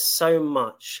feel there's so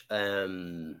much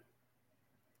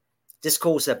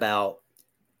discourse about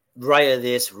Raya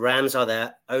this, Ramsdale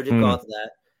that, Odegaard that,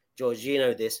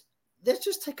 Jorginho this. Let's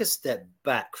just take a step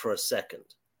back for a second.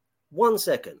 1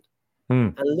 second,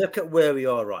 and look at where we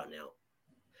are right now.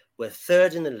 We're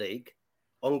third in the league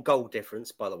on goal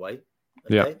difference, by the way.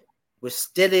 Okay? Yeah. We're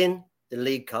still in the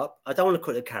League Cup. I don't want to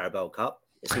call it the Carabao Cup.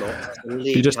 It's not. It's the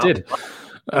League you just Cup. did.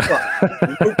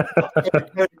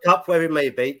 Cup, wherever it may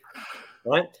be.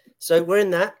 Right? So we're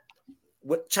in that.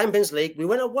 Champions League. We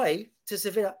went away to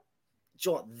Sevilla.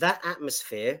 That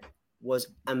atmosphere was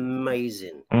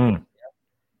amazing.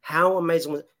 How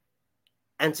amazing was it?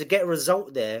 And to get a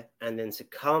result there and then to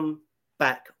come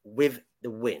back with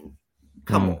the win.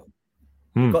 Come on.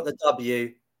 You've got the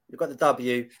W. You've got the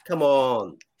W. Come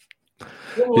on.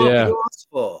 What can you ask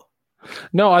for?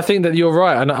 No, I think that you're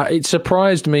right. And it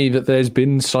surprised me that there's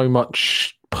been so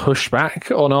much pushback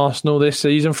on Arsenal this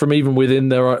season from even within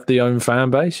their own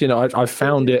fan base. I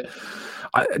found it.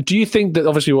 Do you think that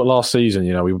obviously last season,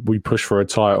 we pushed for a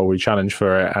title, we challenged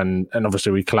for it, and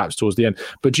obviously we collapsed towards the end.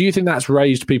 But do you think that's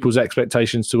raised people's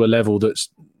expectations to a level that's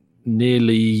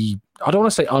nearly, I don't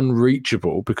want to say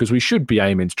unreachable, because we should be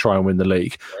aiming to try and win the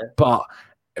league. Yeah. But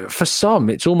for some,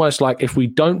 it's almost like if we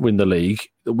don't win the league,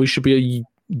 we should be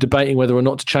debating whether or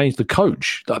not to change the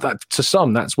coach. That to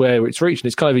some, that's where it's reached. And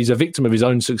it's kind of, he's a victim of his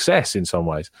own success in some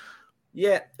ways.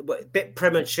 Yeah, but a bit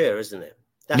premature, isn't it?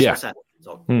 That's what's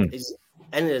happening.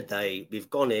 End of the day, we've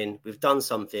gone in, we've done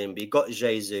something, we've got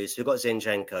Jesus, we've got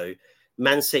Zinchenko.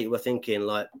 Man City were thinking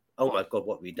like, oh my God,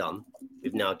 what have we done?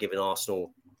 We've now given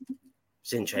Arsenal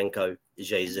Zinchenko,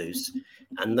 Jesus,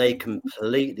 and they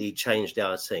completely changed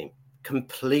our team.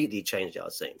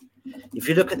 If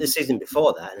you look at the season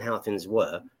before that and how things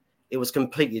were, it was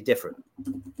completely different.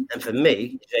 And for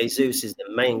me, Jesus is the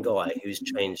main guy who's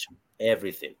changed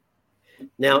everything.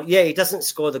 Now, yeah, he doesn't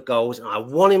score the goals, and I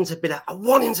want him to be that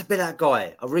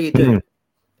guy. I really do.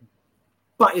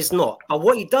 But he's not. But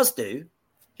what he does do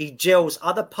he gels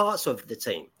other parts of the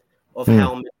team of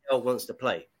how Mikel wants to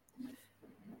play.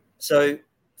 So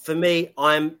for me,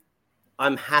 I'm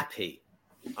happy.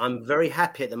 I'm very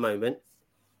happy at the moment.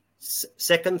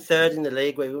 Second, third in the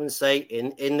league, whatever you want to say,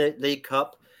 in the League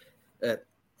Cup.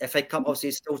 FA Cup obviously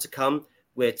is still to come.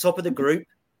 We're top of the group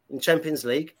in Champions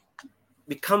League.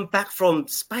 We come back from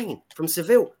Spain, from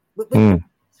Seville, with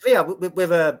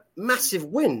a massive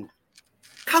win.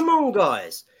 Come on,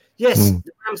 guys. Yes,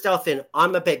 the Ramsdale thing,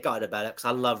 I'm a bit gutted about it because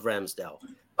I love Ramsdale.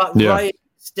 But Raya is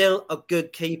still a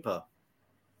good keeper.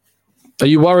 Are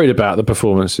you worried about the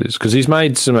performances? Because he's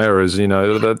made some errors,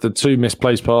 the two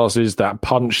misplaced passes, that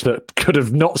punch that could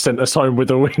have not sent us home with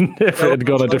a win if it had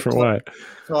gone a different way.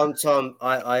 Tom,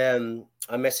 I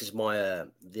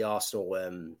messaged the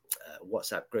Arsenal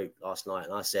WhatsApp group last night,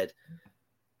 and I said,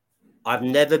 I've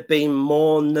never been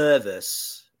more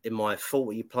nervous in my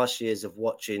 40-plus years of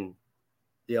watching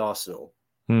the Arsenal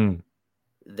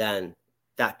than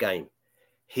that game.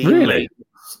 Really?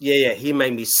 He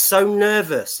made me so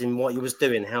nervous in what he was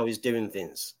doing, how he's doing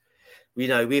things.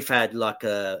 We've had like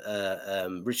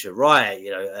Richard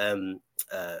Raya,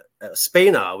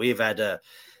 Spina. We've had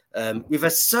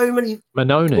so many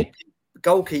Manoni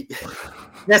goalkeepers.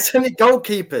 There's so many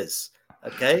goalkeepers.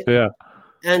 Okay. Yeah.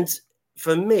 And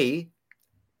for me,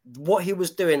 what he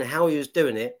was doing, how he was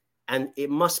doing it, and it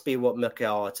must be what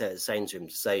Mikel Arteta is saying to him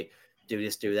to say, do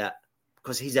this, do that,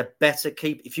 because he's a better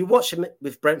keeper. If you watch him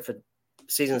with Brentford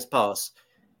seasons past,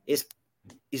 it's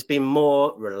been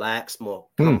more relaxed, more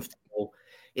comfortable.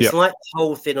 It's like the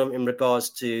whole thing in regards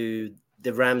to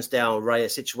the Ramsdale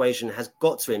Raya situation has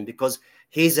got to him because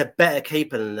he's a better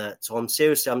keeper than that. So I'm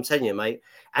seriously, I'm telling you, mate.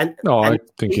 I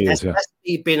think he is.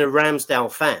 He's been a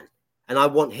Ramsdale fan, and I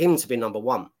want him to be number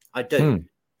one. I do,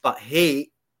 but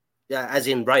he, as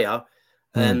in Raya,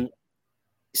 it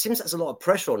seems there's a lot of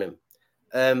pressure on him.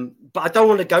 But I don't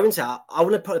want to go into that. I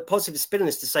want to put a positive spin on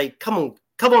this to say, come on,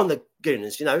 the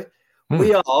Gooners.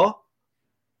 We are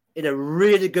in a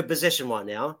really good position right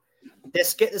now.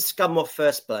 Let's get the scum off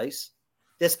first place.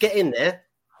 Let's get in there.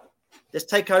 Let's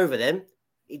take over them.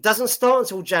 It doesn't start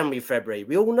until January, February.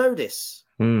 We all know this.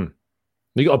 You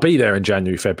got to be there in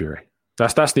January, February.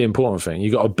 That's the important thing.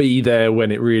 You got to be there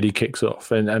when it really kicks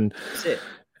off. And that's it.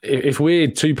 If we're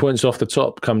 2 points off the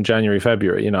top come January,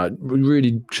 February, we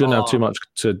really shouldn't have too much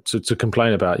to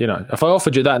complain about. If I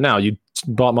offered you that now, you'd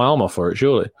bite my arm off for it,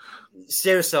 surely.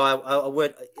 Seriously, I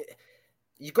would.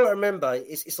 You got to remember,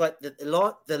 it's like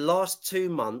the last 2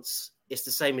 months. It's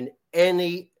the same in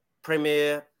any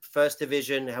Premier, First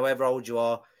Division, however old you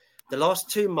are. The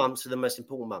last 2 months are the most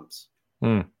important months.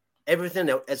 Everything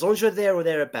else, as long as you're there or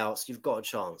thereabouts, you've got a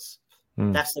chance.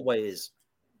 That's the way it is.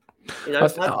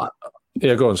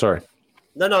 Yeah, go on. Sorry.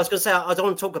 No, I was going to say I don't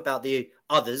want to talk about the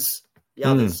others,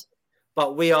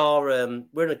 but we are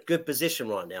we're in a good position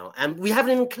right now, and we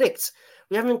haven't even clicked.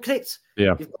 Yeah,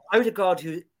 you've got Odegaard,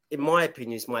 who, in my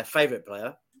opinion, is my favourite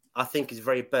player. I think he's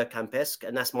very Bergkamp-esque,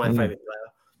 and that's my favourite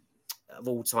player of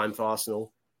all time for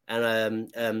Arsenal.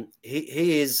 And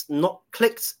he is not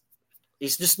clicked.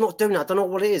 He's just not doing it. I don't know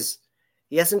what it is.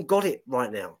 He hasn't got it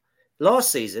right now.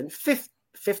 Last season,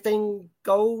 15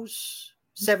 goals.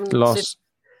 7, lost,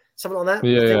 something like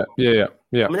that. Yeah.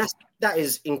 I mean, that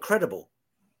is incredible.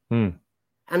 And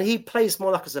he plays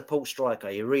more like a support striker.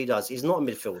 He really does. He's not a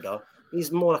midfielder.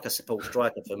 He's more like a support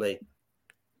striker for me.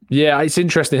 Yeah, it's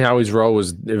interesting how his role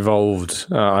has evolved,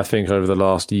 I think, over the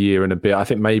last year and a bit. I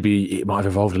think maybe it might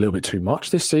have evolved a little bit too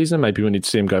much this season. Maybe we need to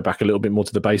see him go back a little bit more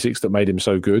to the basics that made him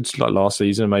so good, like last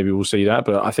season. Maybe we'll see that.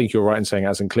 But I think you're right in saying it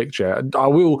hasn't clicked yet. I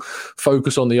will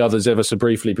focus on the others ever so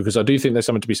briefly because I do think there's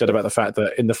something to be said about the fact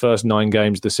that in the first 9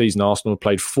 games of the season, Arsenal have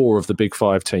played 4 of the big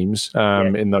 5 teams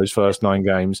in those first 9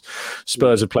 games.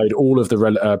 Spurs have played all of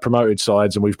the promoted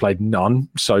sides and we've played none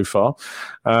so far.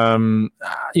 I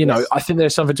think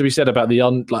there's something to be said about the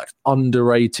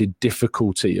underrated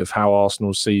difficulty of how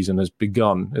Arsenal's season has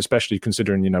begun, especially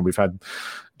considering we've had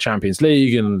Champions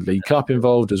League and League Cup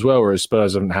involved as well, whereas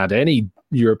Spurs haven't had any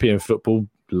European football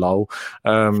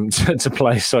to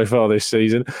play so far this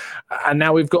season, and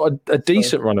now we've got a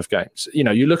decent run of games.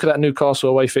 You look at that Newcastle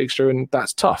away fixture and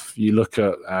that's tough. You look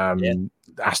at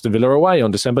Aston Villa away on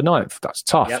December 9th. That's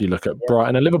tough. You look at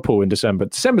Brighton and Liverpool in December.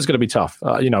 December's going to be tough.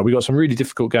 We got some really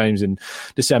difficult games in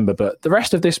December, but the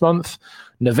rest of this month,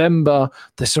 November,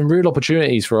 there's some real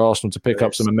opportunities for Arsenal to pick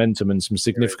up some momentum and some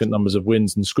significant numbers of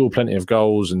wins and score plenty of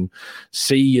goals and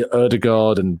see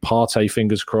Odegaard and Partey,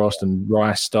 fingers crossed, and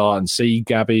Rice start and see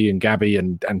Gabby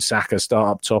and Saka start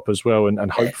up top as well.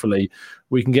 And hopefully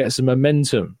we can get some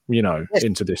momentum,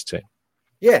 into this team.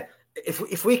 Yeah.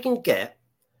 If we can get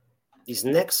these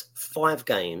next 5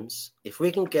 games, if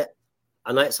we can get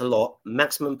I know it's a lot,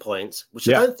 maximum points, which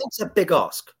I don't think is a big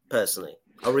ask, personally.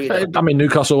 I mean,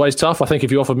 Newcastle always tough. I think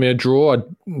if you offered me a draw, I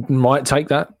might take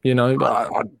that, But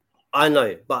I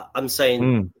know, but I'm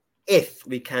saying if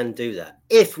we can do that,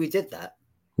 if we did that,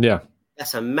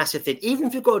 that's a massive thing. Even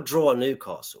if you've got to draw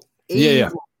Newcastle,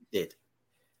 if we did,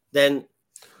 then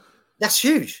that's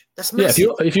huge. That's massive.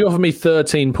 Yeah, if you offer me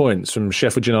 13 points from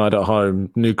Sheffield United at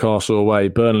home, Newcastle away,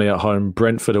 Burnley at home,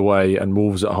 Brentford away, and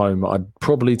Wolves at home, I'd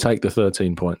probably take the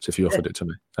 13 points if you offered it to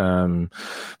me.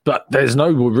 But there's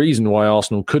no reason why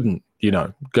Arsenal couldn't,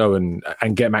 go and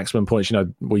get maximum points.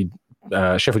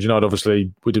 Sheffield United,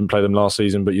 obviously, we didn't play them last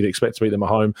season, but you'd expect to beat them at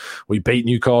home. We beat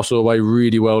Newcastle away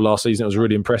really well last season. It was a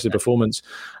really impressive performance.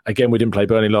 Again, we didn't play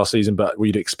Burnley last season, but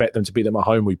we'd expect them to beat them at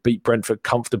home. We beat Brentford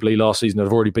comfortably last season.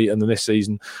 They've already beaten them this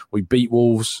season. We beat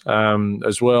Wolves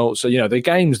as well. So, the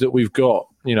games that we've got,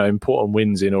 important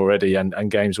wins in already and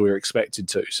games we're expected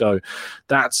to. So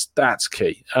that's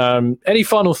key. Any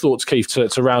final thoughts, Keith,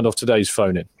 to round off today's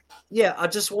phone-in? Yeah, I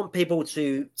just want people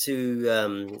to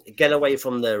get away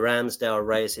from the Ramsdale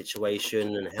Raya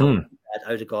situation and how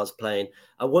bad Odegaard's playing.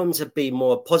 I want them to be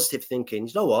more positive thinking.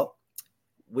 You know what?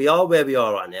 We are where we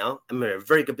are right now, and we're in a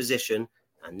very good position.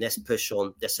 And let's push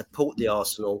on. Let's support the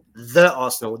Arsenal,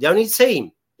 the only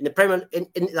team in the Premier in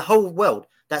the whole world.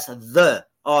 That's the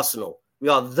Arsenal. We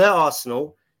are the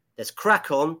Arsenal. Let's crack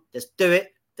on. Let's do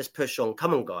it. Let's push on.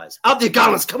 Come on, guys. Up the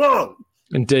Gunners. Come on.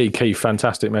 Indeed, Keith.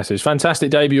 Fantastic message.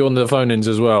 Fantastic debut on the phone-ins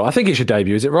as well. I think it's your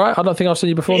debut, is it right? I don't think I've seen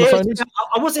you before on the phone-ins.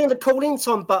 I wasn't going to call in,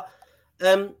 Tom, but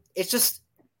it's just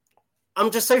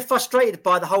I'm just so frustrated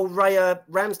by the whole Raya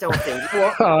Ramsdale thing. You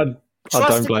know I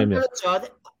don't blame you.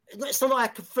 It's not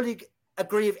like I can fully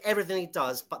agree with everything he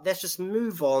does, but let's just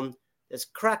move on. Let's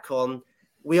crack on.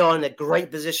 We are in a great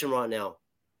position right now.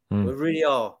 We really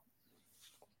are.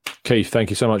 Keith, thank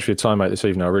you so much for your time, mate, this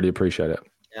evening. I really appreciate it.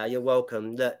 Yeah, you're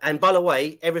welcome. And by the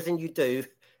way, everything you do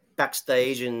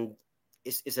backstage and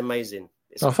it's amazing.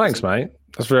 Thanks, mate.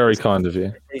 That's very kind of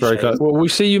you. Very kind. Well, we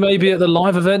see you maybe at the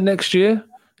live event next year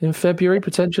in February,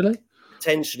 potentially.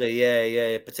 Potentially,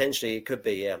 yeah. Potentially, it could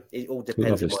be, yeah. It all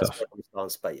depends on my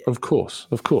circumstance, but yeah. Of course.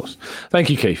 Thank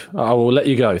you, Keith. I will let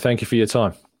you go. Thank you for your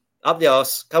time. Up the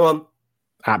arse. Come on.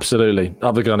 Absolutely.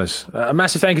 Up the Gunners. A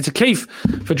massive thank you to Keith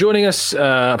for joining us.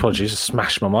 Apologies,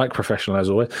 smashed my mic, professional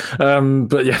as always.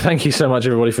 But yeah, thank you so much,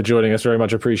 everybody, for joining us. Very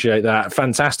much appreciate that.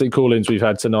 Fantastic call-ins we've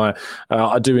had tonight.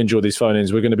 I do enjoy these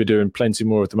phone-ins. We're going to be doing plenty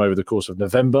more of them over the course of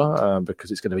November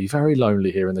because it's going to be very lonely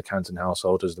here in the Canton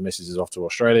household as the missus is off to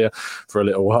Australia for a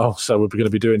little while. So we're going to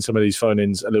be doing some of these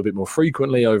phone-ins a little bit more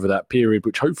frequently over that period,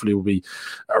 which hopefully will be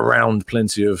around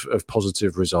plenty of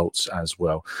positive results as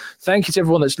well. Thank you to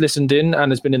everyone that's listened in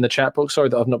and has been in the chat box. Sorry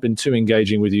that I've not been too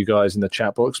engaging with you guys in the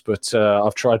chat box, but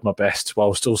I've tried my best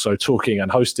whilst also talking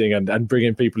and hosting and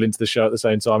bringing people into the show at the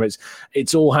same time.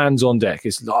 It's all hands on deck.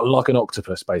 It's like an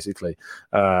octopus basically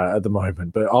at the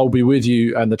moment, but I'll be with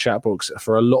you and the chat box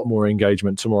for a lot more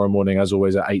engagement tomorrow morning as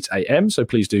always at 8 a.m. So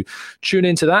please do tune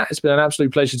into that. It's been an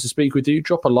absolute pleasure to speak with you.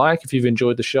 Drop a like if you've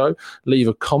enjoyed the show. Leave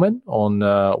a comment on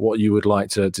what you would like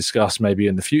to discuss maybe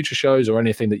in the future shows or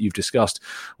anything that you've discussed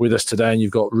with us today and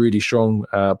you've got really strong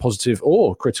positive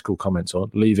or critical comments on,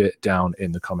 leave it down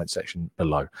in the comment section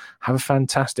below. Have a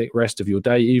fantastic rest of your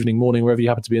day, evening, morning, wherever you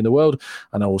happen to be in the world,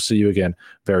 and I will see you again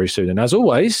very soon. And as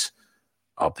always,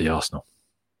 up the Arsenal.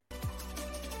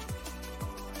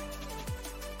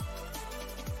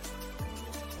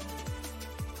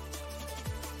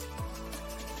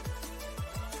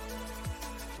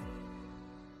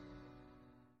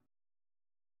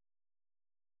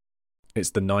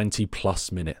 It's the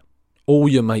 90-plus minute. All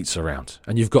your mates around,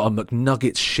 and you've got a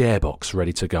McNuggets share box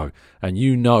ready to go, and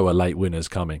you know a late winner's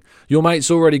coming. Your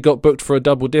mate's already got booked for a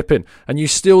double dipping, and you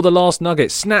steal the last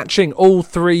nugget, snatching all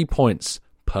 3 points.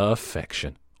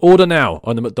 Perfection. Order now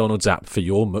on the McDonald's app for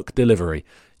your McDelivery.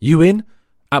 You in?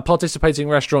 At participating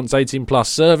restaurants, 18 plus,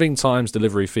 serving times,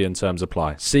 delivery fee and terms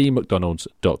apply. See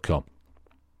mcdonalds.com.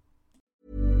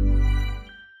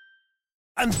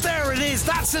 And there it is,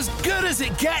 that's as good as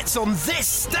it gets on this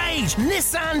stage.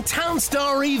 Nissan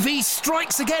Townstar EV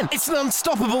strikes again. It's an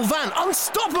unstoppable van,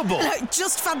 unstoppable.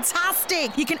 Just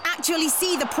fantastic. You can actually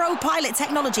see the Pro Pilot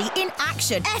technology in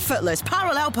action. Effortless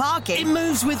parallel parking. It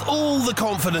moves with all the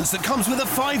confidence that comes with a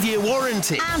 5-year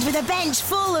warranty. And with a bench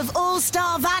full of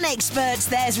all-star van experts,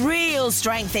 there's real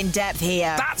strength in depth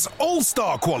here. That's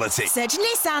all-star quality. Search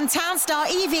Nissan Townstar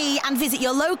EV and visit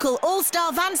your local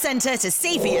all-star van centre to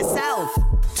see for yourself.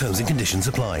 Terms and conditions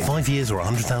apply. 5 years or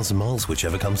 100,000 miles,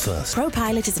 whichever comes first.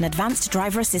 ProPilot is an advanced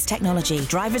driver assist technology.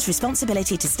 Driver's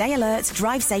responsibility to stay alert,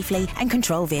 drive safely, and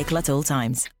control vehicle at all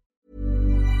times.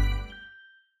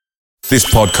 This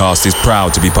podcast is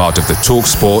proud to be part of the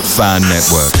TalkSport Fan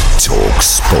Network.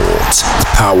 TalkSport.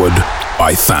 Powered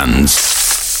by fans.